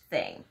speech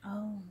thing.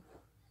 Oh.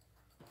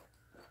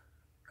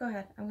 Go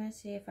ahead. I'm going to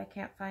see if I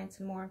can't find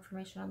some more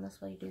information on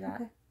this while you do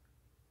that.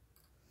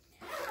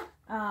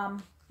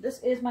 Okay. This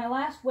is my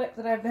last whip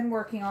that I've been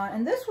working on.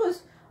 And this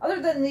was,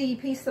 other than the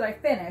piece that I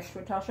finished,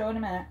 which I'll show in a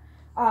minute,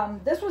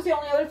 this was the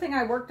only other thing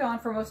I worked on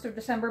for most of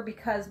December,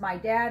 because my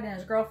dad and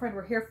his girlfriend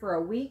were here for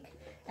a week.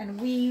 And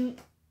we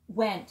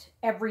went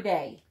every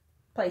day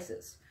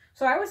places.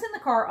 So I was in the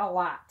car a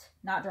lot.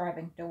 Not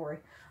driving, don't worry.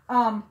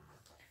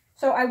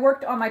 So I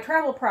worked on my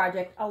travel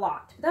project a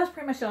lot. That was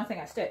pretty much the only thing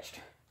I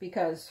stitched,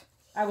 because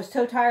I was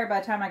so tired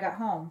by the time I got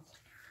home.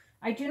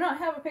 I do not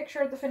have a picture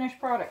of the finished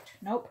product.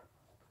 Nope.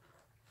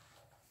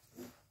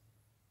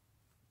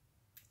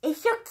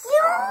 It's so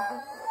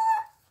cute!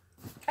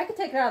 I could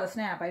take it out of the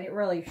snap. I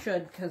really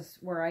should, because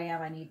where I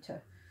am, I need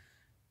to,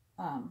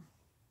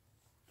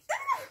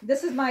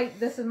 this is my,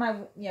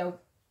 you know,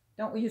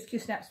 don't use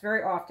Q-snaps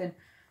very often,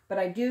 but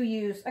I do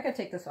use, I gotta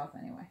take this off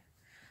anyway.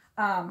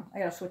 I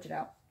gotta switch it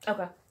out.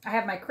 Okay. I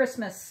have my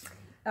Christmas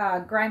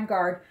grime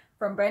guard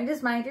from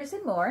Brenda's Minders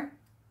and More.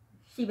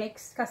 She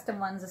makes custom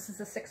ones. This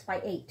is a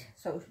 6x8,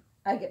 so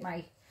I get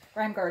my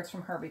grime guards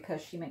from her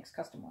because she makes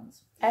custom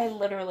ones. I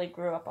literally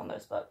grew up on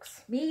those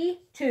books.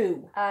 Me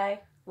too. I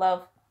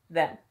love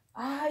them.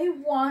 I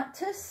want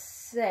to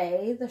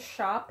say the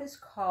shop is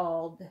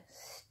called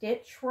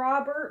Stitch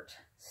Roberts,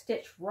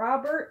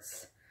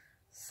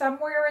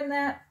 somewhere in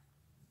that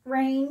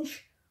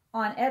range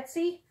on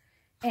Etsy.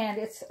 And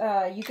it's,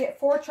 you get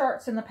 4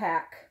 charts in the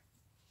pack.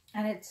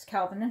 And it's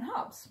Calvin and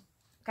Hobbes.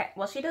 Okay,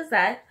 well, she does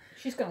that.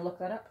 She's going to look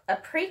that up.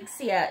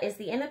 Apraxia is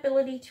the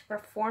inability to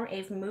perform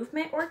a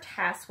movement or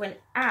task when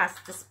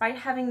asked, despite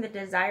having the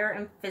desire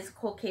and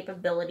physical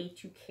capability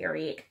to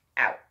carry it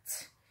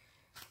out.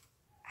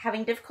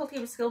 Having difficulty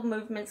with skilled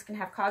movements can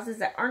have causes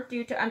that aren't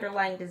due to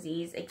underlying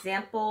disease.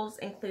 Examples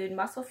include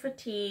muscle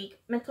fatigue,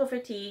 mental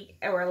fatigue,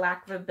 or a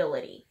lack of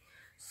ability.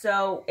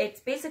 So it's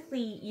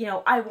basically, you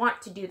know, I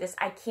want to do this,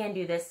 I can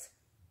do this,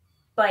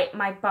 but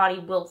my body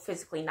will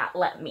physically not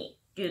let me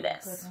do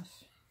this.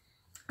 Goodness.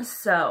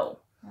 So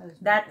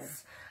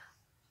that's,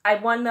 I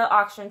won the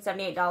auction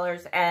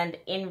 $78, and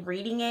in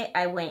reading it,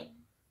 I went,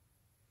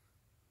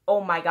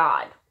 oh my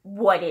God,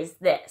 what is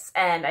this?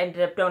 And I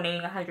ended up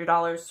donating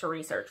 $100 to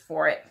research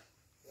for it.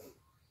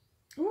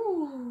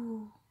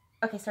 Ooh.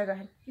 Okay, sorry, go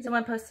ahead.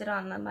 Someone posted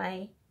on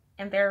my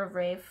Envera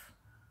Rave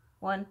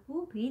one.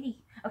 Ooh,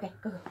 pretty. Okay,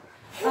 go.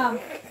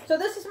 So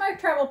this is my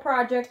travel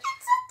project.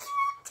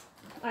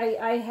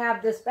 I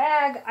have this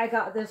bag. I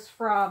got this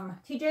from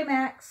TJ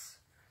Maxx.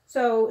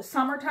 So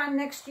summertime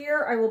next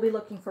year, I will be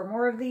looking for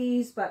more of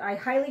these, but I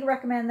highly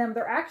recommend them.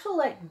 They're actual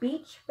like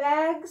beach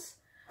bags.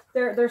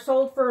 They're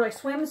sold for like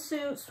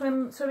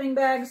swimsuit, swimming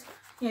bags.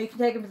 you know, you can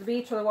take them to the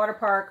beach or the water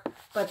park,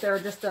 but they're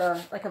just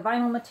like a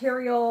vinyl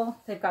material.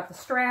 They've got the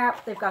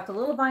strap. They've got the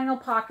little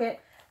vinyl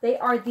pocket. They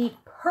are the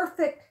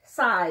perfect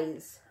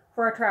size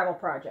for a travel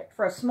project,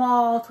 for a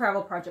small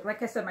travel project.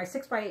 Like I said, my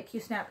 6x8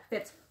 Q-snap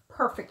fits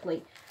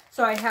perfectly.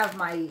 So I have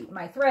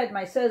my thread,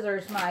 my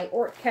scissors, my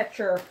Ort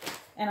catcher,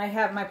 and I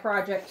have my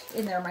project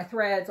in there, my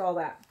threads, all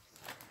that.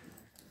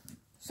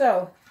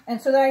 So, and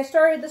so that I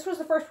started, this was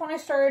the first one I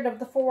started of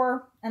the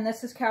 4, and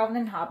this is Calvin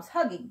and Hobbes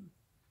Hugging.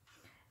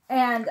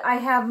 And I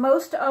have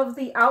most of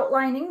the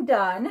outlining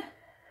done.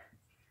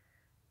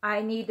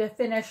 I need to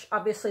finish,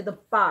 obviously, the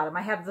bottom.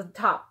 I have the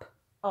top,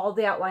 all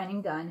the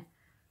outlining done.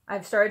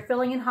 I've started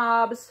filling in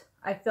Hobbes.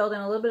 I filled in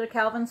a little bit of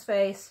Calvin's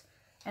face,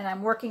 and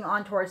I'm working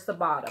on towards the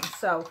bottom.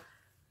 So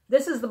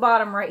this is the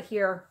bottom right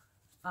here,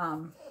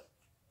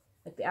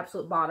 like the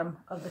absolute bottom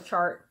of the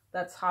chart.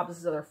 That's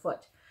Hobbes' other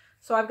foot.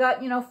 So I've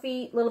got, you know,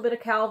 feet, a little bit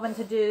of Calvin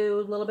to do,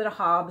 a little bit of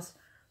Hobbes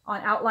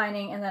on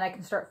outlining, and then I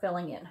can start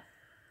filling in.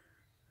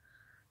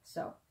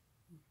 So.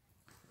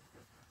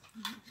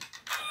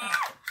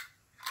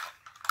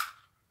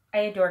 I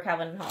adore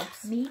Calvin and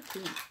Hobbes. Me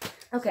too.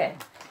 Okay.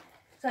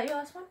 Is that your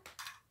last one?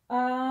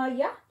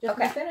 Yeah, just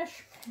okay. to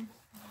finish.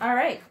 All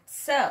right.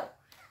 So,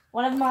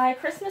 one of my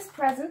Christmas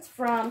presents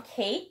from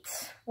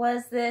Kate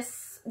was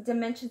this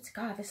Dimensions.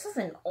 God, this is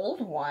an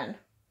old one.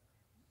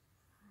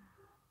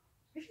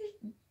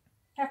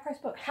 Half-price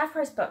books.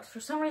 Half-price books. For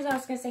some reason, I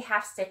was going to say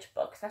half-stitch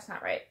books. That's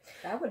not right.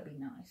 That would be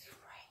nice.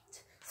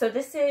 Right. So,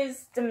 this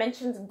is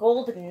Dimensions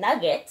Gold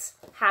Nugget.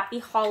 Happy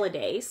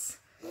Holidays.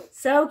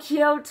 So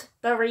cute.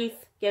 The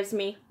wreath gives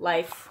me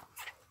life.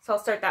 So, I'll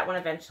start that one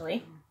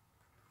eventually.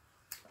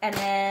 And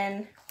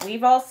then,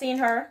 we've all seen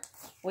her.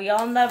 We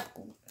all know...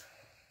 We've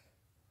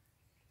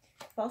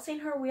all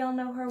seen her. We all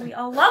know her. We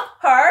all love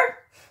her.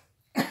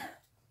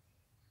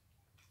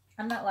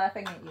 I'm not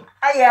laughing at you.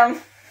 I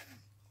am.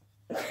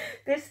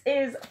 This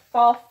is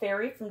Fall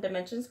Fairy from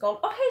Dimensions Gold.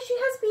 Oh, hey, she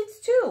has beads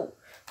too.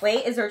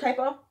 Wait, is there a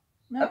typo?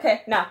 No.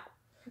 Okay, no.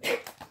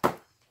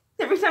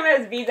 Every time it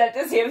has beads, I have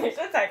to see if there's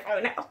a typo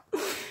now.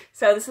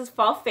 So this is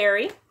Fall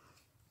Fairy.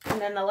 And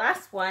then the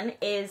last one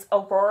is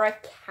Aurora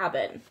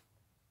Cabin.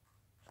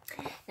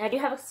 Now I do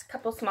have a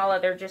couple small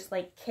other just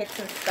like kits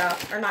and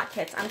stuff. Or not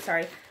kits, I'm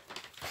sorry.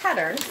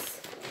 Patterns.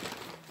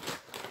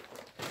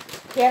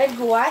 Get a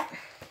what?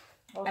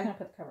 I was going to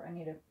put the cover. I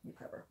need a new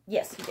cover.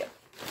 Yes, you do.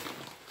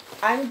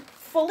 I'm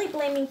fully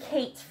blaming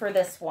Kate for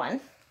this one.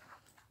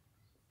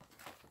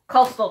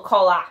 Coastal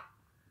Cola.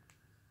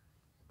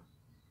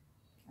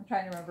 I'm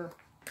trying to remember.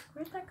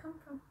 Where did that come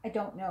from? I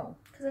don't know.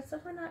 Because it's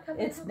definitely not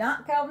Calvin. It's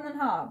not Calvin and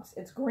Hobbes.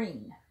 It's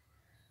green.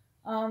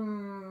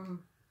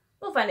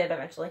 We'll find it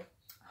eventually.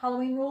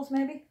 Halloween Rules,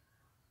 maybe?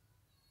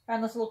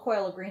 Found this little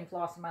coil of green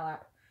floss in my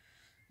lap.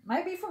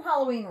 Might be from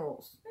Halloween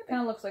Rules. It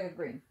kind of looks like a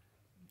green.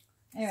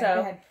 Anyway,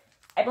 go ahead.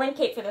 I blame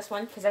Kate for this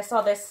one because I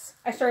saw this.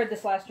 I started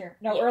this last year.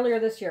 No, earlier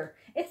this year.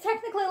 It's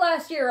technically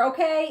last year,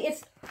 okay?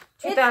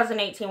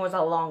 2018 was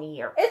a long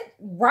year.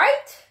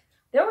 Right?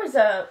 There was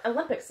a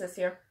Olympics this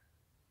year.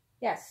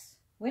 Yes.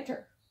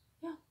 Winter.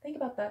 Yeah, think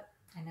about that.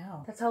 I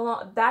know. That's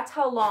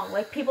how long.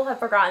 Like, people have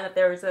forgotten that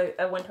there was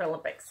a Winter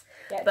Olympics.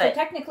 Yeah, but so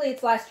technically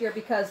it's last year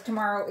because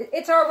tomorrow,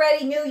 it's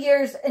already New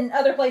Year's in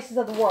other places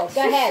of the world.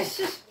 Go ahead.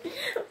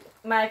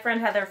 My friend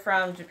Heather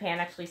from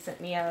Japan actually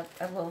sent me a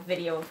little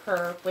video of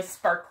her with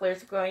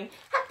sparklers going,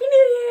 Happy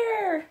New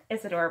Year!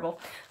 It's adorable.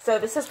 So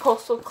this is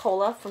Coastal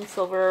Cola from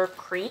Silver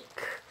Creek.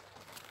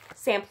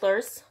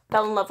 Samplers.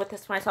 Fell in love with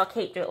this one. I saw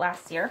Kate do it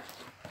last year.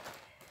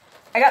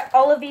 I got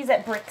all of these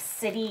at Brick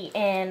City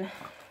in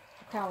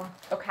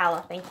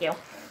Ocala. Thank you.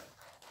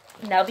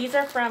 Now these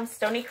are from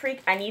Stony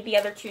Creek. I need the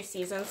other 2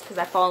 seasons because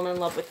I've fallen in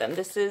love with them.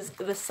 This is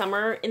the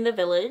Summer in the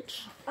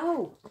Village.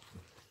 Oh.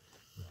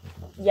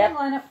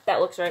 Yep, that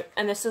looks right.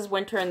 And this is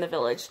Winter in the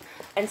Village.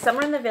 And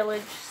Summer in the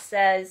Village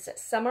says,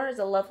 Summer is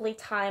a lovely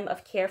time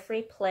of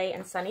carefree play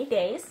and sunny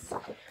days.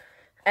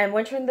 And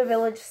Winter in the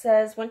Village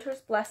says, Winter's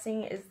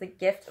blessing is the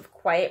gift of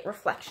quiet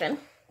reflection.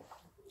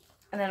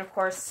 And then, of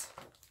course,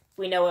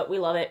 we know it. We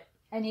love it.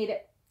 I need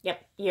it.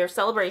 Yep, year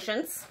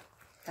celebrations.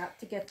 Got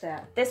to get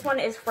that. This one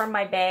is from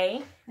my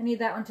bae. I need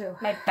that one too.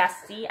 My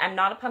bestie. I'm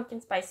not a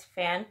pumpkin spice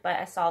fan, but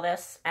I saw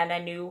this and I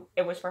knew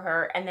it was for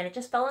her. And then it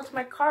just fell into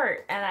my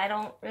cart and I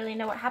don't really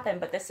know what happened.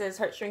 But this is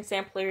Heartstring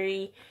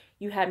Samplery.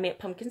 You Had Me at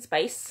Pumpkin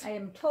Spice. I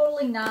am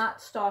totally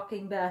not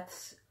stalking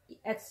Beth's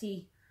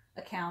Etsy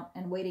account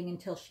and waiting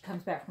until she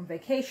comes back from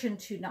vacation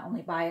to not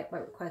only buy it, but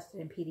request it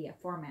in PDF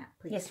format.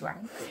 Please. Yes, you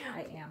are.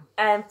 I am.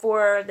 And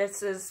for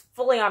this is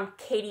fully on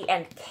Katie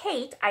and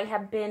Kate. I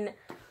have been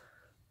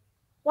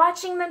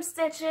watching them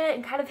stitch it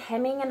and kind of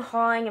hemming and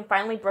hawing and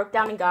finally broke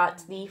down and got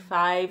to the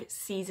 5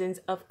 seasons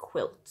of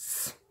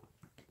quilts.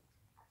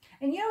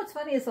 And you know what's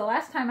funny is the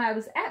last time I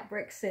was at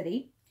Brick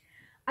City,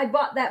 I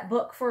bought that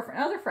book for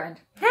another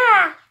friend.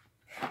 Ha!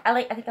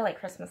 I think I like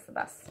Christmas the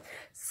best.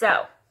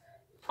 So,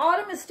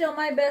 autumn is still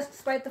my best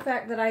despite the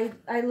fact that I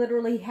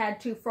literally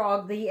had to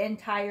frog the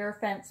entire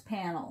fence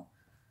panel.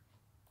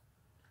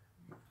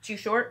 Too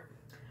short?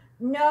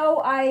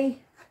 No, I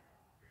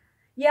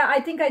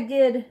think I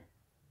did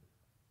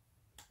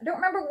I don't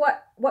remember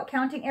what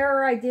counting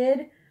error I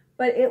did,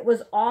 but it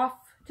was off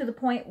to the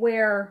point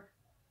where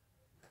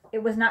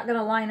it was not going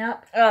to line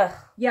up. Ugh.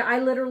 Yeah, I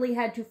literally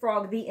had to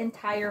frog the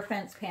entire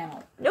fence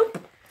panel. Nope.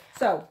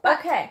 So, but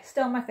okay,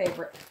 still my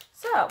favorite.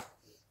 So,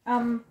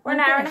 we're an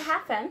hour and a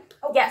half in.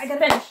 Oh, yes, I gotta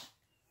finish.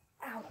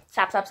 Ow.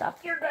 Stop.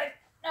 You're good.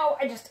 No,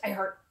 I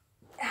hurt.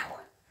 Ow.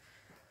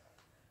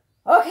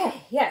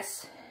 Okay,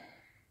 yes.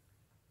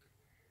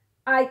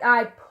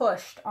 I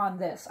pushed on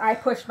this. I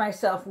pushed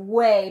myself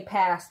way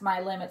past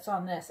my limits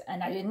on this,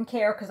 and I didn't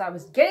care because I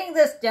was getting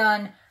this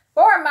done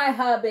for my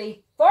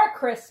hubby for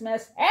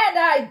Christmas, and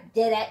I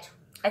did it.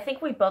 I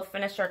think we both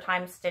finished our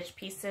time stitch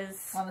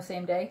pieces on the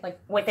same day, like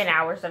within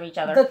hours of each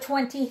other. The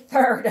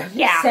 23rd of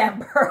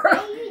December.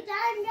 Are you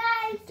done,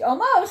 guys?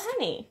 Almost.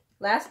 Honey.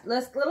 Last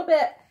little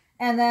bit,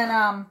 and then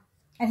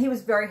and he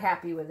was very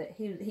happy with it.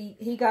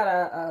 He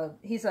got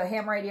he's a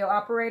ham radio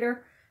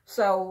operator,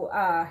 so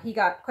he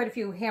got quite a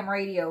few ham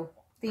radio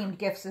themed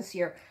gifts this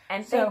year.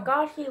 And thank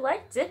God he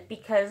liked it,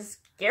 because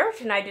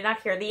Garrett and I did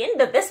not hear the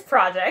end of this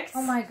project.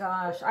 Oh my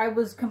gosh, I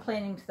was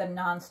complaining to them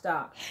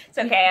nonstop. It's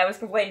okay, I was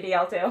complaining to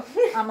y'all too.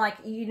 I'm like,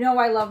 you know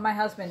I love my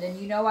husband, and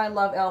you know I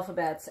love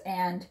alphabets,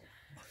 and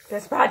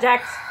this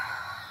project.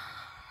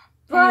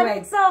 But anyway,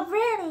 it's so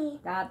pretty.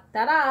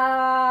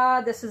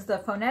 Da-da-da! This is the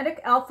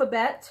phonetic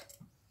alphabet,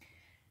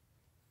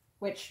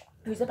 which...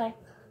 Who's it by?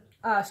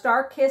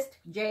 Star-Kissed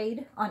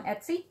Jade on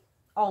Etsy.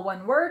 All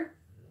one word.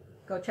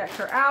 Go check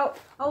her out.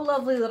 Oh,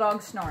 lovely, the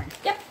dog's snoring.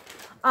 Yep.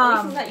 At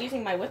least I'm not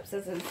using my whips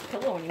as his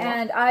pillow anymore.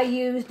 And I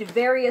used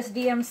various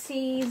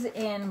DMCs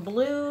in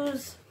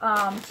blues,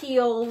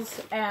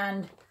 teals,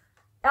 and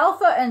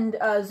Alpha and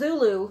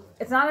Zulu.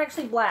 It's not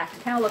actually black.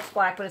 It kind of looks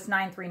black, but it's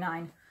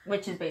 939.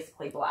 Which is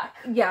basically black.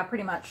 Yeah,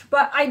 pretty much.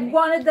 But I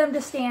wanted them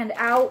to stand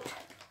out,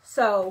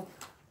 so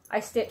I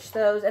stitched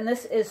those. And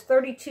this is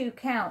 32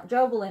 count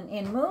Jovelin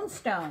in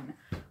Moonstone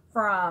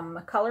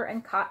from Color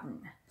and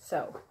Cotton.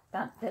 So,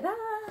 da-da-da.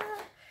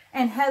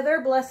 And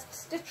Heather, Blessed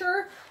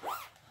Stitcher,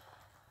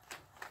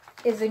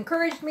 has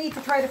encouraged me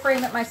to try to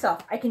frame it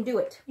myself. I can do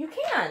it. You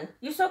can.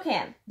 You so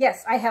can.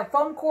 Yes, I have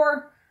foam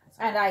core,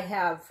 and I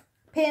have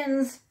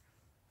pins.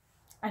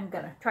 I'm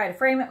going to try to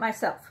frame it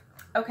myself.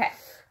 Okay.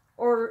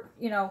 Or,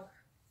 you know,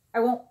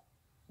 I won't,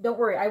 don't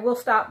worry, I will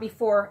stop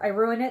before I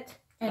ruin it,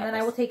 and then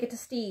I will take it to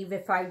Steve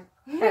if I,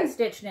 at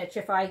Stitch Niche,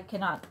 if I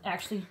cannot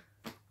actually.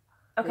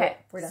 Okay,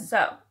 we're done.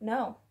 So,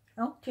 no.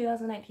 Oh?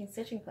 2019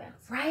 stitching plans.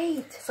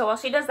 Right. So while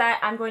she does that,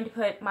 I'm going to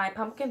put my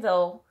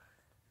Pumpkinville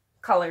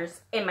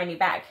colors in my new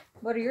bag.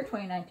 What are your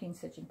 2019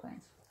 stitching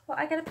plans? Well,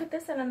 I gotta put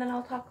this in and then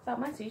I'll talk about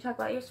mine, so you talk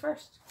about yours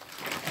first.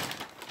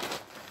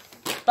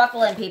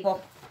 Buckle in,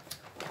 people.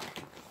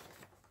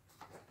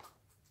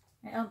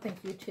 I don't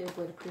think YouTube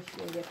would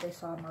appreciate it if they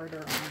saw murder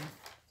on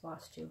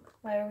Flosstube.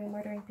 Why are we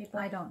murdering people?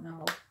 I don't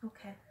know.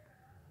 Okay.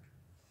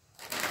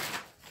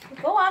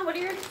 Go on, what are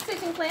your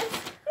stitching plans?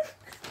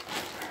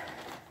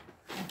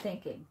 I'm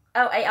thinking.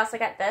 Oh, I also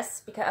got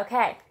this because,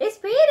 okay. It's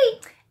pretty!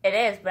 It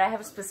is, but I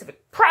have a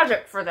specific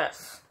project for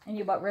this. And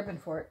you bought ribbon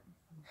for it.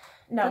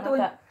 No, not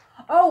that.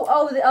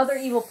 Oh, the other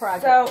evil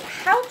project. So,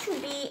 how to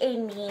be a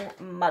mean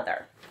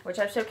mother, which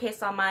I've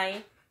showcased on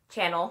my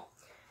channel.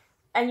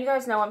 And you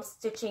guys know I'm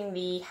stitching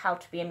the How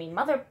to Be a Mean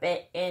Mother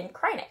bit in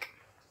Kreinik.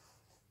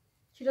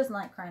 She doesn't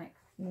like Kreinik.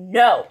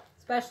 No.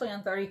 Especially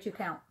on 32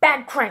 count.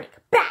 Bad Kreinik.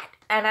 Bad.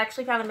 And I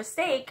actually found a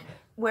mistake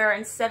where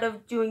instead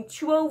of doing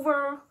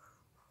 2/1,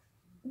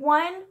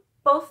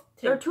 or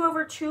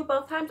 2/2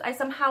 both times, I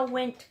somehow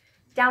went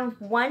down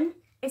 1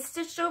 and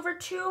stitched over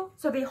 2.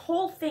 So the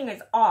whole thing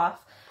is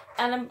off.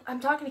 And I'm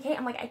talking to Kate.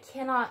 I'm like, I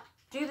cannot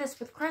do this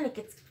with Kreinik.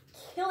 It's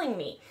killing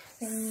me.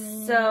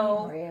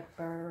 So,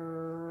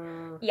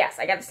 Ripper. Yes,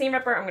 I got the seam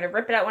ripper. I'm going to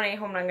rip it out when I get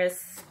home, and I'm going to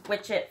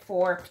switch it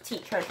for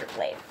Petite Treasure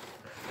Blade.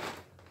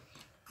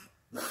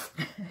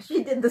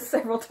 She did this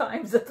several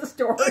times at the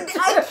store. I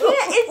can't.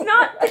 It's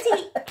not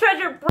Petite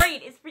Treasure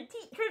Braid. It's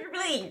Petite Treasure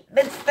Blade.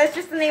 That's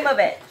just the name of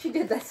it. She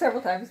did that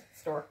several times at the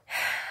store.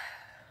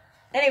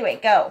 Anyway,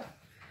 go.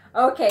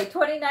 Okay,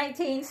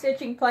 2019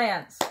 stitching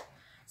plans.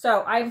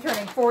 So, I'm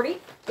turning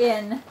 40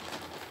 in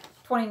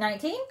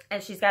 2019.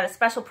 And she's got a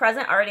special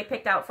present already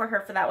picked out for her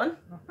for that one.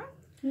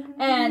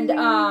 And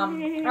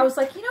I was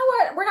like, you know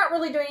what? We're not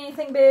really doing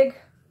anything big,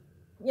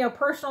 you know,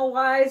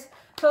 personal-wise.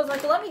 So I was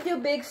like, let me do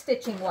big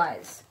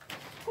stitching-wise.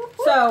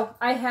 So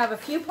I have a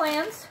few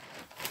plans.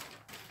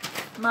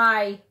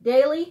 My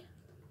daily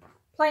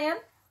plan.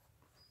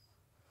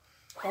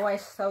 Oh, I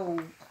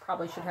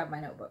probably should have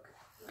my notebook.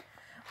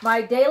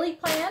 My daily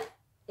plan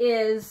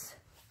is,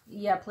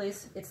 yeah,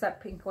 please, it's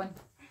that pink one.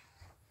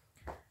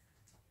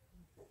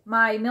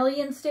 My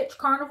Million Stitch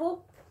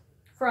Carnival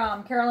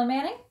from Carolyn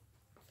Manning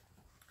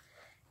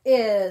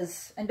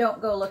is, and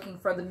don't go looking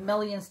for the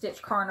Million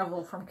Stitch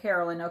Carnival from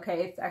Carolyn,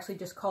 okay? It's actually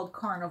just called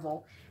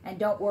Carnival. And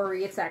don't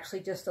worry, it's actually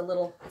just a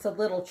little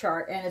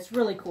chart, and it's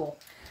really cool.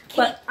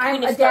 But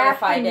I'm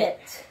adapting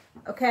it,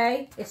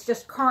 okay? It's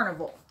just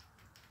Carnival.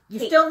 You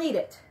still need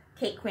it.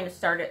 Kate, Queen of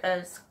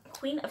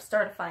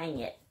Startifying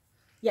it.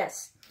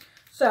 Yes.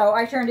 So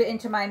I turned it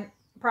into my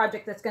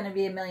project that's going to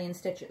be 1,000,000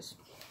 stitches.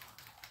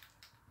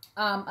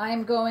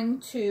 I'm going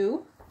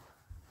to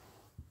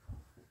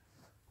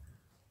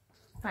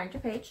Find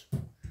your page.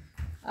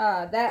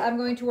 that I'm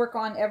going to work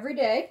on every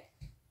day.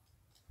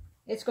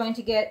 It's going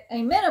to get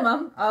a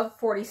minimum of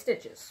 40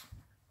 stitches.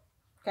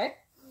 Okay?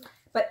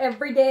 But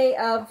every day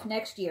of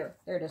next year.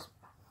 There it is.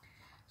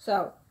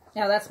 So,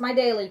 now that's my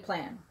daily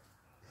plan.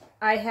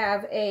 I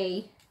have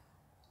a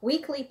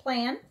weekly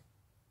plan.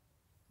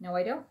 No,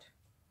 I don't.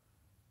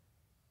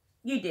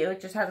 You do. It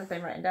just hasn't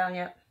been written down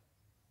yet.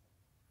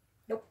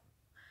 Nope.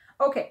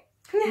 Okay.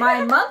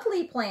 My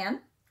monthly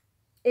plan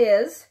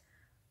is,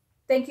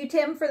 thank you,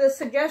 Tim, for the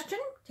suggestion.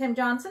 Tim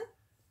Johnson.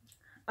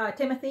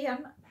 Timothy, I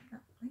think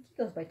he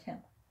goes by Tim.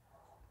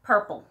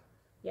 Purple.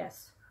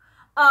 Yes.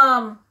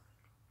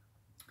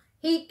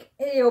 He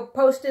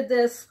posted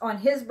this on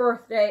his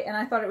birthday, and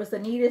I thought it was the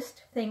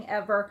neatest thing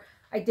ever.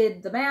 I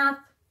did the math.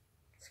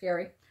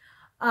 Scary.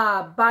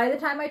 By the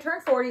time I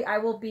turn 40, I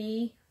will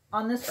be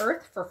on this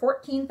earth for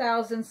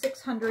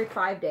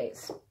 14,605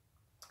 days.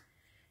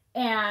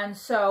 And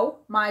so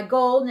my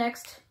goal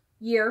this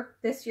year,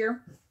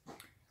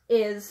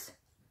 is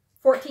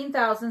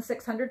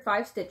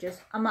 14,605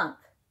 stitches a month.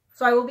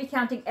 So I will be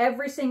counting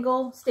every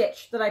single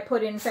stitch that I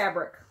put in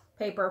fabric,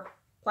 paper,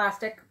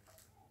 plastic.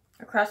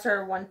 Across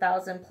her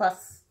 1,000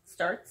 plus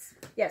starts.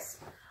 Yes.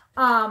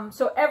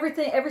 So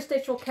every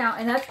stitch will count,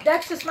 and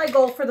that's just my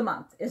goal for the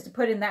month, is to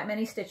put in that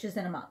many stitches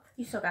in a month.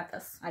 You still got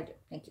this. I do.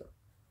 Thank you.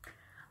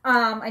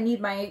 I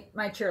need my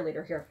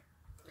cheerleader here.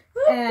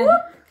 And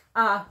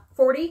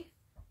 40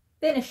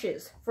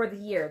 finishes for the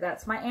year.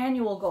 That's my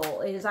annual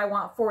goal, is I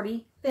want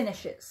 40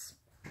 finishes.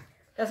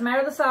 Doesn't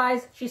matter the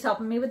size. She's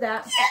helping me with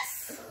that.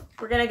 Yes.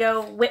 We're going to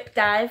go whip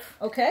dive.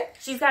 Okay.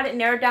 She's got it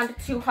narrowed down to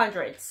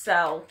 200,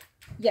 so.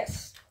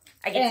 Yes.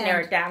 I get to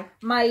narrow it down.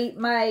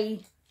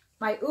 My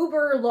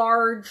uber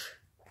large,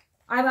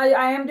 I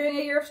am doing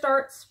a year of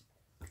starts.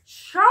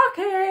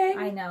 Shocking.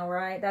 I know,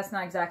 right? That's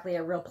not exactly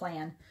a real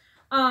plan.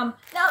 Now,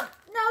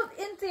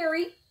 in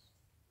theory,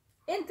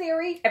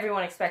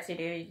 everyone expects you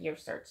to do your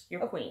starts.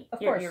 You're queen. Of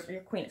course.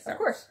 You're queen of starts. Of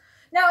course.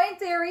 Now, in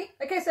theory,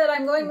 like I said,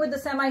 I'm going with the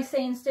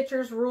Semi-Sane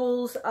Stitchers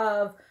rules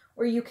of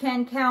where you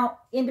can count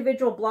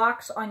individual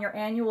blocks on your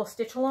annual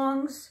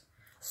stitch-alongs.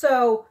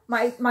 So,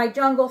 my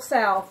Jungle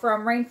Sal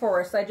from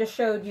Rainforest, I just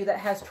showed you, that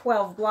has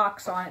 12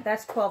 blocks on it.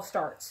 That's 12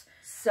 starts.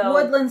 So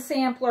Woodland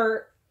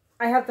Sampler,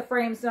 I have the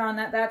frames on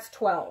that. That's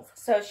 12.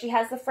 So, she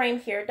has the frame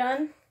here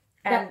done.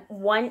 And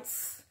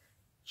once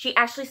she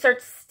actually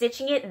starts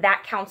stitching it,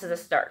 that counts as a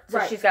start.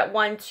 So, she's got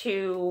 1,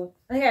 2...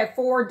 I think I have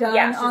 4 done on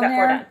there. Yeah, she's got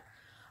 4 done.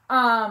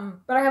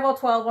 But I have all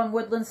 12 on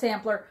Woodland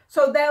Sampler.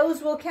 So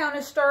those will count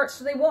as starts.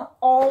 So they won't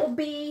all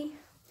be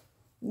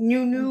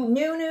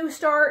new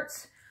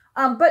starts.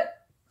 But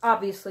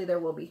obviously there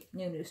will be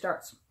new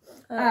starts.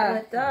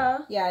 Duh.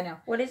 Yeah, I know.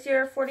 What is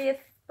your 40th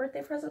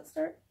birthday present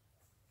start?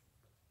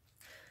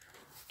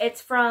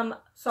 It's from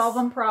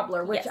Solvum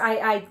Probler, which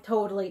I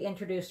totally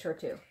introduced her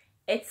to.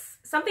 It's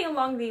something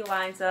along the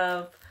lines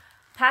of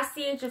past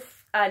the age of,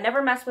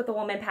 never mess with a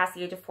woman past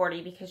the age of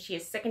 40 because she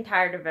is sick and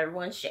tired of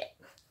everyone's shit.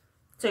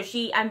 So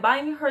I'm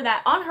buying her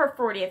that on her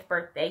 40th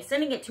birthday,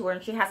 sending it to her,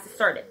 and she has to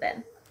start it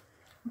then.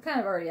 I'm kind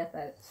of already at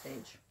that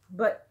stage.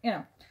 But, you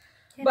know.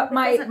 Yeah, but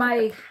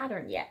my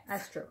pattern yet.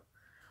 That's true.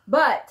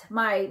 But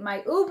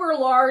my uber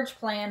large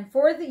plan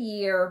for the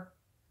year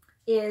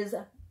is,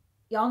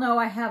 y'all know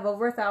I have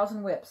over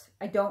 1,000 whips.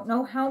 I don't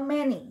know how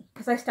many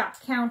because I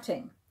stopped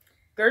counting.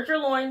 Gird your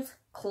loins,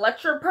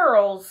 clutch your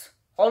pearls,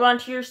 hold on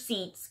to your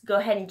seats. Go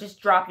ahead and just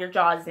drop your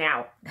jaws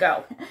now.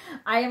 Go.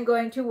 I am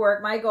going to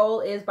work. My goal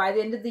is by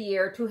the end of the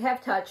year to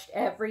have touched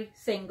every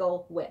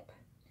single whip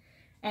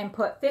and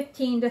put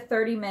 15 to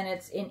 30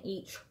 minutes in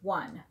each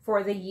one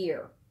for the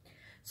year.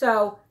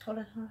 So, hold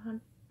on. All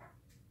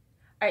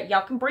right,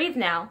 y'all can breathe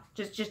now.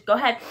 Just go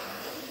ahead.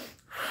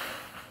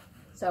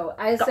 So,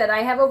 I said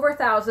I have over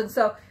 1,000.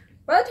 So,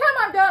 by the time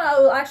I'm done, I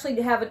will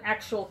actually have an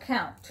actual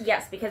count.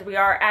 Yes, because we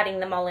are adding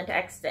them all into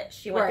X Stitch.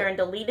 She went through and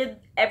deleted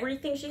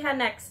everything she had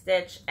in X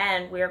Stitch,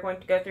 and we are going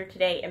to go through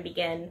today and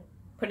begin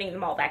putting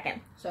them all back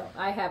in. So,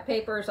 I have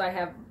papers, I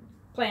have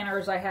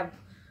planners, I have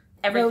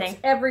everything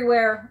notes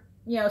everywhere,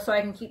 you know, so I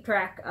can keep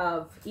track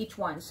of each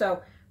one.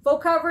 So, full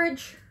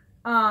coverage,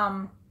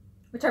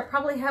 which I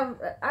probably have,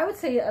 I would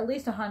say at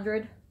least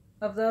 100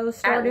 of those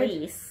started. At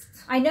least.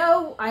 I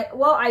know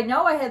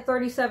I had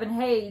 37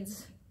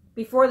 Hades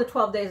before the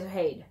 12 days of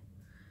Hade.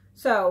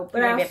 So, but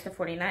you're gonna be up to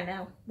 49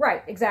 now.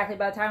 Right, exactly,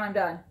 by the time I'm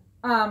done.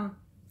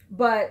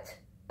 But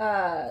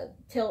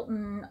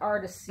Tilton,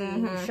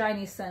 Artisy,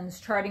 Shiny Suns,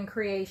 Charting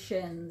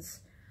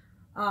Creations,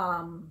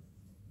 I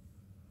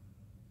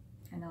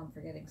know I'm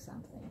forgetting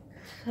something.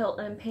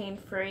 Tilton, Pain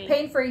Free.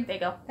 Pain Free. There you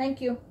go. Thank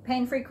you.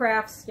 Pain Free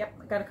Crafts. Yep,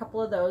 I got a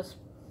couple of those.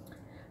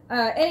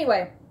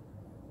 Anyway,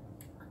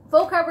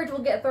 full coverage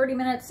will get 30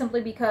 minutes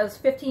simply because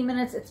 15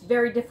 minutes, it's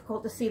very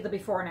difficult to see the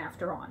before and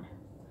after on.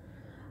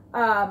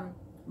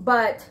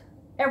 But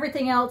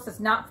everything else that's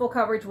not full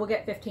coverage will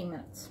get 15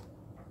 minutes.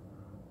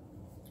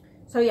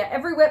 So yeah,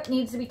 every whip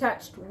needs to be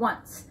touched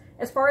once.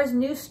 As far as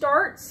new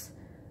starts,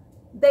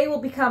 they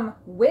will become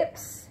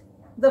whips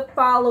the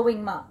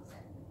following month.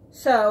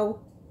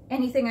 So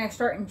anything I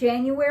start in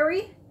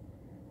January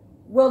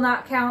will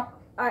not count.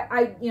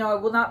 I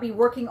will not be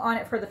working on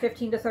it for the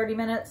 15 to 30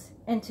 minutes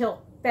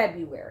until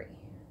February.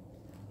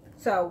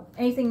 So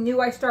anything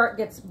new I start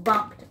gets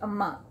bumped a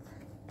month.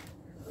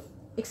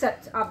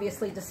 Except,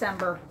 obviously,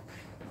 December.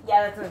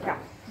 Yeah, that doesn't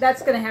count.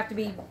 That's going to have to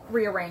be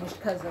rearranged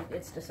because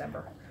it's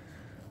December.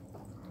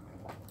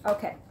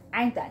 Okay,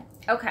 I'm done.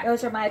 Okay.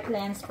 Those are my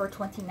plans for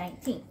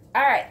 2019.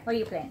 All right. What are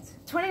your plans?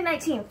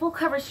 2019, full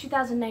coverage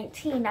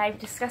 2019. I've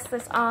discussed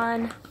this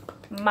on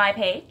my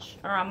page,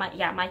 or on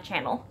my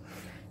channel.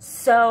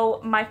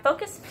 So my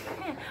focus,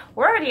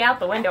 we're already out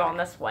the window on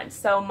this one.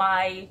 So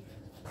my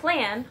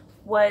plan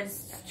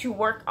was to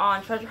work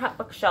on Treasure Hunt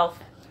Bookshelf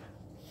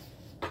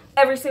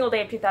every single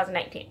day of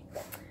 2019.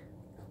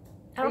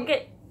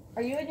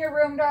 Are you in your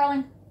room,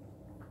 darling?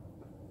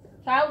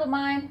 Child of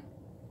mine?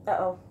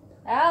 Uh-oh.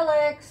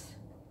 Alex!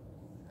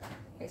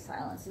 Okay,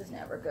 silence is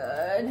never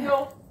good.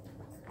 No.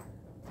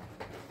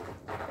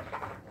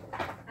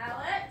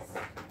 Alex?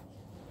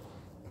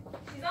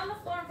 She's on the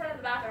floor in front of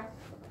the bathroom.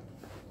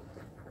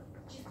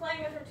 She's playing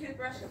with her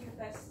toothbrush and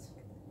toothpaste.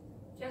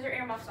 She has her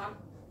earmuffs on.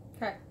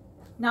 Okay.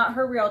 Not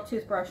her real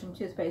toothbrush and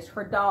toothpaste.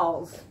 Her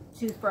doll's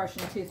toothbrush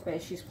and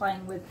toothpaste she's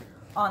playing with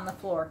on the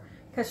floor.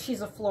 Because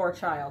she's a floor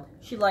child.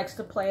 She likes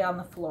to play on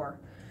the floor.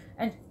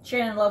 And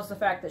Shannon loves the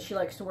fact that she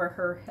likes to wear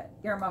her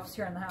earmuffs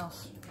here in the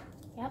house.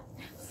 Yep.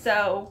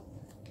 So,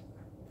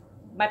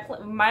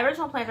 my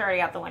original plans are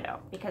already out the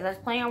window. Because I was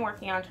planning on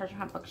working on Treasure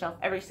Hunt Bookshelf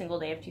every single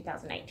day of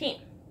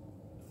 2018.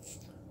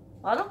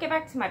 Well, I don't get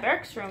back to my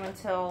barracks room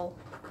until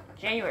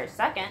January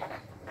 2nd.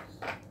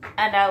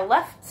 And I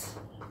left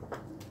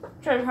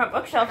Treasure Hunt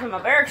Bookshelf in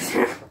my barracks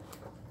room.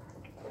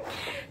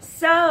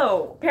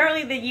 So,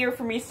 apparently the year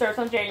for me starts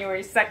on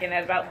January 2nd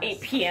at about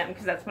 8 p.m.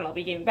 because that's when I'll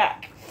be getting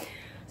back.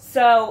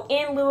 So,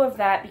 in lieu of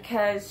that,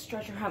 because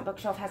Treasure Hunt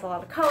Bookshelf has a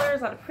lot of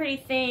colors, a lot of pretty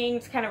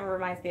things, kind of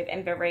reminds me of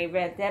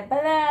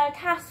Enverre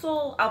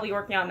Castle, I'll be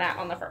working on that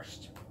on the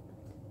 1st.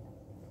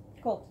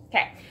 Cool.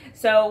 Okay,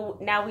 so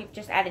now we've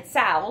just added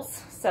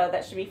Sal's, so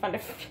that should be fun to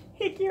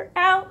figure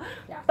out.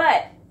 Yeah.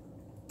 But,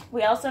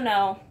 we also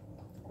know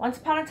Once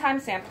Upon a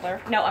Time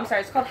sampler. No, I'm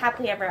sorry, it's called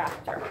Happily Ever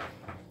After.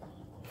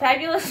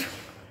 Fabulous.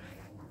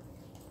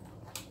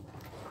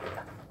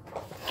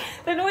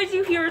 The noise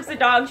you hear is the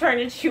dog trying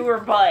to chew her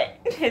butt.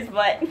 His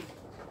butt.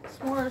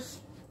 S'mores.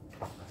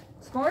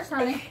 S'mores,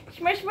 honey.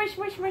 Smush, smush,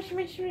 smush, smush,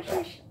 smush, smush,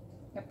 smush.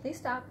 Yeah, please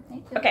stop.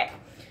 Thank you. Okay.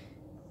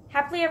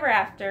 Happily Ever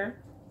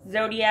After,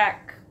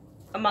 Zodiac,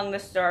 Among the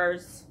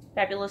Stars,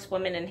 Fabulous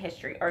Women in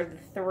History are the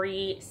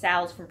 3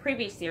 Sal's from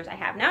previous years I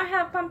have. Now I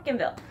have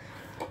Pumpkinville.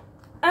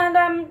 And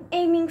I'm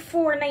aiming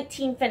for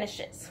 19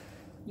 finishes.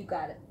 You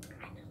got it.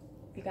 I know.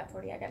 If you got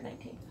 40, I got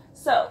 19.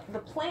 So, the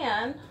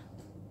plan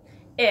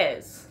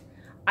is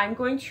I'm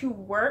going to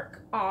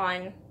work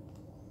on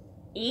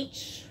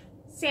each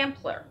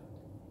sampler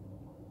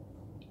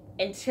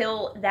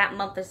until that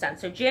month is done.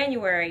 So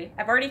January,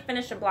 I've already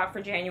finished a block for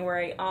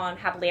January on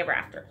Happily Ever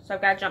After. So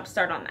I've got to jump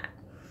start on that.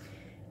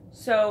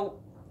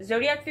 So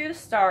Zodiac Through the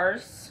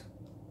Stars,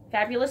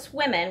 Fabulous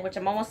Women, which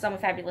I'm almost done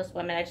with Fabulous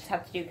Women. I just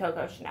have to do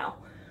Coco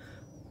Chanel.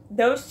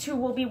 Those 2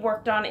 will be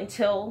worked on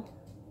until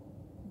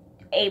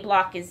a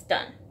block is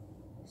done.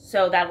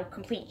 So that'll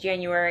complete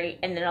January,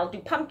 and then I'll do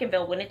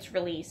Pumpkinville when it's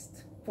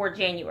released for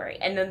January.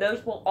 And then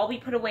those will all be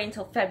put away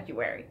until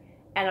February.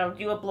 And I'll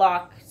do a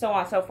block, so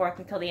on and so forth,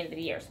 until the end of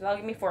the year. So that'll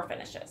give me 4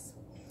 finishes.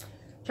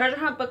 Treasure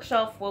Hunt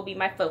Bookshelf will be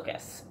my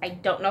focus. I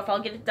don't know if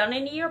I'll get it done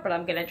in a year, but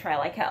I'm going to try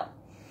like hell.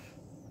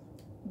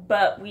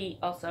 But we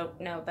also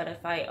know that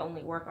if I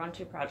only work on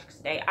 2 projects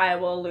a day, I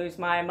will lose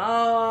my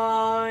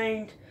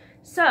mind.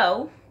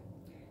 So,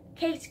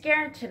 Kate,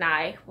 Garrett, and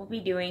I will be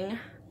doing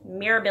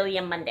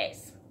Mirabilia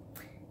Mondays.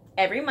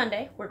 Every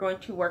Monday, we're going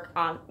to work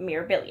on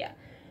Mirabilia.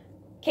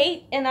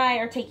 Kate and I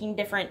are taking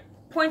different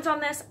points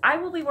on this. I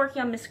will be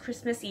working on Miss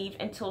Christmas Eve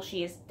until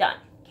she is done.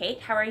 Kate,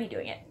 how are you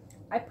doing it?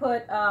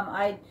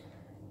 I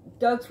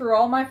dug through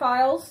all my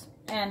files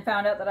and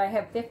found out that I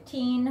have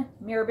 15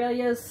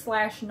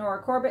 Mirabilias /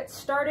 Nora Corbett's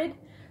started.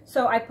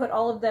 So I put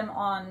all of them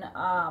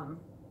on,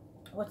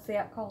 what's the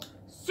app called?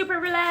 Super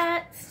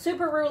Roulette.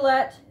 Super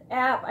Roulette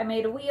app. I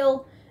made a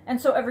wheel.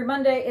 And so every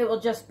Monday it will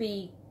just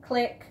be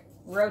click,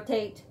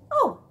 rotate.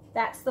 Oh,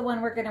 that's the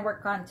one we're going to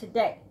work on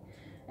today.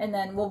 And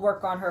then we'll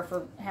work on her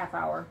for half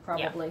hour,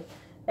 probably.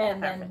 Yeah.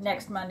 And then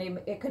next Monday,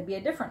 it could be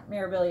a different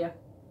Mirabilia.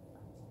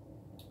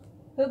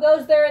 Who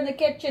goes there in the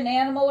kitchen,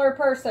 animal or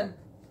person?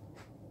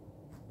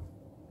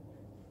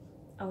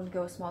 I want to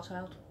go with small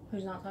child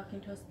who's not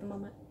talking to us at the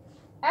moment.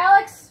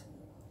 Alex!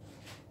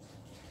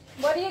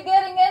 What are you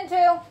getting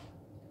into?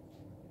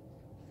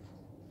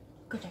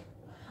 Good day.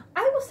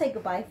 I will say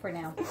goodbye for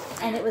now.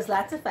 And it was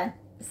lots of fun.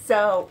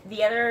 So,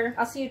 the other...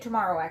 I'll see you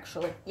tomorrow,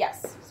 actually.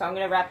 Yes. So, I'm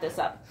going to wrap this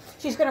up.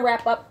 She's going to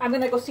wrap up. I'm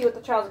going to go see what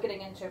the child's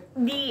getting into.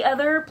 The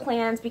other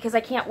plans, because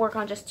I can't work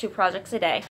on just 2 projects a day,